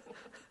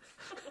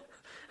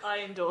I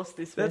endorse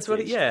this That's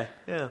message. what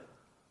yeah.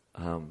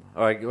 all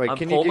right, wait, I'm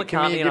can Paul you give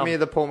McCartney me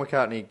and the Paul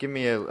McCartney? Give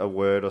me a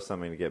word or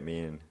something to get me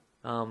in.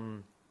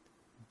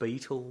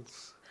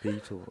 Beatles.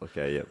 Beetle.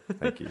 Okay, yep.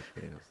 Thank you.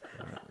 Yes.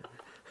 All right.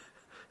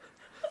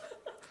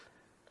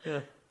 Yeah.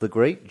 The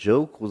great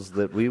joke was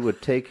that we were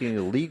taking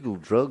illegal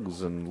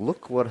drugs, and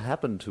look what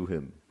happened to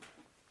him.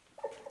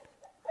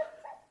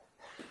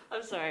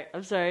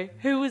 I'm sorry.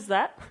 Who was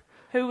that?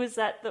 Who was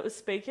that was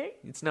speaking?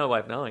 It's no way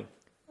of knowing.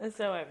 There's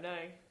no way of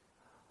knowing.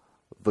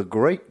 The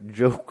great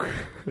joke.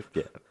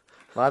 Yeah.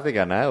 I think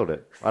I nailed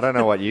it. I don't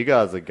know what you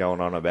guys are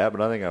going on about, but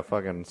I think I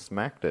fucking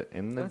smacked it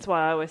in the... That's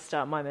why I always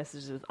start my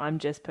messages with "I'm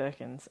Jess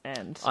Perkins"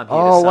 and I'm here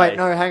to Oh, say... wait,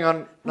 no, hang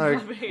on. No,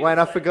 I'm here to wait,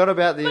 I say. forgot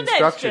about the my name's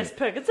instructions. Jess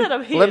Perkins, and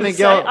I'm here Let to me say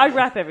go- I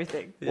rap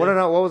everything. What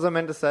was I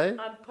meant to say?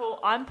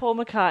 I'm Paul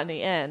McCartney,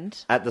 and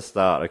At the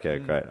start. Okay,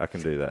 great. I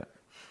can do that.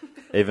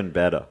 Even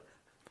better.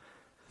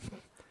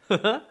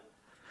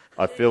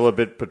 I feel a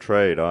bit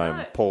betrayed. I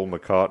am Paul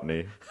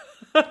McCartney.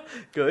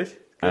 Good.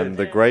 And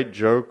the great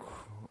joke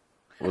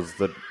was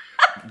that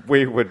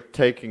we were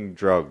taking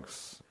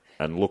drugs,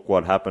 and look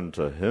what happened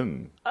to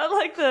him. I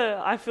like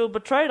I feel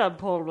betrayed. I'm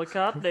Paul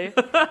McCartney,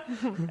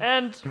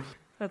 and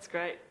that's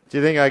great. Do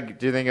you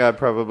think I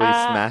probably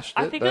smashed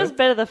it? I think it was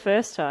better the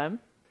first time.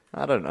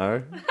 I don't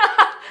know.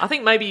 I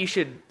think maybe you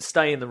should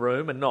stay in the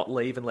room and not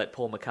leave and let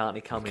Paul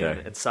McCartney come in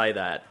and say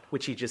that,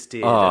 which he just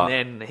did, and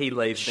then he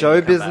leaves.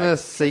 Show then you come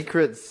business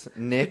secrets,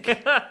 Nick.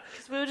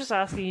 Because we were just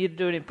asking you to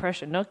do an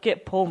impression, not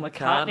get Paul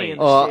McCartney in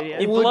the Oh, studio.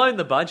 back. You've blown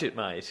the budget,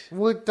 mate.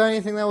 Well, don't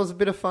you think that was a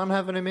bit of fun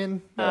having him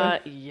in? Yeah.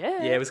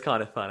 Yeah, it was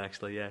kind of fun,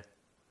 actually, yeah.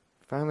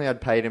 If only I'd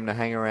paid him to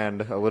hang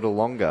around a little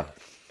longer.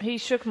 He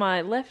shook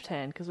my left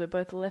hand because we're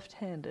both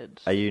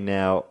left-handed. Are you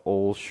now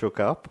all shook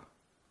up?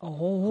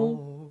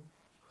 Oh.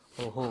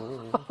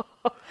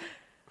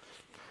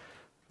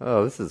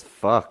 Oh, this is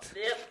fucked.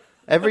 Yep.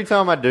 Every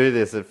time I do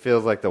this, it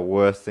feels like the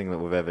worst thing that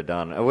we've ever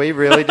done. Are we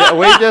really? Are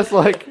we just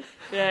like?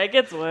 Yeah, it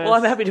gets worse. Well,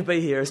 I'm happy to be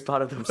here as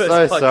part of the first So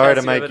podcast sorry to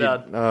you've make ever you.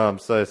 done. Oh, I'm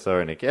so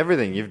sorry, Nick.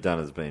 Everything you've done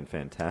has been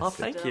fantastic. Oh,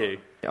 thank you.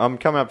 I'm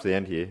coming up to the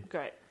end here.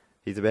 Great.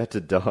 He's about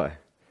to die.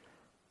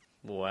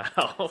 Wow.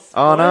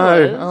 Oh no!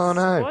 Spoilers. Oh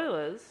no!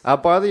 Spoilers.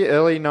 By the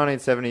early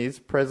 1970s,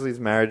 Presley's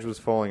marriage was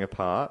falling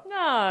apart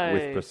No.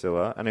 with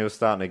Priscilla, and he was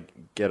starting to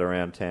get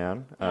around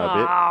town a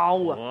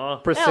Oh.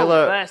 bit.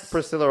 Priscilla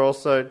Elvis.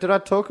 also. Did I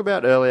talk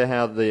about earlier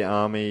how the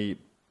army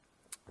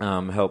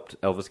helped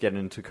Elvis get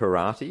into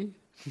karate?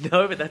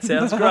 No, but that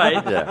sounds great.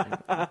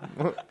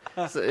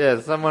 Yeah.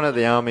 Someone at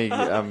the army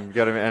got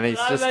him, and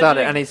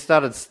he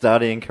started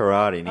studying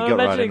karate, and he I'm got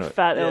right imagining into it.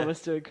 fat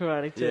Elvis doing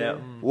karate too. Yeah.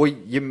 Well,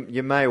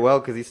 you may well,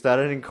 because he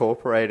started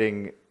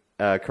incorporating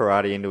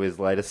karate into his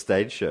later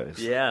stage shows.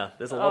 Yeah,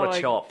 there's a Oh lot of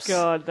my chops.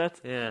 God, that's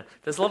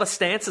There's a lot of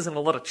stances and a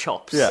lot of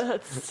chops. Yeah.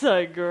 that's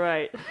so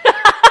great.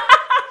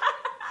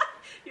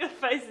 Your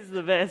face is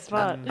the best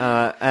part.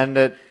 And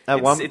at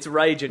one, It's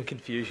rage and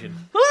confusion.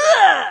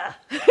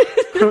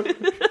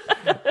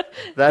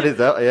 that is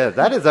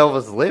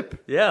Elvis'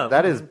 lip. Yeah.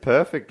 That is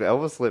perfect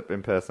Elvis lip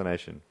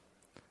impersonation.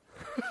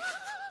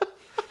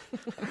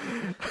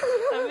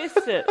 I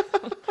missed it.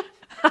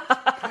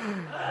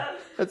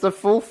 It's a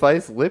full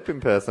face lip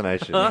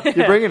impersonation.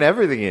 You're bringing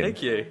everything in.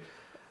 Thank you.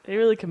 He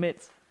really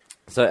commits.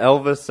 So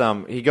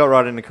Elvis, he got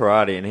right into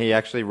karate, and he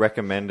actually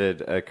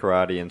recommended a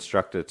karate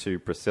instructor to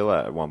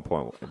Priscilla at one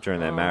point during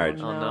their marriage.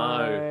 Oh,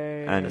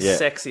 no. And The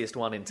sexiest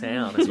one in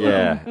town as well.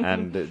 yeah,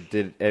 and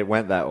it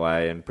went that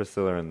way, and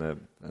Priscilla and the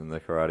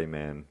karate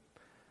man,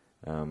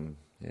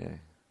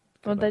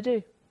 What'd they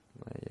do?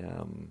 They,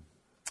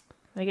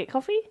 They get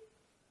coffee?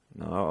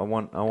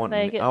 no,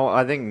 They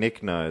I think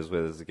Nick knows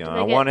where this is going. Do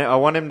they I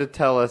want him to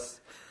tell us,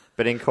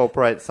 but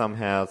incorporate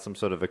somehow some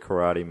sort of a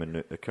karate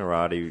Did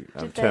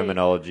they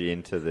terminology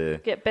into the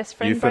Get best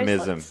friend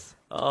euphemism. bracelets?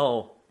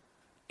 Oh,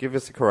 Give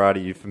us a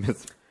karate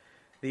euphemism.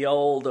 the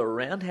old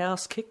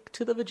roundhouse kick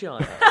to the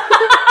vagina.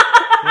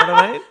 You know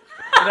what I mean?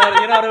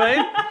 You know what I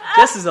mean?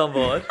 Jess is on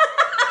board.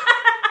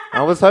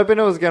 I was hoping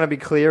it was going to be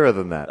clearer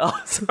than that. Oh,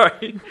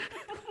 sorry.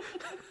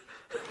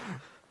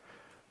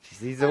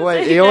 He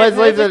always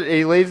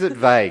leaves it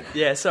vague.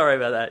 Yeah, sorry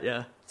about that,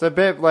 yeah. So,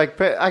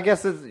 I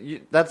guess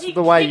that's You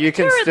the way you kicked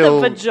can her still.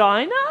 at the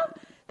vagina?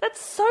 That's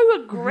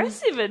so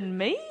aggressive and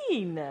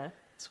mean.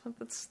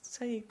 That's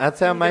how you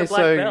get a black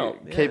Meso belt,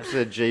 yeah. keeps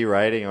a G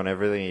rating on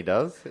everything he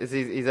does. Is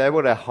he's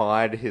able to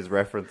hide his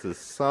references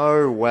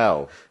so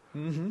well.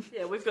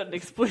 Yeah, we've got an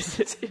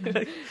explicit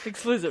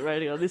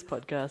rating on this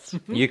podcast.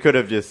 You could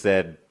have just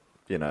said,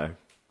 No,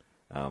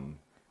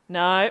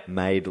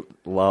 made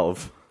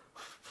love,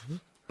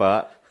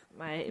 but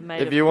made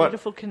a If you want-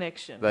 beautiful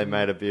connection. they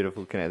made a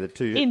beautiful connection. The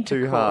two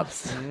Intercourse.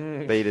 hearts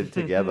beated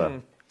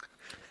together.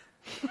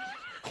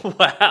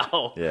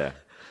 Wow. Yeah.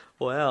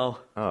 Wow.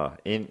 Oh,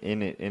 in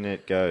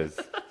it goes.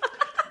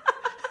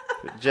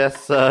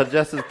 Jess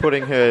is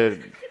putting her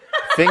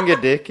finger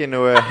dick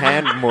into her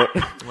hand mutt.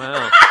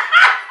 Wow.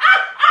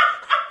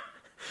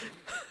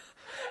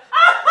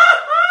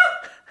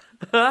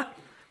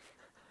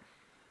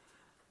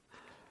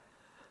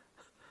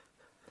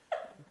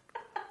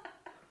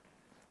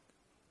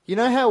 You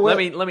know how well...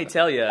 Let me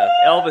tell you,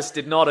 Elvis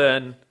did not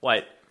earn.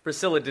 Wait,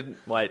 Priscilla didn't.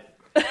 Wait,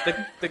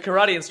 the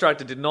karate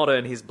instructor did not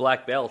earn his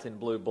black belt in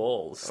blue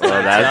balls. Oh,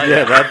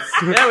 that's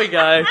There we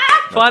go.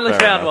 Finally fair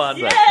found enough.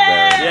 one. That's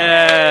very-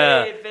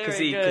 Yeah, Very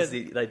because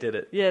good. they did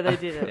it. Yeah, they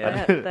did it.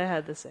 Yeah. They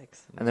had the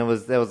sex. And there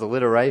was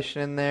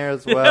alliteration in there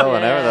as well,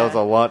 and Yeah. there was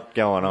a lot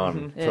going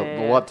on. Yeah. So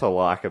a lot to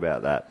like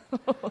about that.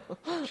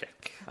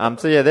 Check.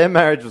 So yeah, their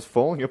marriage was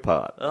falling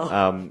apart.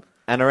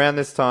 And around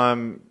this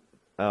time,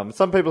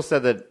 some people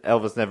said that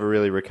Elvis never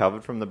really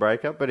recovered from the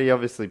breakup, but he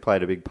obviously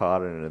played a big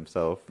part in it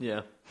himself.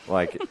 Yeah.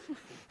 Like,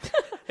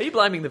 Are you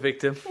blaming the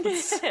victim?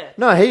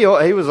 no, he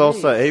was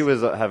also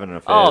having an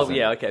affair. Oh,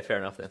 yeah. Okay, fair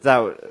enough then.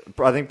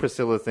 I think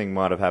Priscilla's thing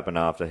might have happened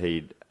after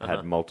he'd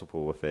had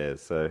multiple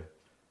affairs. So,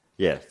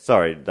 Yeah,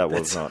 sorry, that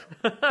was not.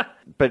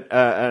 But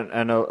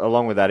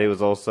along with that, he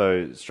was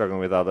also struggling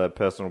with other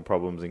personal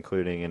problems,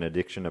 including an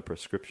addiction to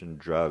prescription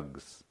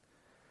drugs.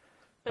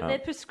 But their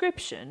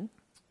prescription.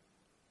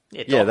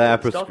 Yeah, they are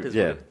doctors.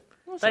 Yeah,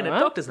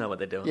 Doctors know what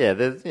they're doing. yeah.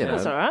 There's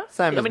That's all right.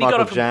 same as he got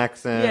Michael it from,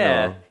 Jackson.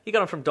 Yeah, or- he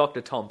got it from Dr.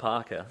 Tom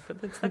Parker.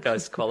 But that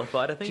guy's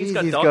qualified. I think Jeez,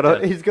 he's got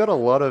doctor. he's got a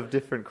lot of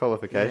different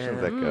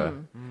qualifications. That guy.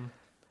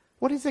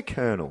 What is a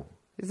colonel?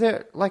 Is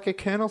there like a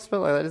colonel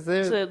spelled like that? Is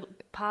there It's a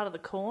part of the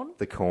corn.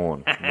 the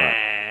corn?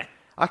 Right.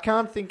 I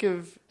can't think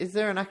of. Is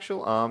there an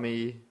actual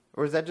army,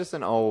 or is that just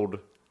an old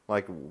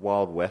like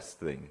Wild West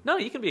thing No,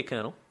 you can be a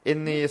colonel.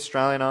 in the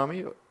Australian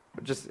army, or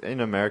just in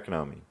American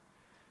army?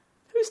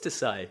 Who's to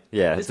say?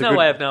 Yeah, There's it's a no good-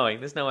 way of knowing.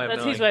 There's no way of That's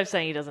knowing. his way of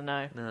saying he doesn't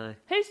know. No.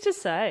 Who's to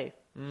say?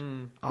 Who's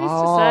to say?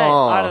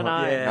 Oh, I don't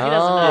know. yeah. He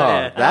doesn't know.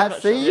 Yeah. I'm That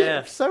not sure. see,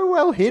 Yeah. so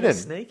well hidden,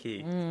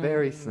 Sneaky.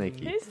 very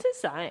sneaky. Who's to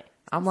say?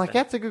 I'm like,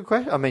 that's a good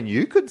question. I mean,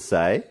 you could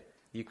say.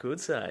 You could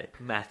say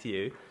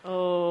Matthew.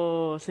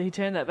 Oh, so he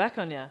turned that back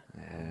on you.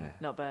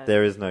 Not bad.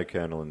 There is no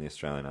colonel in the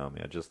Australian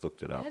army. I just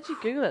looked it How up. did you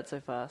Google that so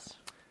fast?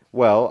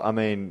 Well, I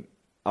mean,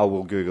 I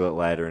will Google it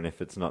later, and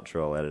if it's not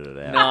true, I'll edit it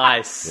out.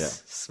 Nice. Yeah.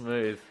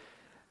 Smooth.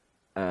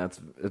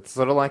 It's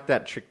sort of like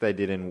that trick they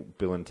did in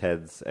Bill and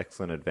Ted's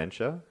Excellent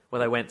Adventure,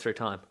 Well, they went through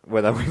time.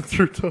 where they went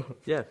through time.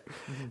 Yeah.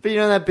 But you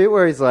know that bit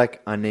where he's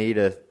like, I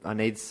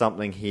need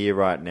something here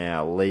right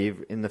now.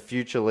 Leave in the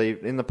future,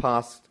 leave in the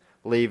past,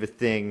 leave a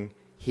thing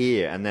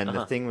here, and then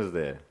the thing was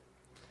there.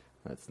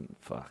 That's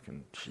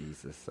fucking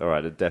Jesus. All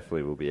right, it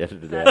definitely will be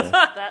edited out.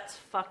 That's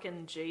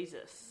fucking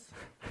Jesus.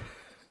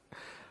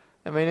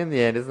 I mean, in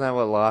the end, isn't that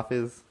what life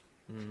is?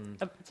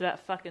 It's about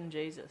fucking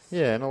Jesus.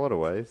 Yeah, in a lot of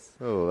ways.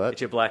 Oh, that.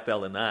 Get your black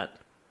belt in that.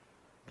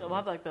 Got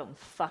my black belt in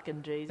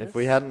fucking Jesus. If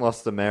we hadn't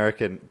lost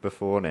America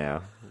before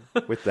now,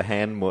 with the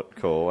hand mutt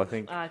call, I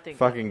think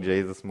fucking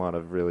Jesus might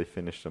have really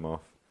finished them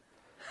off.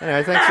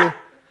 Anyway, thanks for...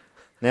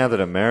 Now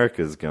that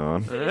America's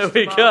gone... There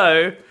we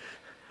go.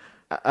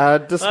 I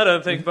just,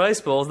 don't think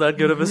baseball's that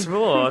good of a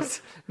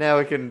sport. now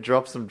we can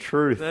drop some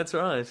truth. That's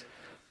right.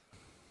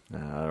 No,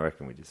 I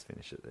reckon we just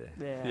finish it there.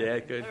 Yeah,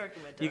 good. I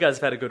reckon we're done. You guys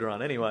have had a good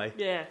run anyway.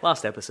 Yeah.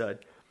 Last episode.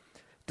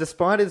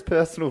 Despite his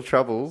personal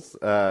troubles,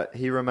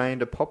 he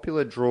remained a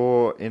popular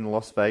draw in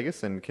Las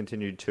Vegas and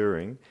continued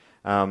touring.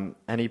 And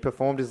he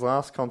performed his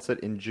last concert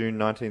in June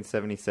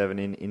 1977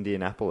 in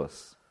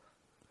Indianapolis.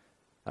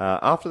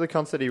 After the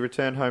concert, he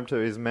returned home to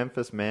his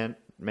Memphis mansion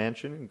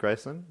in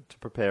Graceland to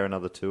prepare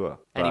another tour.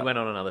 And he But- went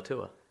on another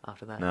tour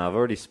after that. No, I've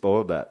already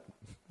spoiled that,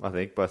 I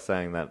think, by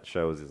saying that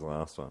show was his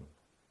last one.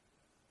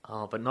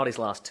 Oh, but not his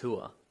last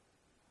tour.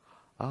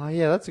 Oh,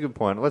 yeah, that's a good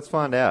point. Let's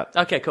find out.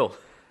 Okay, cool.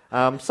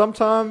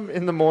 Sometime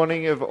in the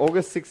morning of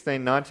August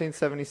 16,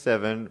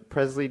 1977,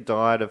 Presley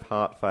died of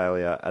heart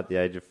failure at the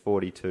age of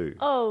 42.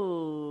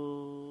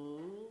 Oh,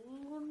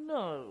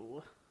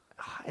 no.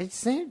 It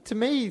seemed to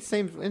me, it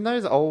seems in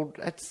those old.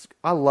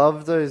 I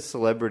love those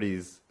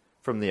celebrities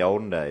from the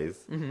olden days.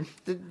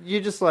 Mm-hmm.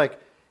 You're just like,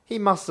 he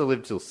must have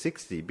lived till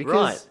 60 because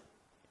Right.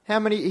 how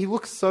many? He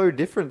looks so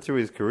different through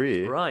his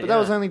career. Right, but that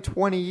was yeah. only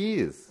 20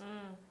 years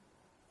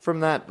from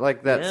that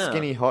Yeah.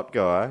 skinny hot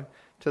guy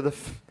to the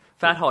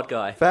Fat hot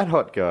guy. fat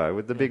hot guy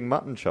with the big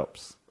mutton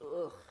chops.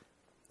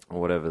 Or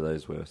whatever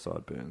those were,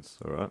 sideburns.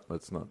 All right,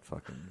 let's not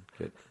fucking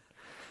get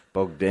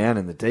bogged down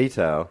in the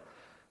detail.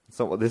 That's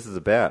not what this is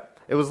about.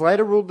 It was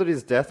later ruled that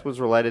his death was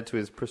related to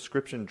his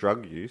prescription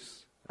drug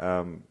use,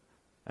 and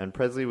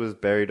Presley was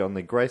buried on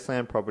the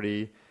Graceland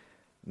property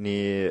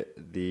near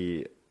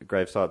the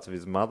gravesites of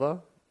his mother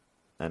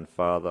and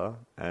father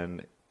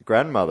and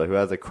grandmother, who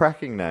has a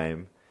cracking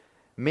name,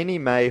 Minnie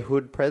May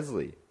Hood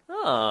Presley.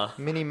 Ah,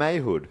 Minnie May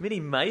Hood.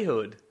 Minnie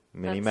Mayhood.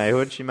 Minnie May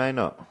Hood, she may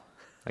not,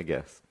 I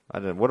guess. I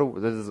don't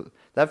know.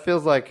 That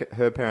feels like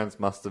her parents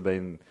must have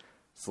been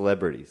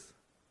celebrities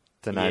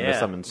to name her Yeah.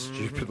 something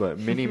stupid like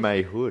Minnie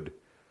May Hood.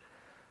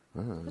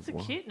 That's a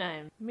cute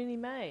name. Minnie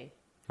May.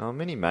 Oh,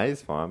 Minnie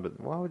May's fine, but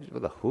why would you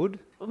with a hood?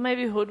 Well,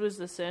 maybe Hood was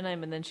the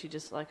surname and then she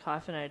just like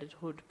hyphenated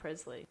Hood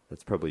Presley.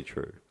 That's probably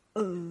true.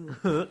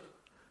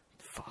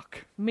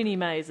 Fuck. Minnie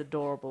May is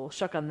adorable.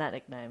 Shotgun that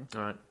nickname.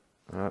 All right.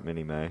 All right,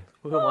 Minnie May.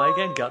 Who am I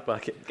again? Gut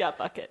bucket. Gut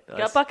Bucket. Nice.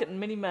 Gut Bucket and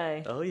Minnie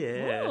May. Oh,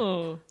 yeah.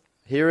 Oh.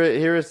 Here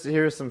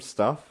is some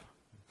stuff.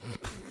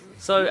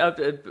 So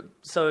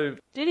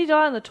Did he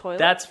die in the toilet?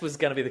 that was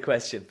going to be the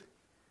question.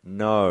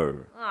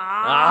 No,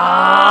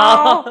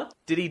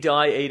 Did he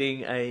die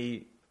eating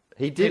a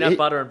he did. peanut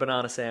butter and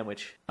banana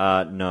sandwich?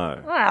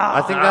 No.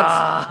 I think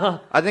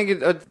that's. I think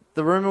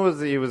the rumor was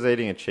that he was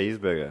eating a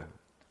cheeseburger.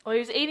 Or he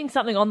was eating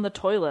something on the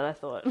toilet, I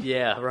thought.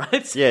 Yeah,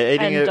 right? Yeah,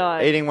 And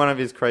died. eating one of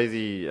his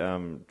crazy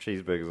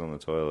cheeseburgers on the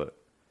toilet.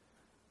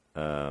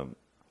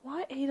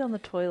 Why eat on the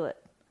toilet?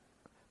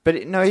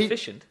 But no, he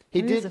Efficient. he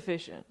It is did.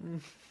 efficient.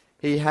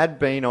 He had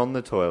been on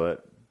the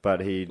toilet,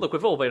 but he. Look,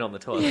 we've all been on the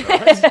toilet,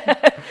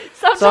 right?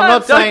 Sometimes So I'm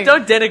not saying...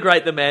 Don't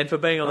denigrate the man for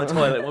being on the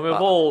toilet when we've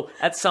all,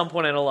 at some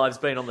point in our lives,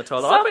 been on the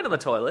toilet. I've been on the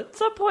toilet. At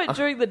some point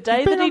during the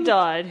day that he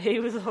died, he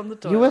was on the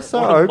toilet. You were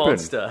so What a open.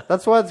 monster.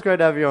 That's why it's great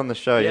to have you on the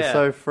show. You're Yeah.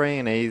 so free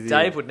and easy.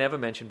 Dave would never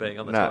mention being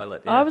on the No.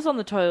 toilet. I was on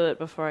the toilet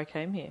before I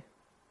came here.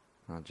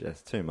 Oh,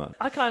 Jess, too much.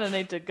 I kind of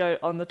need to go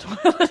on the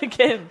toilet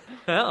again.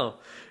 Oh,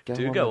 Go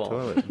do on go the on.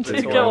 toilet.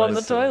 To go on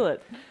the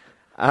toilet.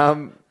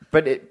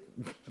 But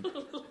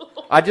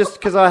I just,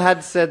 because I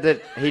had said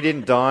that he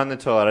didn't die in the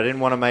toilet. I didn't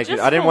want to make it.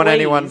 Just I didn't for want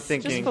anyone wheeze.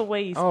 thinking. Just for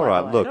wheeze, All by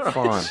right, the way. look,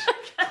 fine.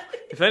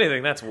 If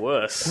anything, that's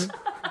worse.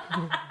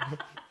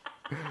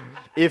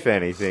 If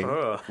anything,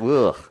 Ugh.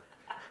 ugh,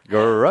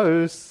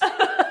 gross.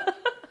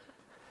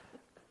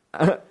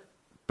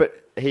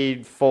 But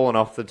he'd fallen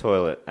off the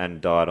toilet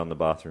and died on the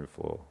bathroom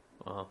floor,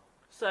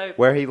 So,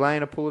 where he lay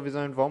in a pool of his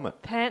own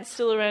vomit. pants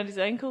still around his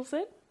ankles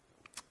then?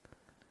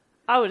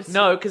 I would assume.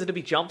 No, because it'd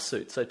be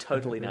jumpsuit, so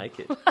totally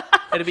naked.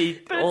 It'd be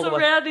But all it's the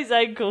way. around his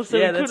ankles, so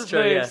Yeah, he that's couldn't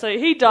true, move. yeah. So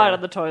he died Yeah.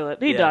 on the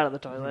toilet. He Yeah. died on the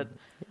toilet.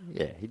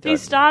 Yeah, he died.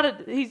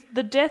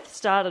 The death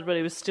started when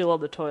he was still on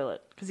the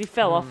toilet because he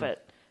fell off it.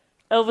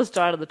 Elvis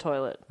died on the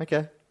toilet.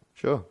 Okay,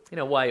 sure. In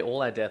a way,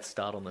 all our deaths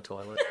start on the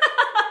toilet.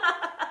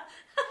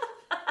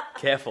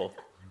 Careful.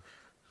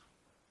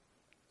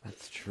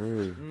 That's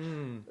true.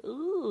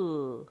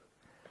 Ooh.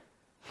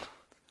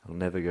 I'll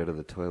never go to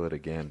the toilet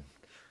again.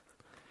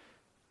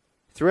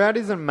 Throughout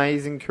his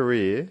amazing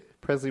career,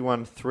 Presley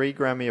won 3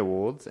 Grammy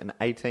Awards and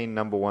 18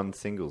 number one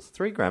singles.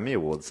 3 Grammy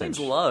Awards Seems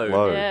seems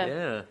low. Yeah.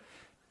 Yeah.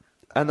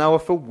 And they were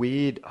for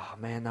weird... Oh,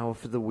 man, they were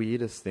for the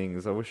weirdest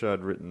things. I wish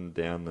I'd written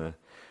down the...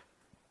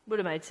 Would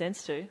have made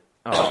sense too.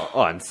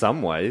 Oh, in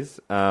some ways.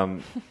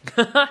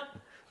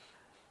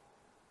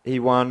 He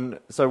won...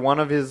 So one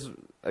of his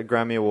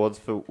Grammy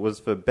Awards was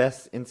for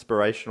Best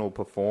Inspirational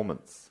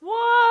Performance.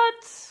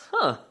 What?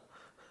 Huh.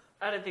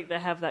 I don't think they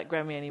have that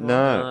Grammy anymore.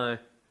 No. No.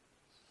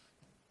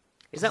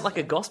 Is that like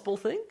a gospel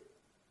thing?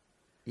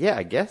 Yeah,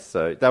 I guess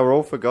so. They were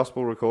all for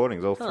gospel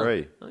recordings, all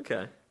 3.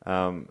 Okay.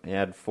 He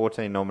had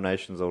 14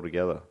 nominations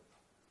altogether.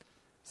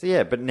 So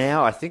yeah, but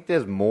now I think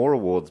there's more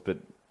awards, but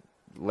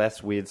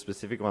less weird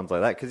specific ones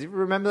like that. Because you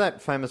remember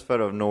that famous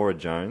photo of Norah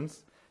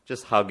Jones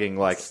just hugging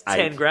like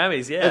 10 8?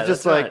 Grammys, yeah. It's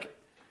just that's like right.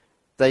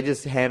 they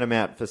just hand them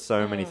out for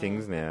so many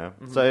things now.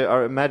 Mm-hmm. So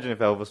I imagine if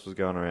Elvis was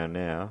going around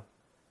now,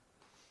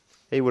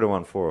 he would have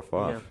won 4 or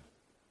 5, Yeah.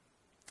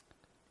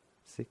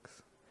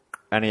 6,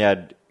 and he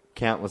had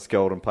countless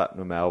gold and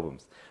platinum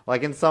albums.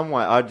 Like in some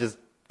way, I just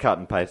cut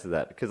and pasted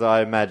that because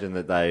I imagine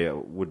that they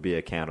would be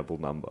a countable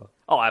number.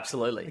 Oh,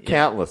 absolutely. Yeah.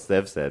 Countless,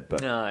 they've said,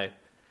 but No.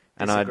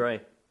 And Disagree.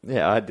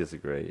 I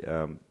disagree.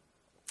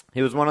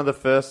 He was one of the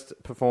first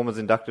performers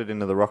inducted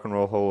into the Rock and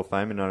Roll Hall of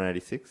Fame in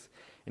 1986.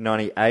 In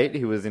 1998,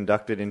 he was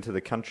inducted into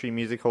the Country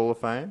Music Hall of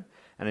Fame,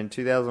 and in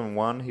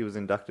 2001, he was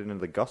inducted into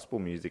the Gospel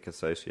Music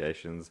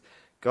Association's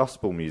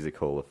Gospel Music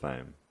Hall of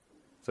Fame.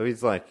 So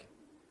he's like,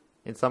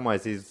 in some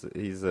ways, he's Quite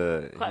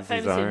his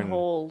famous in own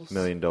halls. $1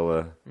 million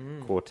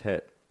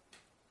quartet.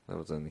 That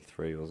was only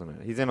 3, wasn't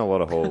it? He's in a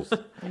lot of halls.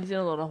 He's in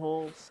a lot of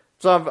halls.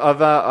 So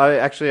I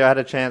had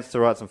a chance to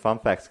write some fun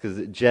facts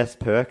because Jess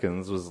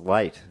Perkins was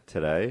late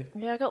today.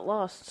 Yeah, I got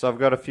lost. So I've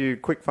got a few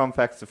quick fun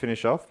facts to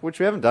finish off, which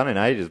we haven't done in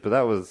ages, but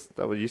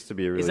that used to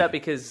be a really... Is that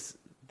because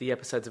the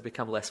episodes have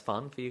become less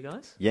fun for you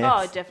guys? Yes.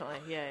 Oh, definitely.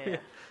 Yeah.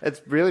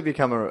 It's really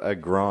become a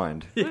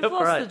grind. We've Yep,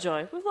 lost right. the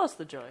joy. We've lost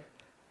the joy.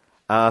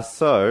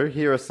 So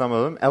here are some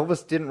of them.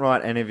 Elvis didn't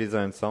write any of his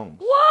own songs.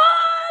 What?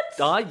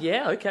 Oh,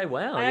 yeah. Okay,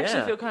 wow. I actually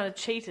yeah. feel kind of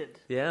cheated.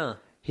 Yeah.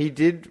 He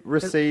did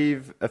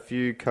receive a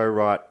few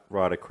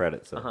co-writer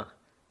credits, though.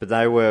 But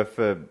they were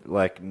for,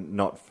 like,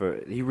 not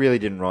for... He really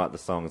didn't write the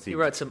songs. He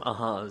wrote some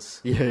ahas.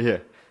 Yeah.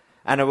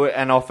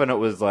 And often it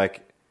was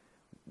like,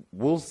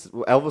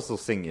 Elvis will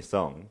sing your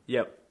song,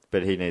 Yep.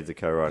 but he needs a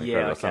co-writing Yeah,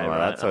 credit or okay, something like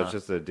right, that. So it's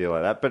just a deal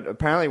like that. But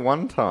apparently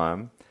one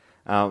time,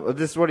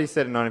 this is what he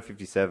said in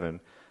 1957,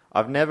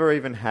 I've never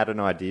even had an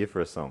idea for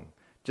a song.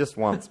 Just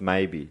once,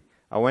 maybe.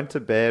 I went to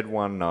bed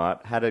one night,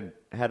 had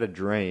a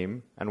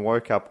dream, and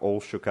woke up all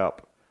shook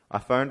up. I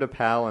phoned a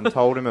pal and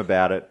told him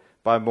about it.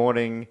 By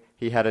morning,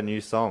 he had a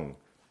new song,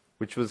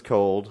 which was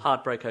called...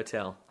 Heartbreak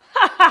Hotel.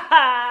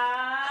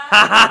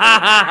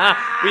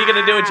 Were you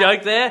going to do a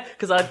joke there?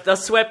 Because I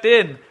swept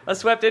in. I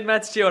swept in,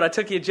 Matt Stewart. I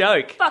took your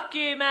joke. Fuck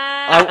you,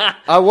 man.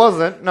 I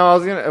wasn't.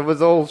 No, it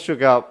was all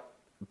shook up.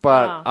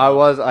 But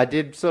I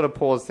did sort of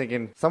pause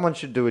thinking, someone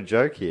should do a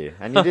joke here.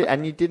 And you did,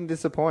 and you didn't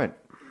disappoint.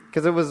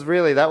 Because that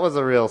was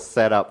a real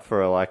setup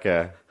for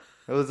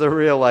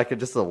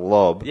just a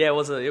lob. Yeah, it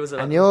was a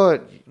And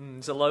you're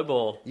it's a low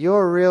ball.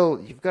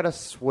 you've got a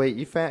sweet,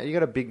 you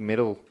got a big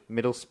middle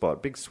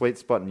spot, big sweet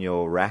spot in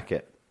your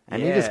racket.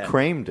 And you just Yeah.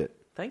 creamed it.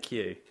 Thank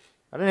you.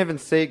 I didn't even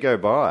see it go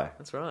by.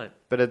 That's right.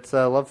 But it's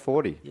Love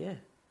 40. Yeah.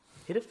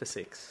 Hit it for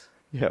 6.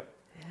 Yep.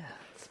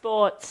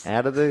 Sports.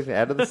 Out of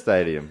the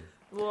stadium.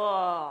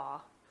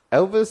 Whoa.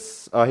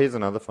 Elvis. Oh, here's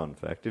another fun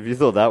fact. If you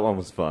thought that one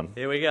was fun,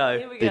 Here we go.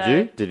 Here we go. did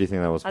you? Did you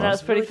think that was I fun? know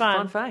it's pretty Really fun.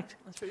 Fun fact.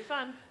 That's pretty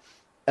fun.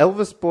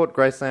 Elvis bought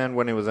Graceland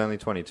when he was only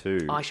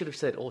 22. I should have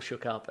said all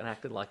shook up and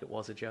acted like it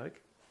was a joke.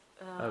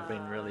 I've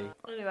been really...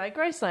 Anyway,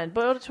 Graceland,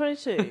 bought at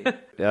 22.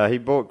 He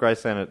bought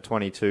Graceland at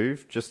 22,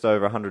 just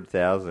over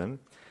 100,000.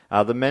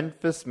 The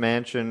Memphis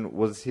mansion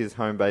was his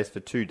home base for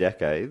 2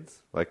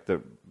 decades, like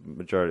the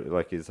majority,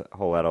 like his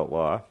whole adult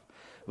life.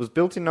 It was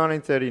built in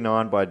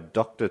 1939 by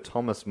Dr.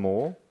 Thomas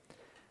Moore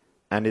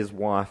and his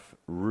wife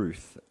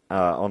Ruth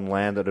on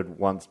land that had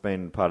once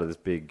been part of this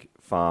big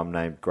farm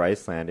named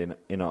Graceland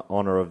in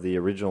honour of the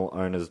original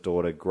owner's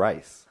daughter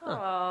Grace,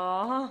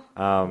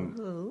 who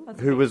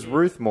was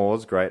Ruth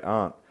Moore's great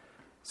aunt.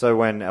 So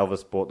when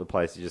Elvis bought the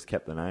place, he just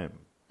kept the name.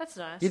 That's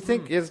nice. You'd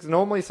think it's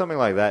normally something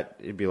like that.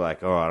 You'd be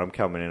like, all right, I'm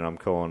coming in, I'm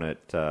calling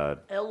it...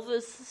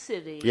 Elvis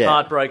City. yeah.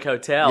 Heartbreak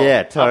Hotel.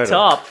 Yeah, totally. Up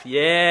top.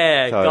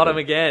 Yeah, got Totally. him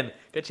again.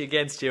 Got you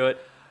again, Stuart.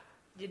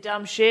 You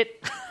dumb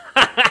shit.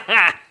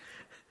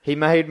 He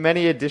made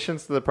many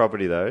additions to the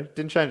property, though.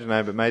 Didn't change the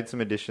name, but made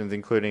some additions,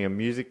 including the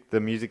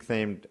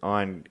music-themed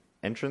iron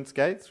entrance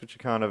gates, which are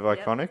kind of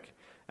iconic,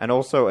 and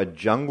also a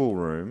jungle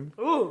room,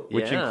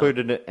 which Yeah.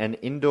 included an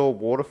indoor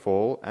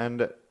waterfall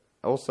and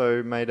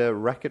also made a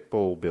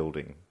racquetball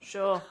building.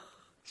 Sure.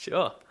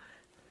 Sure.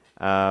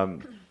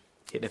 Um,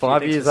 Hitting a few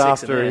 5 things years for 6 in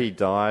after there. he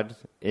died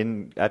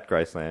at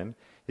Graceland,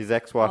 his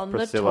ex-wife On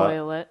Priscilla... the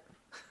toilet.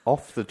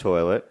 Off the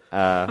toilet.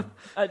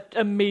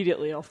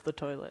 Immediately off the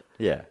toilet.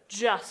 Yeah,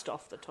 Just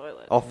off the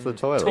toilet. off the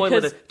toilet.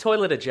 Because-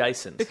 Toilet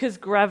adjacent. Because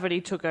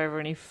gravity took over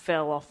and he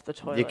fell off the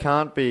toilet. You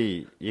can't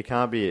be.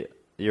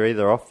 You're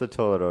either off the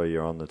toilet or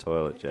you're on the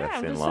toilet, Jess, Yeah,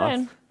 I'm in just life.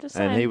 saying, just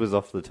and saying. he was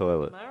off the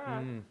toilet. All right.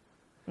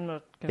 I'm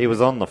not gonna He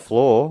was on the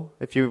floor.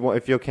 If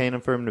you're keen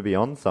for him to be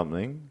on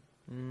something,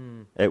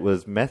 it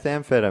was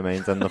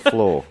methamphetamines and the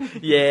floor.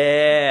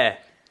 Yeah.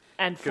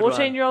 And Good one.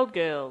 14-year-old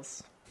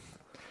girls.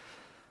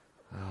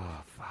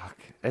 Fuck.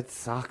 It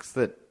sucks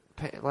that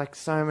like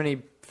so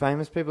many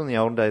famous people in the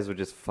olden days were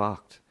just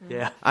fucked.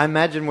 Yeah. I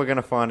imagine we're going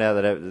to find out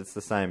that it's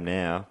the same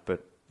now,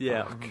 but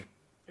Yeah. fuck.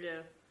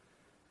 Yeah.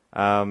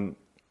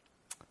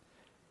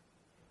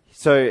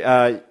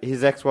 So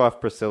his ex-wife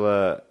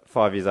Priscilla,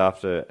 5 years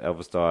after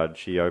Elvis died,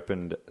 she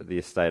opened the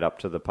estate up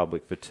to the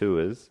public for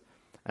tours,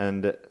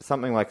 and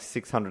something like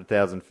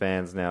 600,000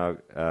 fans now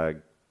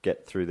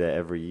get through there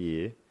every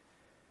year.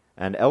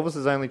 And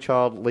Elvis's only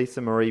child,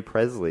 Lisa Marie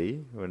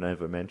Presley, who I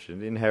never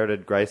mentioned,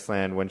 inherited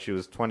Graceland when she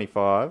was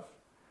 25,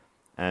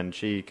 and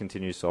she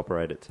continues to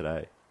operate it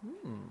today.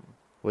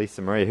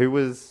 Lisa Marie,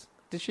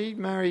 did she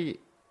marry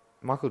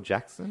Michael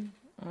Jackson?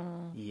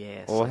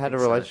 Yes. Or I had a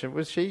think so.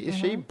 relationship? Is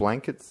she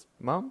Blanket's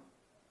mum?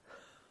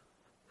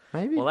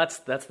 Maybe. Well, that's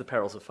the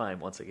perils of fame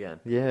once again.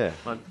 Yeah.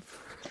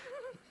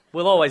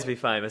 We'll always be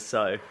famous,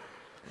 so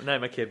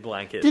name a kid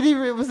Blanket. Did he?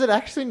 Was it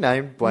actually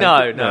named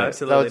Blanket? No,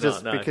 absolutely That was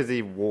just not, no. because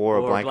he wore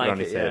a blanket on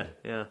his head.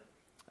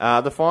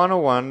 Yeah. The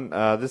final one.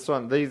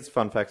 These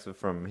fun facts are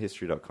from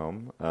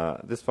History.com.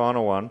 This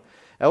final one.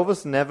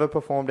 Elvis never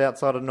performed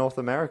outside of North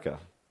America.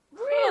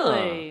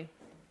 Really?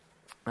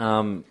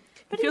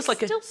 But feels he's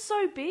like still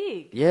so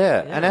big.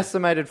 Yeah, an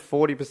estimated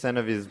 40%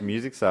 of his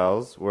music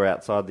sales were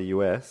outside the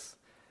US.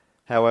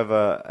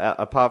 However,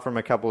 apart from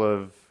a couple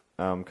of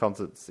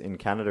concerts in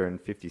Canada in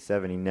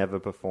 '57, he never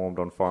performed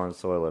on foreign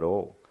soil at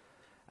all.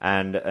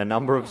 And a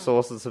number of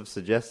sources have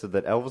suggested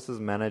that Elvis's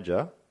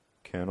manager,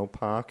 Colonel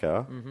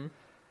Parker,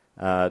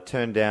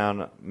 turned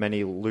down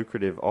many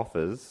lucrative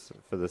offers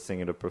for the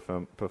singer to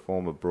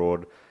perform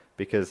abroad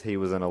because he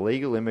was an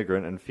illegal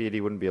immigrant and feared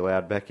he wouldn't be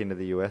allowed back into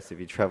the US if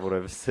he travelled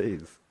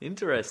overseas.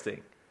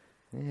 Interesting.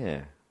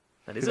 Yeah.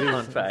 That is a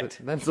fun fact.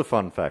 That's a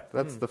fun fact.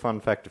 That's the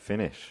fun fact to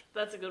finish.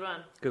 That's a good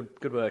one.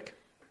 Good work.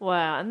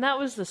 Wow, and that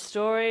was the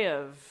story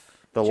of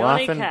The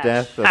Johnny life and Cash.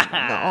 death of...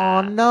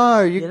 Oh,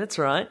 no. Yeah, that's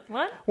right.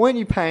 What? Weren't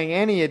you paying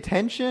any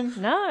attention?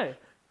 No.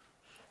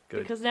 Good.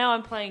 Because now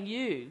I'm playing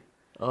you.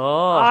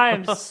 Oh. I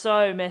am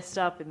so messed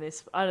up in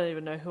this. I don't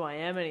even know who I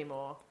am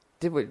anymore.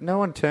 Did we? No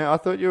one turn... I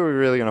thought you were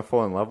really going to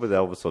fall in love with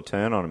Elvis or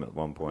turn on him at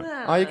one point.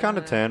 No. Oh, you kind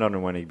of turned on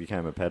him when he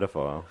became a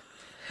pedophile.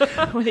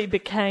 When he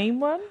became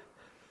one?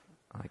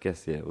 I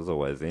guess, yeah, it was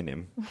always in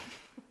him.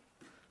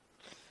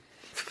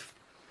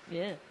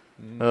 Yeah.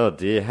 Oh,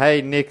 dear.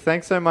 Hey, Nick,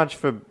 thanks so much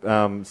for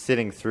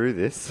sitting through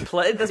this.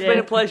 That's Yeah. been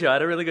a pleasure. I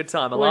had a really good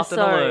time. I We're laughed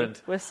and I sorry.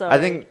 learned. We're sorry. I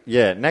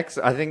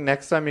think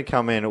next time you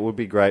come in, it would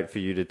be great for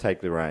you to take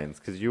the reins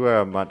because you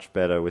are much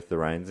better with the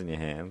reins in your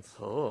hands.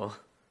 Oh.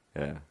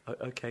 Yeah.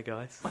 Okay,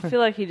 guys. I feel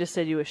like he just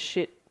said you were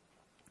shit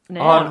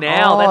now. Oh,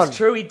 now Oh. that's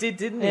true. He did,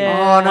 didn't he?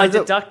 Yeah. Oh, no, My the-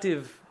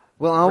 deductive.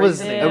 Well,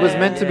 Reasoning. it was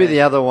meant to be Yeah.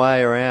 the other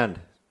way around.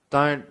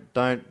 Don't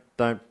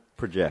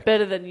project.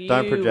 Better than you.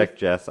 Don't project,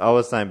 Jess. I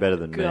was saying better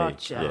than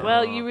Gotcha. me. Yeah.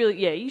 Well,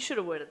 you should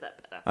have worded that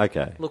better.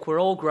 Okay. Look,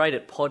 we're all great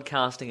at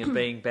podcasting and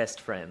being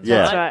best friends. Yeah.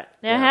 That's right.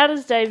 Now, how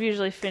does Dave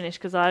usually finish?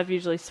 Because I've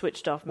usually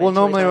switched off. Well,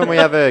 mentally normally by when we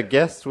then. have a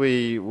guest,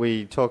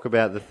 we talk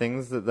about the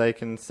things that they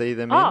can see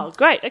them in. Oh,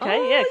 great. Okay,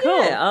 Oh, yeah,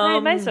 cool. yeah, Hey,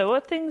 Mesa,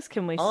 what things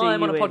can we see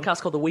I'm on a you in?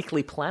 podcast called The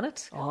Weekly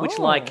Planet, which,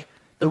 Oh. like,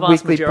 The vast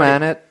Weekly majority-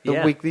 Planet. The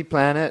Yeah. Weekly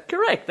Planet.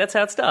 Correct. That's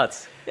how it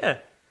starts. Yeah.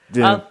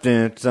 Dun,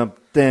 dun,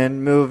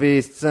 something movie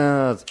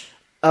stars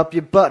up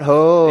your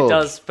butthole. It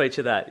does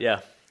feature that, yeah.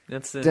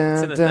 It's in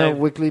Dun, the dun, theme.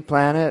 Weekly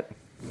Planet.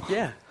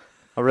 Yeah.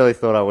 I really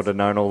thought I would have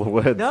known all the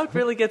words. No, it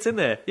really gets in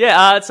there.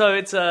 Yeah, so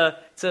it's a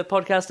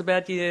podcast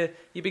about your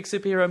big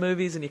superhero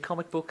movies and your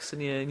comic books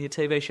and your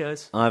TV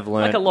shows. I've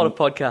learned like a lot of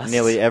podcasts.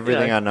 Nearly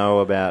everything you know. I know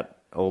about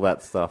all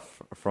that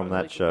stuff from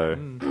that show.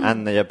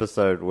 And the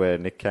episode where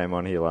Nick came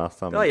on here last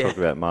time and talked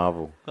about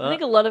Marvel. I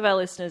think a lot of our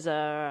listeners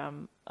are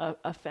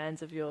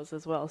fans of yours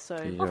as well. So,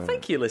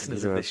 Thank you,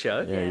 listeners of this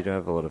show. Yeah, you do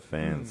have a lot of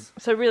fans.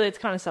 so really, it's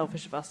kind of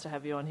selfish of us to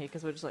have you on here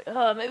because we're just like,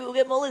 oh, maybe we'll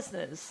get more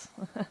listeners.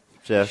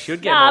 Jess,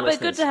 Should get Nah, more but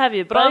listeners. good to have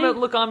you. But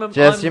I'm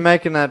Jess, you're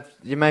making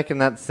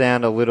that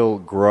sound a little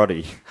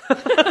grotty.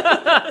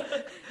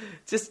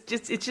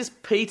 it's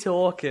just pee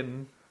talk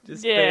and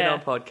just Yeah. being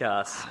on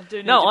podcasts. I do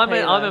need No, to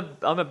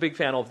pee, I'm a big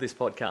fan of this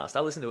podcast. I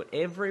listen to it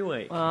every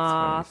week.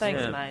 Ah,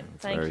 thanks, Yeah. mate.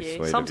 That's Thank very you.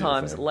 sweet.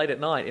 Sometimes of you, late at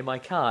night in my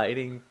car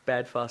eating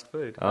bad fast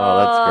food. Oh,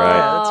 that's Yeah, great.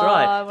 that's I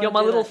right. wanna You're my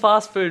do little that.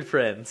 fast food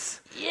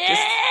friends.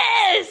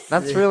 Yes!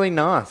 That's really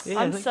nice. Yeah,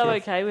 I'm thank so you.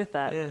 okay with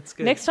that. Yeah, it's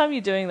good. Next time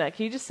you're doing that,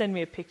 can you just send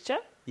me a picture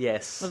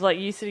Yes. of like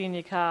you sitting in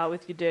your car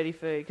with your dirty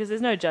food? Because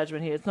there's no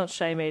judgment here. It's not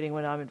shame eating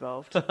when I'm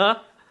involved.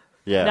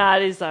 Yeah. Nah,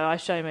 it is though. I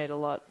shame eat a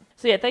lot.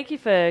 So yeah, thank you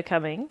for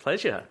coming.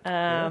 Pleasure.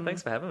 Yeah,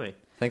 thanks for having me.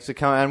 Thanks for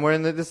coming. And we're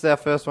this is our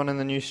first one in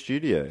the new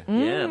studio.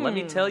 Yeah, let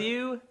me tell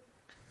you.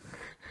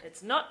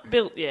 It's not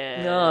built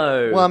yet.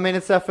 No. Well, I mean,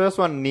 it's our first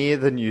one near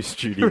the new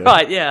studio.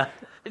 Right, yeah.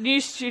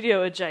 New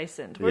studio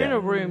adjacent. We're in Yeah. a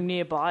room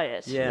nearby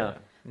it. Yeah.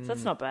 So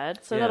that's not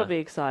bad. So Yeah. that'll be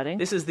exciting.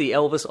 This is the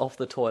Elvis off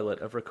the toilet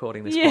of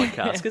recording this Yeah.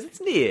 podcast because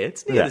it's near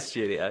Yeah. the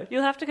studio.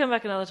 You'll have to come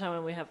back another time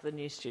when we have the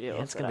new studio. Yeah,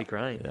 all it's set going to be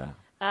up. great.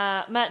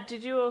 Yeah. Matt,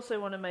 did you also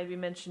want to maybe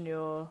mention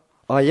your...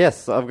 Oh,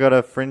 yes. I've got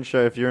a fringe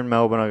show. If you're in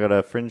Melbourne, I've got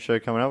a fringe show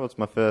coming up. It's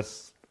my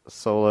first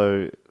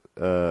solo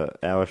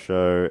hour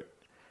show.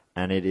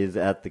 And it is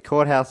at the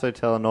Courthouse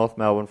Hotel in North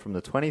Melbourne from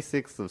the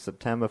 26th of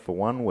September for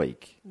 1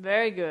 week.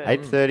 Very good.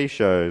 8:30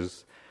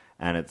 shows.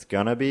 And it's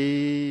going to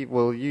be,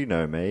 well, you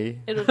know me.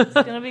 It's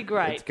going to be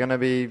great. It's going to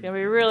be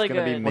really it's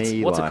gonna good. Be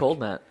me What's it like. called,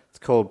 Matt? It's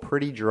called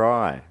Pretty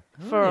Dry.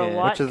 For a Yeah.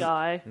 white Which is-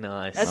 guy.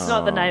 Nice. That's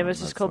not the name. It's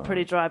just that's called all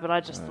Pretty right. Dry, but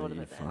I just thought of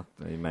You it then.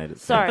 fucked. You made it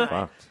Sorry, so mate.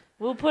 fucked.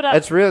 We'll put up...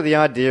 It's real. The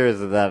idea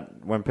is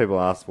that when people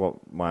ask what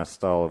my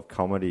style of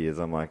comedy is,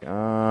 I'm like,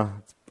 I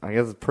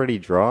guess it's pretty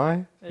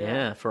dry.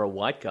 Yeah, for a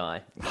white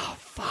guy.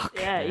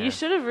 Yeah, you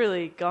should have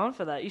really gone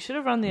for that. You should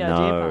have run the idea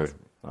No, past.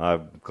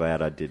 I'm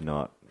glad I did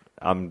not.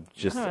 I'm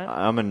just, All right.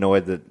 I'm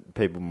annoyed that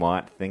people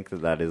might think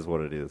that is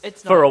what it is.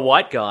 It's not. For a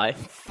white guy.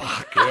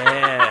 Fuck.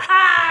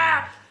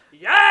 Yeah.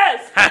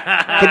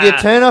 Yes! Could you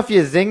turn off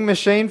your Zing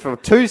machine for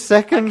 2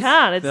 seconds?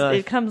 Can't. No.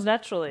 It comes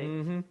naturally.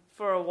 Mm-hmm.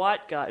 For a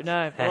white guy.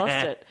 No, I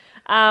lost it.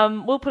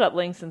 We'll put up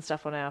links and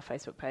stuff on our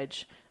Facebook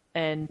page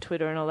and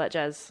Twitter and all that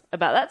jazz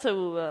about that,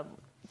 so we'll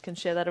can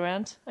share that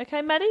around.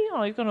 Okay, Maddie?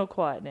 Oh, you've gone all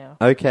quiet now.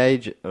 Okay, okay,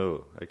 Jess.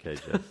 Ooh.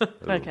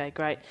 Okay,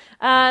 great.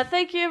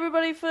 Thank you,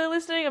 everybody, for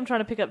listening. I'm trying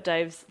to pick up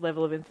Dave's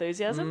level of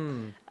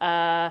enthusiasm.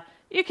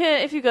 You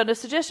can, if you've got a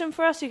suggestion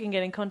for us, you can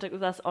get in contact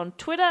with us on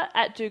Twitter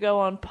at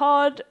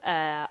DoGoOnPod,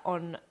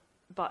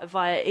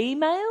 via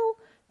email,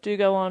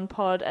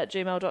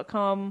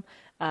 dogoonpod@gmail.com.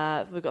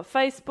 We've got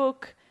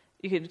Facebook.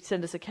 You can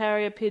send us a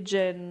carrier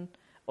pigeon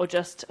or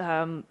just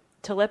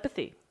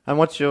telepathy. And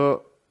what's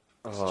your...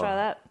 Let's try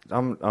that.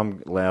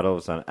 I'm loud all of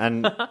a sudden.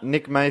 And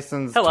Nick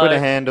Mason's Hello. Twitter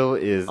handle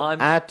is I'm-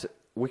 at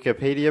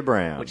Wikipedia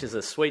Brown. Which is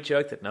a sweet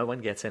joke that no one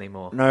gets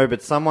anymore. No,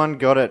 but someone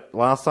got it.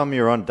 Last time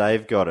you were on,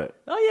 Dave got it.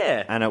 Oh,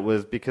 yeah. And it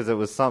was because it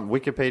was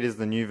Wikipedia's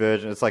the new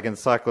version. It's like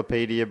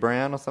Encyclopedia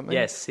Brown or something.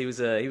 Yes, he was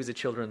a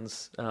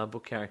children's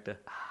book character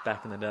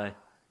back in the day.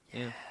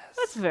 Yeah.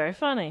 That's very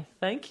funny.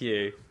 Thank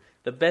you.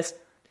 The best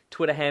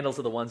Twitter handles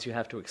are the ones you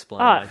have to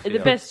explain. I The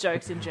feel. best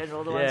jokes in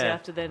general, the ones you Yeah.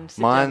 have to then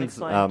sit down and Mine's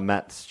explain.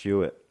 Matt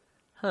Stewart.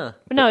 Huh.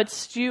 But no, it's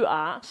Stu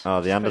Art. Oh,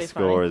 which the is pretty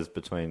underscore funny. is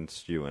between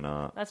Stu and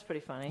Art. That's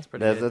pretty funny.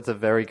 Pretty good. That's a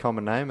very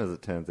common name, as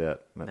it turns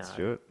out, Matt No.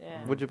 Stewart.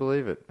 Yeah. Would you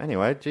believe it?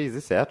 Anyway, geez,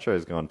 this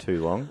outro's gone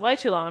too long. Way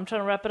too long. I'm trying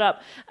to wrap it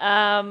up.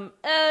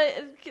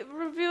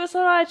 Review us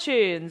on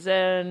iTunes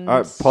and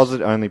All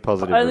right, only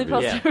positive only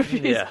reviews. positive Yeah.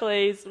 reviews, Yeah.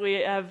 please.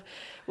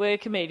 We're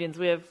comedians.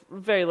 We have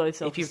very low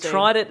self-esteem. If you've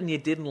tried it and you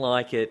didn't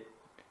like it,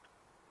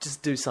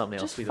 just do something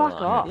else Just with your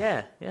fuck life. off.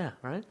 Yeah,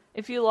 right?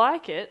 If you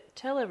like it,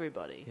 tell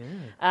everybody.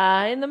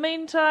 In the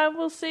meantime,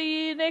 we'll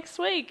see you next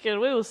week, and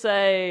we will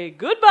say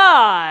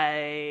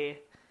goodbye.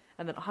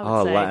 And then I would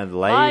Oh, say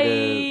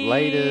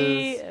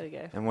laters. There we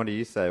go. And what do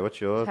you say?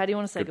 What's your How do you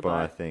want to say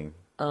goodbye? thing?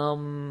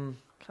 Come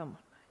on.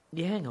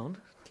 Yeah, hang on.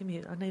 Give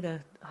me. I need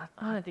a.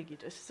 I don't think you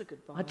do. It's just a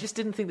goodbye. I just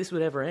didn't think this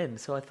would ever end,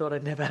 so I thought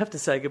I'd never have to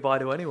say goodbye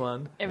to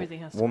anyone. Everything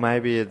has to Well, go.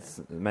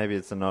 maybe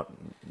it's a not.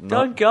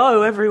 Don't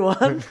go,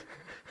 everyone.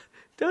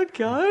 Don't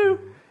go.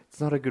 It's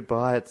not a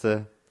goodbye. It's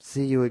a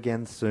see you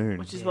again soon.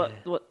 Which is what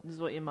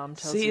your mum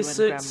tells See you you when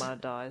soon. grandma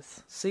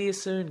dies. See you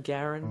soon,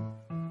 Garen.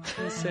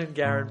 See you soon,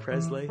 Garen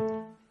Presley.